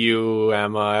that you,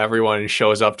 Emma, everyone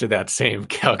shows up to that same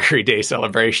Calgary Day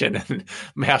celebration and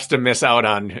has to miss out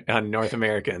on North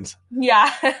Americans. Yeah,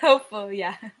 hopefully,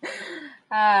 yeah.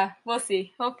 We'll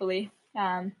see, hopefully.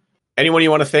 Anyone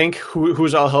you want to thank?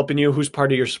 Who's all helping you? Who's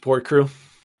part of your support crew?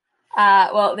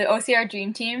 Well, the OCR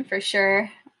Dream Team, for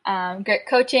sure. Great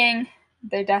coaching.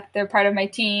 They're part of my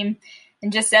team.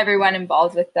 And just everyone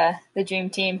involved with the Dream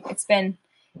Team.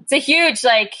 It's a huge,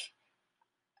 like,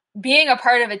 being a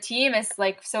part of a team is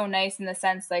like so nice in the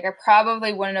sense, like I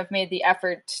probably wouldn't have made the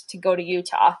effort to go to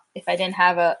Utah if I didn't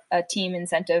have a team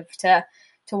incentive to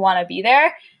want to be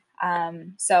there.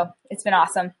 So it's been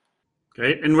awesome.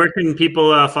 Great. And where can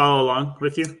people follow along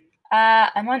with you?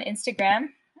 I'm on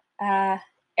Instagram.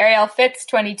 Arielle Fitz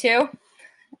 22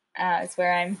 is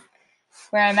where I'm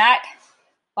at.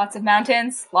 Lots of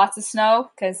mountains, lots of snow,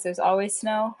 because there's always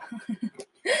snow.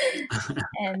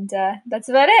 And that's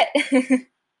about it.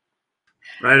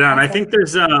 Right on. I think you're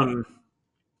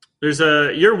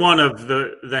one of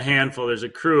the handful. There's a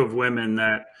crew of women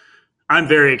that I'm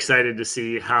very excited to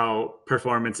see how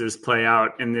performances play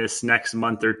out in this next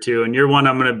month or two. And you're one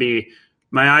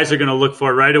my eyes are going to look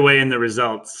for right away in the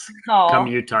results. Come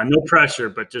Utah. No pressure,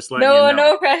 but just let you know.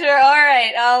 No pressure. All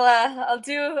right. I'll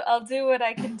do what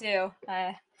I can do.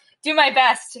 Do my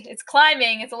best. It's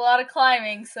climbing. It's a lot of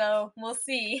climbing, so we'll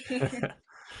see.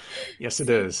 Yes, it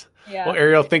is. Yeah. Well,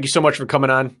 Arielle, thank you so much for coming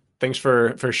on. Thanks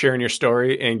for sharing your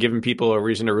story and giving people a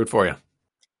reason to root for you.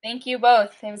 Thank you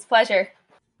both. It was a pleasure.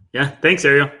 Yeah. Thanks,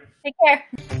 Arielle. Take care.